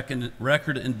this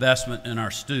record investment in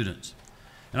our students.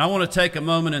 And I want to take a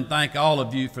moment and thank all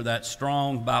of you for that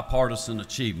strong bipartisan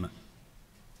achievement.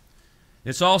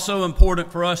 It's also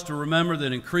important for us to remember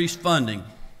that increased funding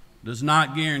does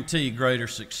not guarantee greater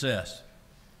success.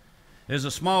 As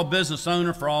a small business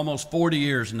owner for almost 40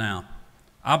 years now,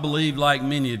 I believe, like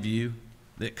many of you,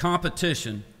 that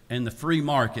competition and the free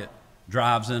market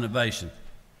drives innovation.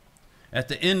 At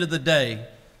the end of the day,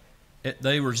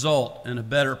 they result in a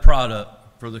better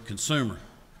product for the consumer.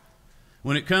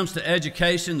 When it comes to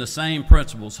education, the same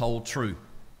principles hold true.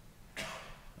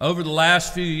 Over the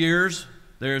last few years,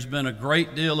 there has been a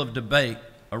great deal of debate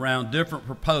around different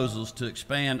proposals to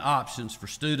expand options for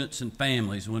students and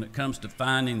families when it comes to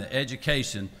finding the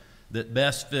education that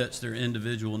best fits their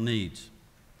individual needs.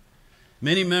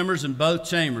 Many members in both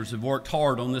chambers have worked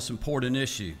hard on this important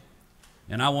issue,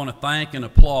 and I want to thank and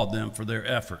applaud them for their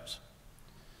efforts.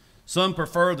 Some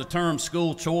prefer the term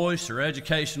school choice or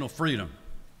educational freedom.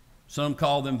 Some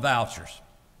call them vouchers.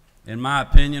 In my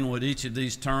opinion, what each of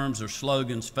these terms or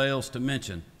slogans fails to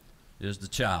mention is the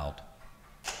child.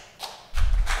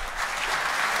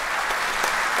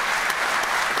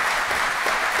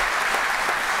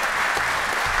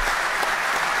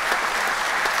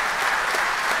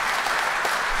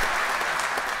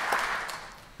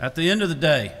 At the end of the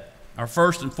day, our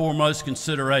first and foremost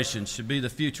consideration should be the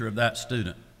future of that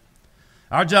student.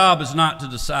 Our job is not to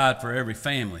decide for every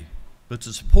family, but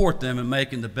to support them in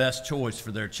making the best choice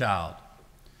for their child.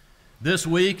 This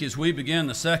week, as we begin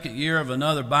the second year of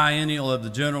another biennial of the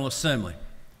General Assembly,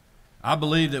 I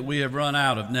believe that we have run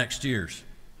out of next year's.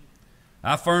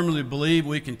 I firmly believe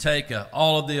we can take an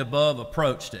all-of-the-above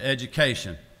approach to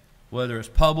education, whether it's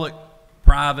public,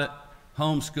 private,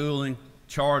 homeschooling,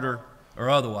 charter, or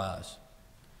otherwise.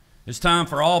 It's time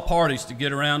for all parties to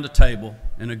get around the table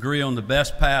and agree on the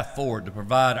best path forward to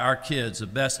provide our kids the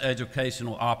best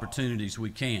educational opportunities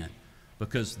we can,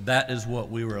 because that is what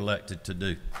we were elected to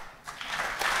do.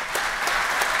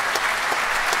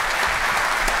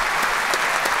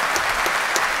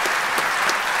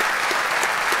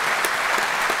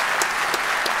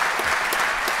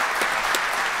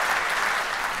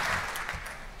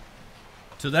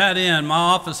 To that end, my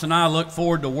office and I look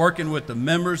forward to working with the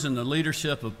members and the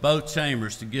leadership of both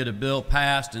chambers to get a bill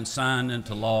passed and signed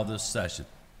into law this session.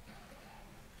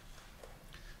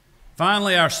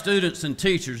 Finally, our students and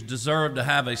teachers deserve to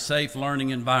have a safe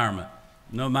learning environment,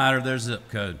 no matter their zip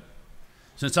code.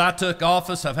 Since I took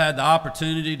office, I've had the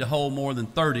opportunity to hold more than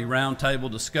 30 roundtable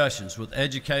discussions with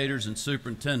educators and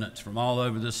superintendents from all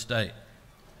over this state.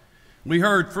 We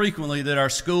heard frequently that our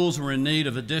schools were in need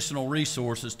of additional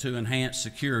resources to enhance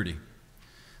security.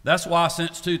 That's why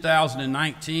since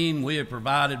 2019, we have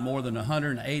provided more than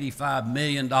 $185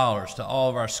 million to all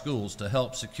of our schools to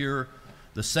help secure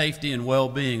the safety and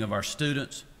well-being of our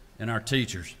students and our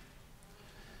teachers.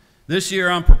 This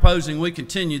year, I'm proposing we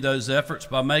continue those efforts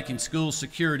by making school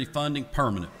security funding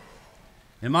permanent.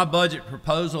 In my budget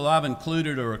proposal, I've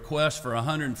included a request for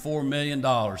 $104 million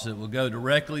that will go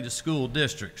directly to school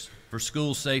districts for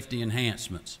school safety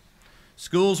enhancements.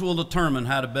 Schools will determine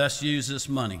how to best use this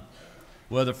money,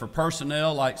 whether for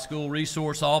personnel like school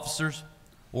resource officers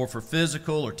or for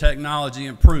physical or technology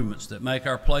improvements that make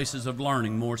our places of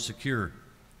learning more secure.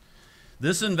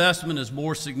 This investment is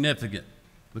more significant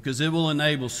because it will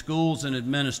enable schools and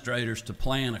administrators to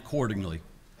plan accordingly,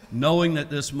 knowing that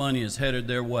this money is headed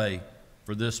their way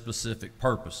for this specific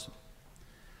purpose.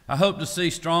 I hope to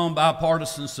see strong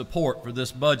bipartisan support for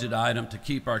this budget item to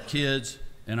keep our kids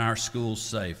and our schools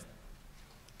safe.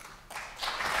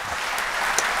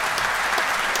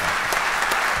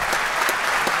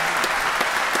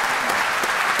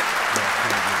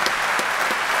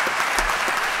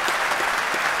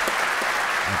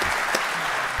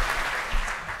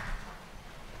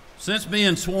 Since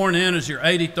being sworn in as your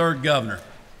 83rd governor,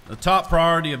 the top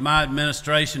priority of my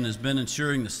administration has been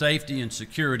ensuring the safety and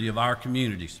security of our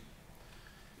communities.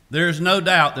 There is no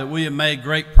doubt that we have made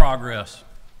great progress,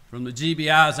 from the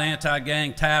GBI's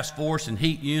Anti-Gang Task Force and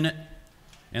HEAT Unit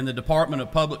and the Department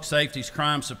of Public Safety's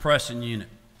Crime Suppression Unit,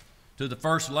 to the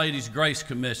First Lady's Grace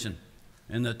Commission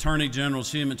and the Attorney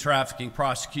General's Human Trafficking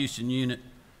Prosecution Unit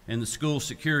and the school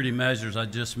security measures I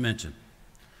just mentioned.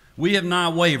 We have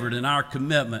not wavered in our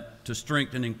commitment to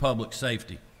strengthening public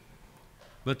safety.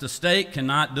 But the state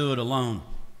cannot do it alone.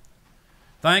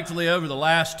 Thankfully, over the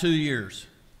last 2 years,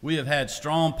 we have had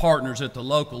strong partners at the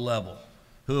local level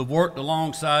who have worked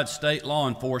alongside state law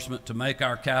enforcement to make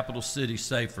our capital city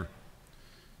safer.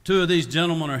 Two of these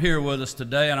gentlemen are here with us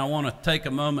today, and I want to take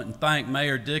a moment and thank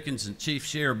Mayor Dickens and Chief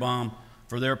Scherbaum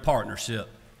for their partnership.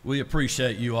 We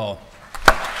appreciate you all.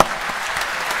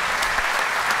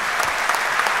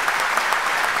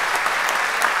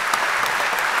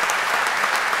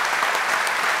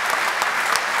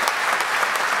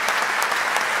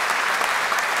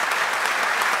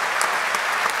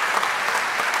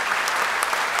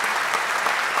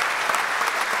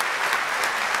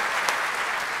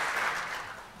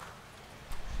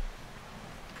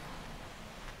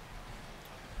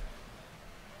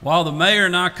 While the mayor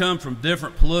and I come from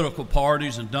different political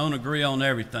parties and don't agree on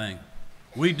everything,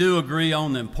 we do agree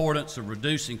on the importance of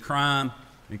reducing crime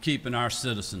and keeping our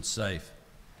citizens safe.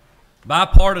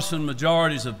 Bipartisan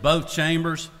majorities of both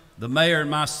chambers, the mayor and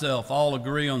myself all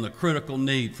agree on the critical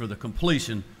need for the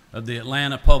completion of the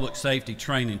Atlanta Public Safety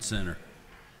Training Center.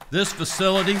 This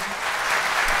facility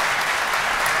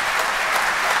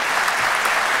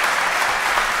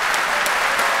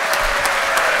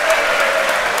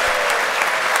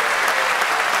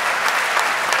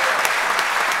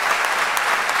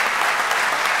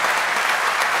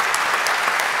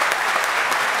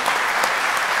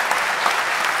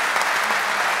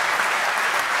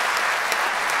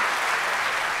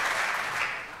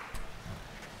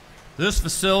This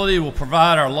facility will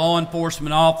provide our law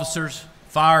enforcement officers,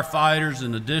 firefighters,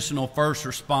 and additional first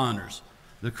responders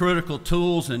the critical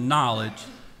tools and knowledge,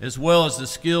 as well as the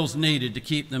skills needed to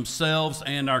keep themselves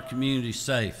and our community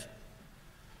safe.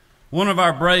 One of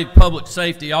our brave public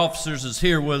safety officers is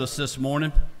here with us this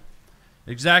morning.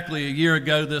 Exactly a year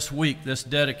ago this week, this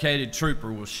dedicated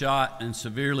trooper was shot and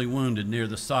severely wounded near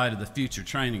the site of the Future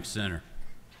Training Center.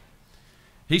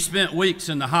 He spent weeks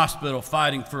in the hospital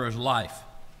fighting for his life.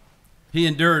 He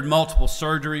endured multiple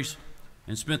surgeries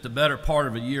and spent the better part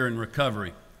of a year in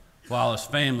recovery while his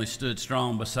family stood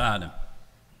strong beside him.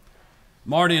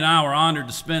 Marty and I were honored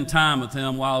to spend time with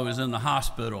him while he was in the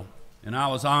hospital, and I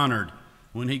was honored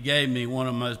when he gave me one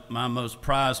of my most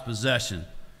prized possessions,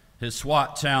 his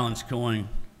SWAT Challenge coin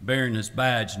bearing his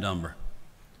badge number.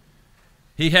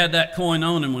 He had that coin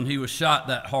on him when he was shot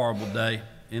that horrible day,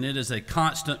 and it is a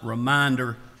constant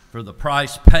reminder for the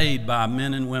price paid by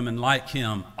men and women like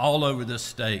him all over this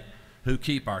state who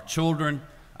keep our children,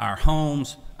 our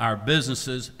homes, our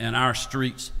businesses, and our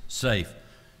streets safe.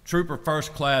 Trooper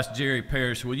First Class Jerry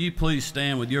Parrish, will you please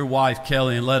stand with your wife,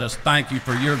 Kelly, and let us thank you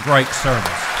for your great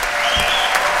service.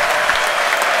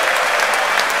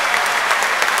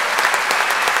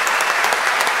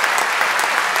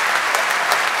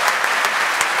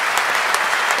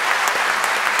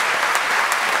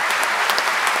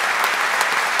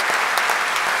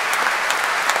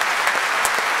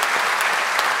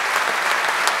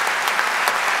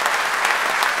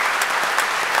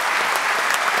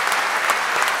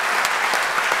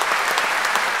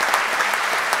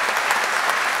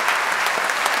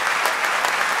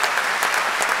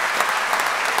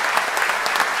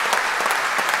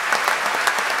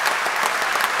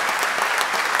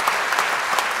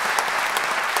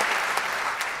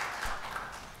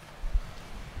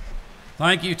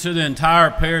 Thank you to the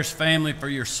entire Parrish family for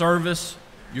your service,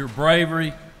 your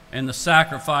bravery, and the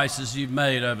sacrifices you've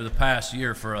made over the past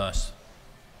year for us.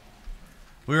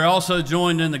 We are also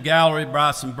joined in the gallery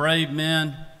by some brave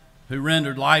men who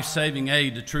rendered life-saving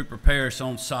aid to Trooper Parrish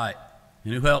on site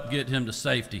and who helped get him to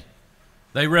safety.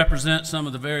 They represent some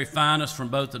of the very finest from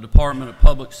both the Department of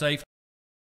Public Safety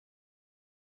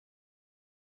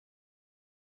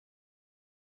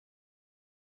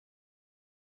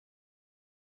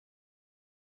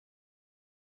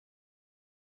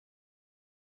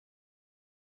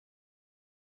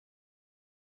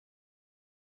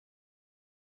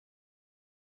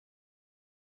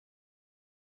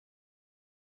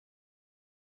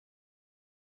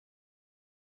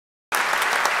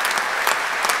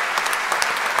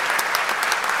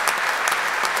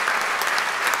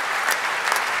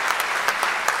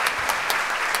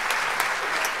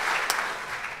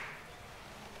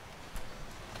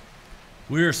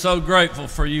We are so grateful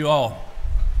for you all.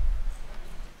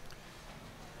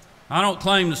 I don't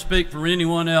claim to speak for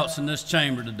anyone else in this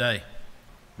chamber today,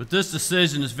 but this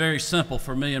decision is very simple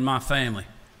for me and my family.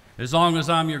 As long as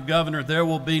I'm your governor, there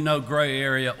will be no gray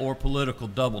area or political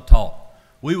double talk.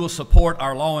 We will support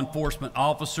our law enforcement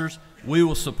officers. We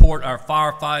will support our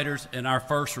firefighters and our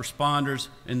first responders,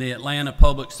 and the Atlanta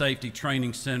Public Safety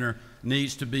Training Center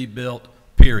needs to be built,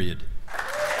 period.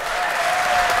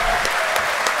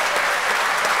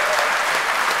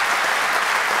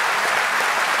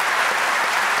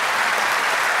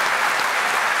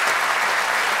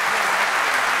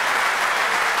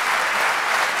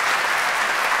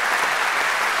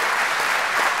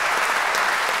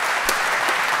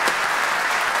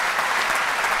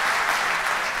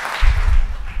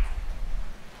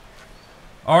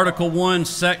 Article 1,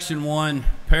 Section 1,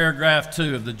 Paragraph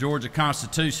 2 of the Georgia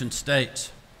Constitution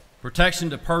states, "Protection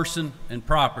to person and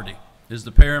property is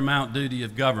the paramount duty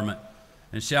of government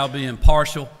and shall be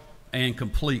impartial and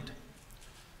complete."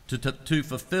 To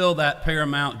fulfill that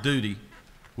paramount duty,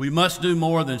 we must do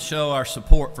more than show our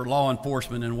support for law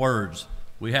enforcement in words.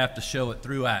 We have to show it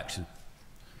through action.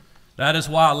 That is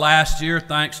why last year,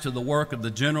 thanks to the work of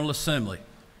the General Assembly,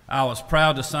 I was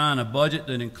proud to sign a budget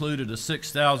that included a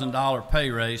 $6,000 pay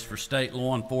raise for state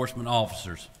law enforcement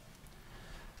officers.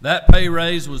 That pay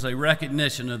raise was a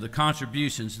recognition of the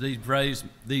contributions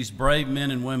these brave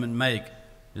men and women make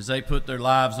as they put their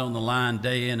lives on the line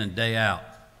day in and day out.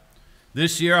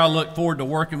 This year, I look forward to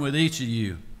working with each of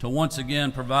you to once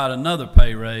again provide another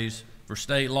pay raise for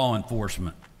state law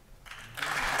enforcement.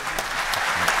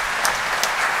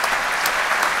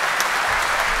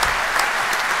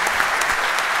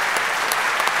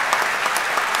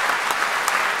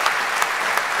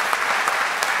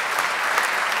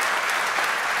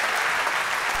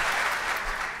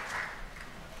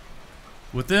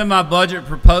 Within my budget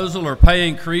proposal are pay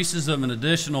increases of an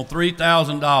additional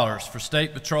 $3,000 for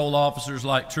state patrol officers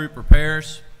like Trooper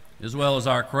Paris, as well as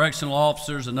our correctional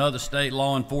officers and other state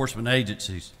law enforcement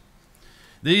agencies.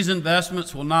 These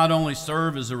investments will not only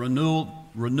serve as a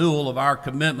renewal of our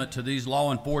commitment to these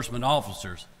law enforcement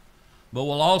officers, but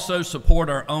will also support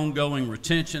our ongoing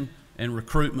retention and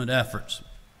recruitment efforts.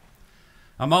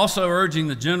 I'm also urging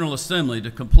the General Assembly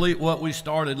to complete what we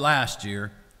started last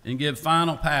year and give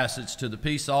final passage to the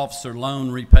Peace Officer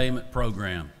Loan Repayment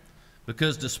Program.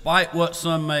 Because despite what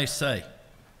some may say,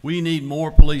 we need more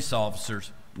police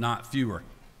officers, not fewer.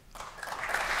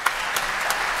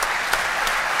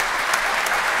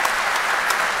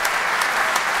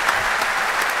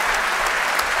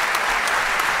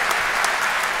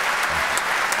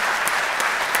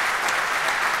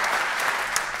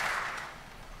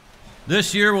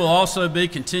 This year, we'll also be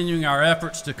continuing our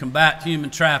efforts to combat human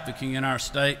trafficking in our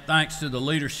state, thanks to the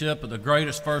leadership of the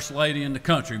greatest First Lady in the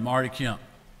country, Marty Kemp.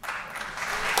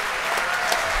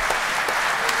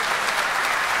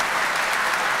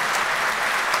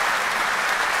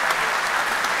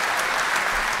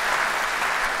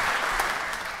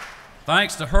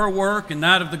 Thanks to her work and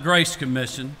that of the Grace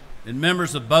Commission and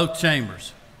members of both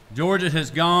chambers, Georgia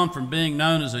has gone from being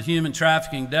known as a human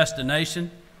trafficking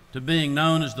destination to being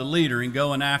known as the leader in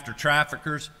going after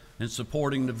traffickers and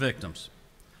supporting the victims.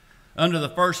 Under the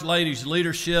First Lady's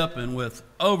leadership and with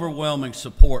overwhelming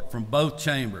support from both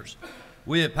chambers,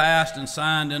 we have passed and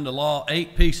signed into law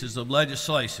 8 pieces of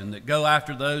legislation that go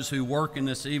after those who work in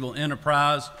this evil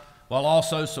enterprise while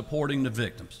also supporting the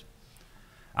victims.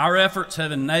 Our efforts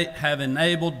have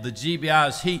enabled the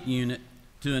GBI's HEAT unit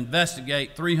to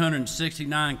investigate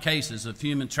 369 cases of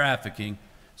human trafficking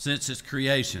since its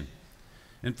creation,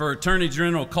 and for Attorney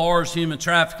General Carr's Human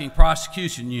Trafficking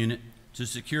Prosecution Unit to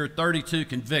secure 32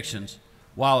 convictions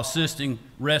while assisting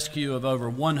rescue of over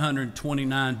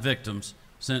 129 victims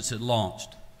since it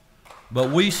launched.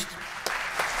 But we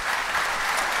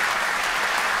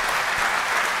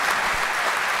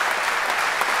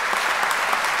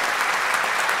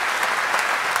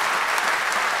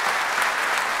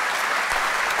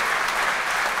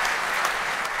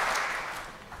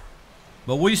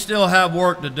still have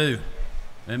work to do.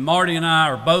 And Marty and I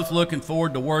are both looking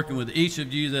forward to working with each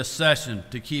of you this session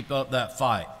to keep up that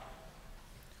fight.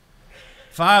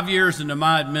 5 years into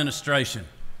my administration,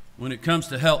 when it comes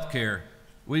to health care,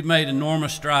 we've made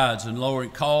enormous strides in lowering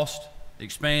cost,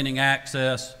 expanding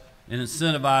access, and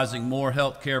incentivizing more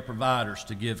health care providers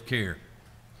to give care.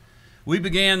 We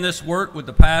began this work with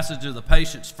the passage of the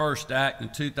Patients First Act in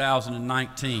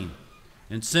 2019,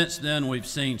 and since then we've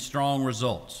seen strong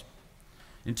results.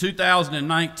 In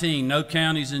 2019, no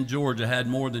counties in Georgia had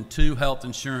more than 2 health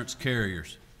insurance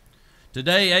carriers.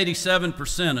 Today,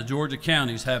 87% of Georgia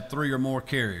counties have 3 or more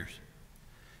carriers.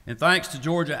 And thanks to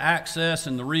Georgia Access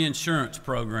and the reinsurance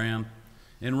program,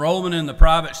 enrollment in the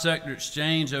private sector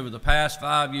exchange over the past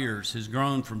 5 years has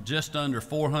grown from just under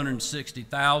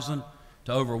 460,000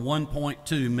 to over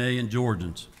 1.2 million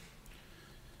Georgians.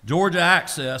 Georgia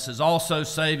Access is also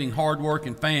saving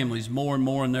hardworking families more and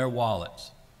more in their wallets.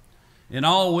 In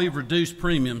all, we've reduced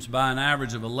premiums by an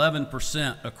average of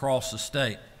 11% across the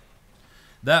state.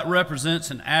 That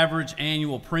represents an average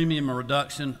annual premium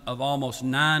reduction of almost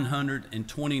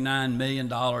 $929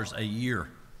 million a year.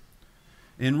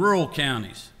 In rural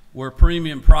counties, where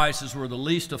premium prices were the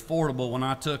least affordable when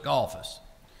I took office,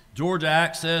 Georgia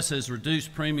Access has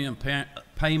reduced premiums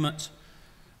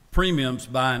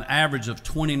by an average of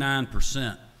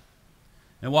 29%.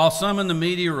 And while some in the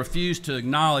media refuse to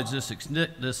acknowledge this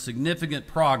significant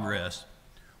progress,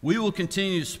 we will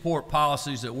continue to support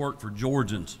policies that work for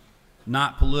Georgians,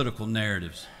 not political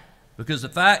narratives. Because the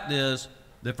fact is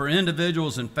that for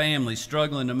individuals and families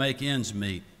struggling to make ends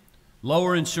meet,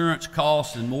 lower insurance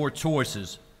costs and more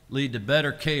choices lead to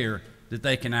better care that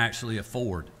they can actually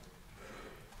afford.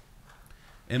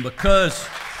 And because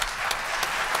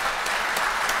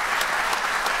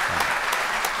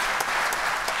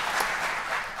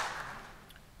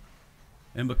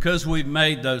we've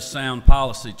made those sound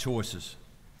policy choices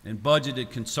and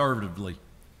budgeted conservatively,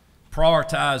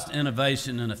 prioritized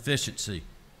innovation and efficiency,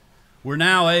 we're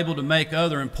now able to make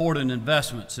other important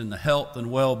investments in the health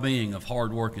and well-being of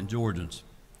hardworking Georgians.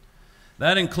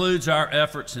 That includes our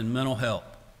efforts in mental health.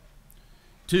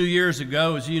 2 years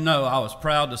ago, as you know, I was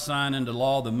proud to sign into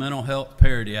law the Mental Health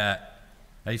Parity Act,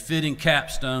 a fitting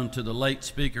capstone to the late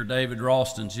Speaker David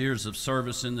Ralston's years of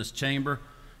service in this chamber,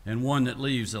 and one that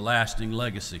leaves a lasting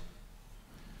legacy.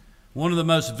 One of the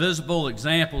most visible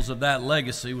examples of that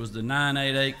legacy was the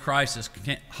 988 Crisis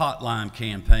Hotline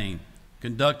campaign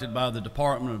conducted by the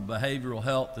Department of Behavioral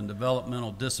Health and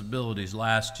Developmental Disabilities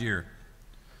last year.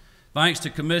 Thanks to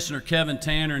Commissioner Kevin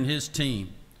Tanner and his team,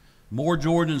 more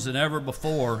Georgians than ever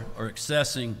before are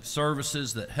accessing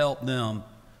services that help them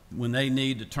when they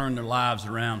need to turn their lives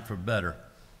around for better.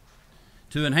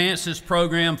 To enhance this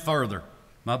program further,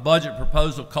 my budget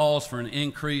proposal calls for an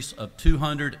increase of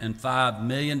 $205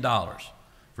 million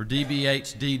for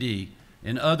DBHDD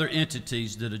and other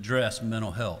entities that address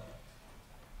mental health.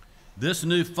 This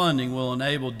new funding will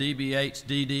enable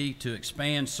DBHDD to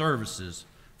expand services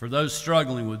for those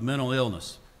struggling with mental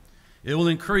illness. It will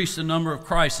increase the number of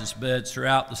crisis beds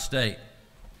throughout the state.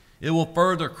 It will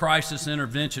further crisis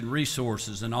intervention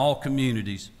resources in all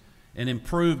communities and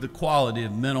improve the quality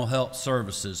of mental health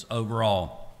services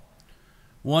overall.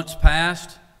 Once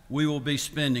passed, we will be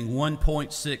spending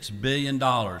 $1.6 billion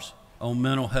on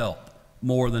mental health,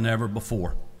 more than ever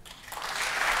before.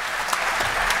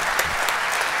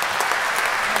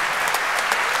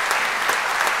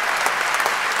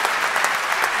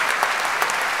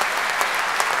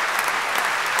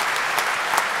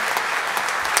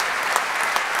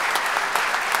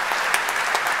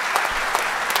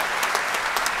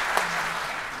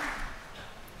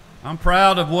 I'm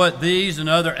proud of what these and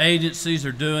other agencies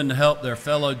are doing to help their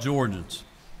fellow Georgians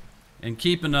and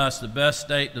keeping us the best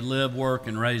state to live, work,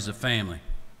 and raise a family.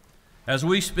 As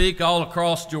we speak all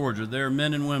across Georgia, there are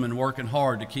men and women working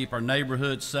hard to keep our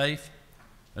neighborhoods safe,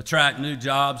 attract new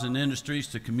jobs and industries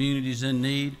to communities in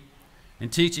need,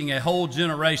 and teaching a whole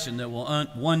generation that will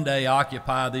one day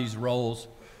occupy these roles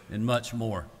and much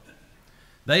more.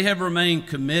 They have remained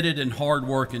committed and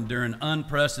hardworking during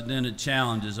unprecedented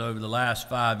challenges over the last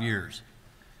 5 years,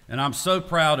 and I'm so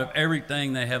proud of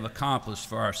everything they have accomplished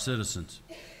for our citizens.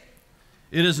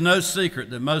 It is no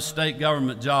secret that most state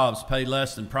government jobs pay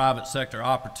less than private sector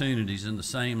opportunities in the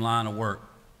same line of work.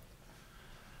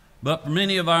 But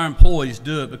many of our employees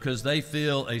do it because they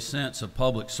feel a sense of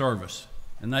public service,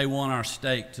 and they want our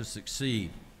state to succeed.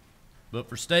 But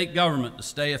for state government to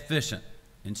stay efficient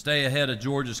and stay ahead of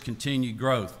Georgia's continued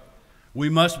growth, we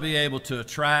must be able to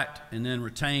attract and then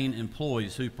retain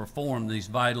employees who perform these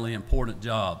vitally important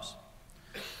jobs.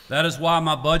 That is why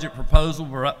my budget proposal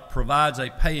provides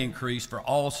a pay increase for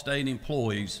all state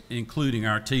employees, including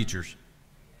our teachers.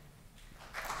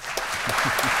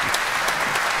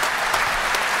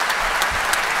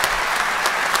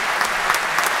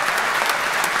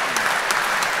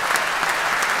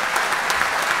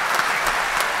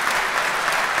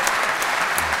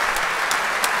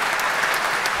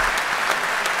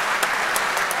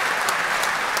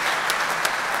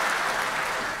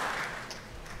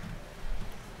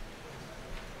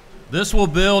 This will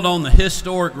build on the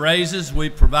historic raises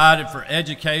we've provided for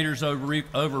educators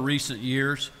over recent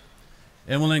years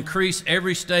and will increase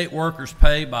every state worker's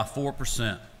pay by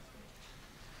 4%.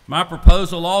 My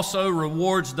proposal also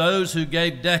rewards those who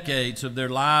gave decades of their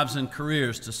lives and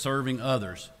careers to serving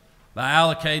others by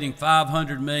allocating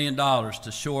 $500 million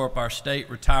to shore up our state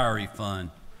retiree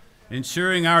fund,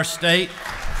 ensuring our state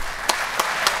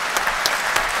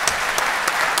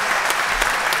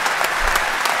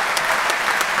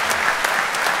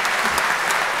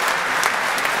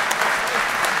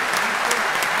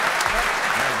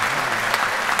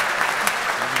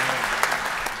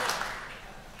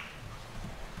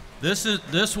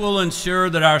This will ensure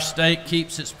that our state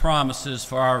keeps its promises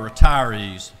for our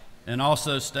retirees and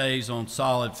also stays on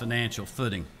solid financial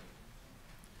footing.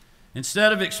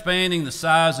 Instead of expanding the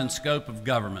size and scope of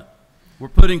government, we're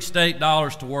putting state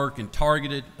dollars to work in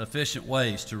targeted, efficient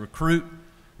ways to recruit,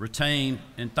 retain,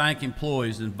 and thank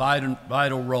employees in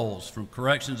vital roles, from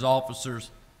corrections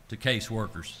officers to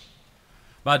caseworkers.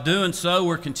 By doing so,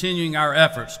 we're continuing our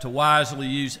efforts to wisely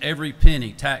use every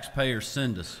penny taxpayers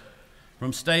send us,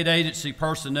 from state agency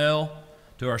personnel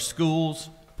to our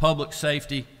schools, public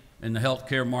safety, and the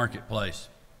healthcare marketplace.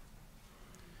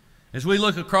 As we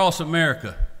look across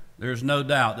America, there's no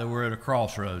doubt that we're at a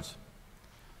crossroads.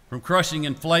 From crushing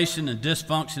inflation and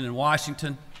dysfunction in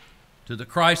Washington to the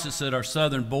crisis at our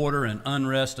southern border and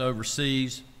unrest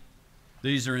overseas,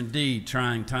 these are indeed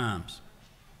trying times.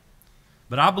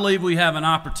 But I believe we have an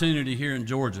opportunity here in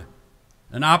Georgia,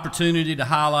 an opportunity to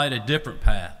highlight a different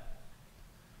path,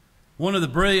 One of the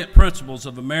brilliant principles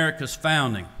of America's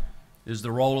founding is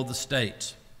the role of the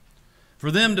states. For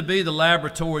them to be the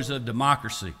laboratories of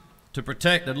democracy, to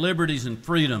protect the liberties and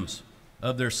freedoms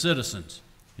of their citizens,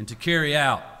 and to carry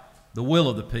out the will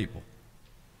of the people.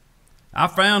 Our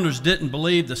founders didn't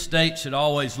believe the states should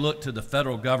always look to the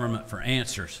federal government for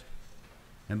answers.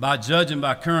 And by judging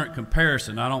by current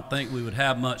comparison, I don't think we would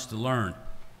have much to learn.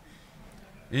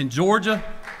 In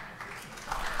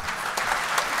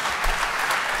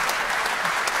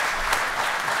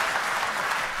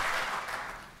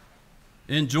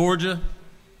Georgia,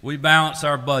 we balance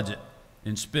our budget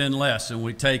and spend less than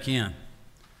we take in.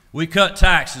 We cut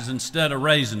taxes instead of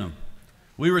raising them.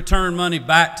 We return money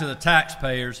back to the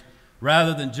taxpayers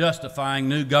rather than justifying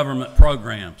new government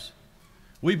programs.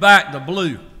 We back the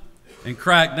blue and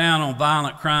crack down on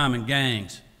violent crime and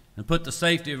gangs and put the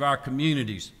safety of our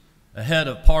communities ahead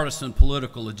of partisan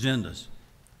political agendas.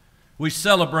 We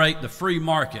celebrate the free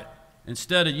market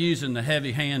instead of using the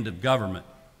heavy hand of government.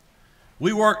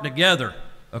 We work together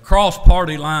across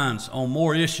party lines on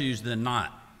more issues than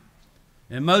not.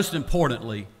 And most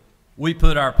importantly, we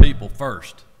put our people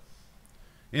first.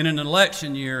 In an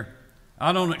election year,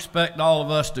 I don't expect all of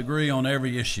us to agree on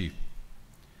every issue.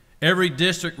 Every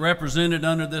district represented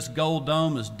under this gold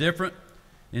dome is different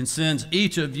and sends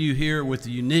each of you here with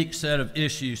a unique set of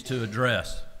issues to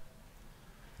address.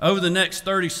 Over the next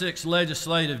 36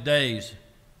 legislative days,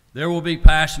 there will be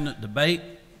passionate debate,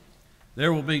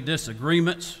 there will be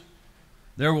disagreements,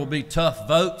 there will be tough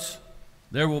votes,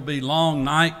 there will be long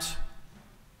nights,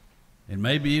 and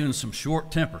maybe even some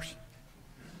short tempers.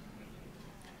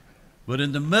 But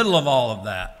in the middle of all of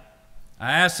that,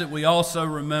 I ask that we also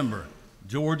remember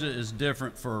Georgia is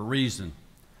different for a reason,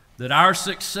 that our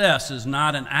success is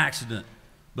not an accident,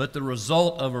 but the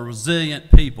result of a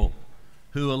resilient people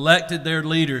who elected their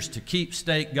leaders to keep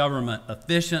state government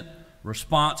efficient,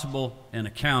 responsible, and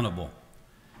accountable.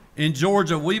 In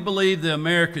Georgia, we believe the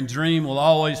American dream will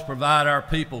always provide our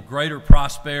people greater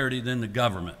prosperity than the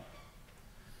government.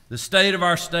 The state of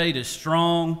our state is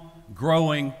strong,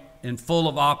 growing, and full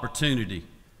of opportunity.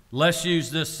 Let's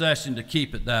use this session to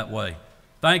keep it that way.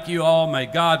 Thank you all. May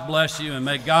God bless you, and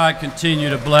may God continue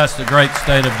to bless the great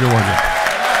state of Georgia.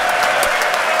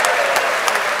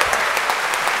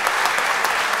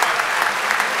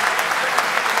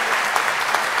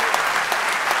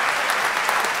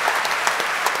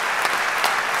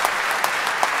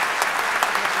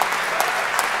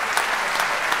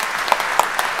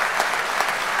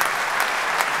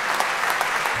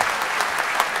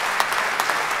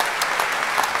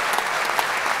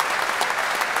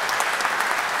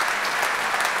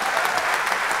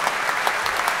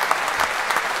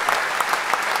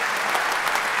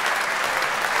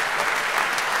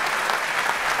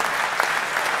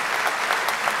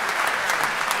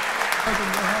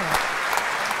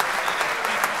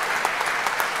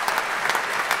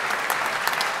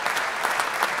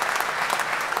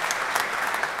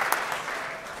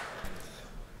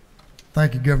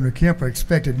 Thank you, Governor Kemp. I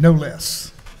expected no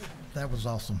less. That was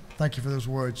awesome. Thank you for those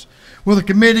words. Will the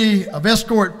committee of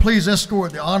escort please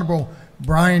escort the Honorable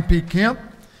Brian P. Kemp,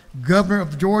 Governor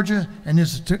of Georgia, and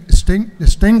his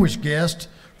distinguished guest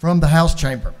from the House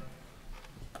chamber.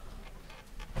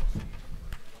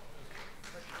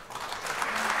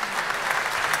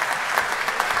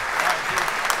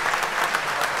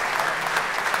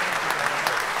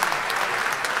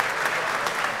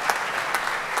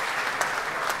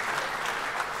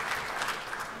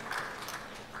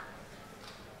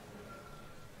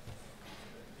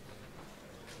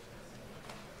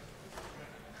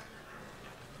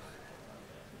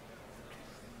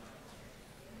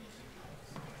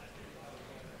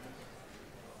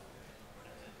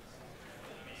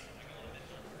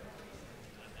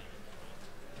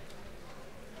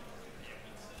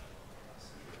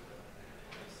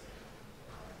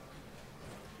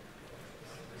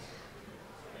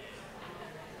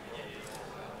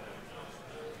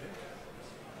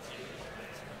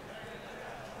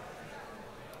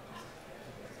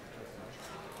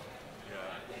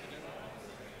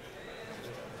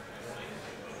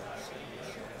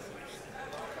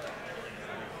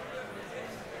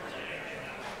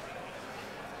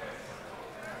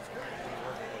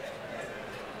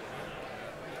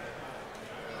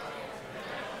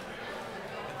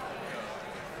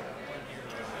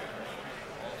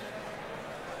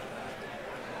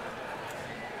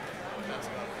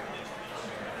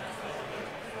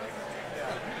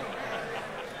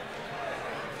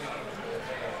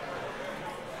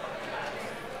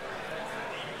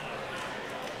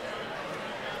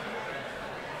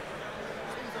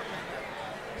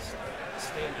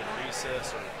 Stand in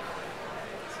recess or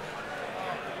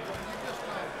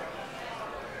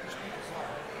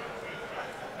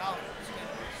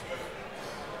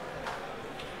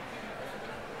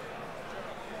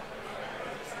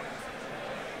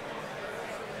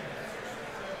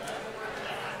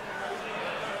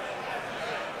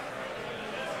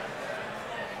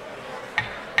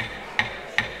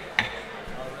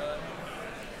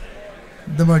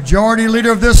The majority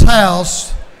leader of this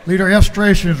House, Leader F.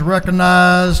 Stration, is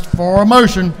recognized for a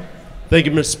motion. Thank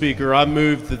you, Mr. Speaker. I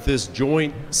move that this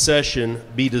joint session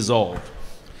be dissolved.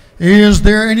 Is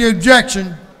there any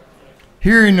objection?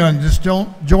 Hearing none, this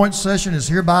joint session is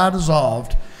hereby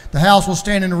dissolved. The House will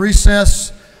stand in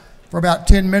recess for about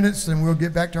 10 minutes, and we'll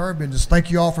get back to our business.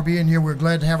 Thank you all for being here. We're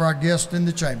glad to have our guests in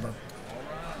the chamber.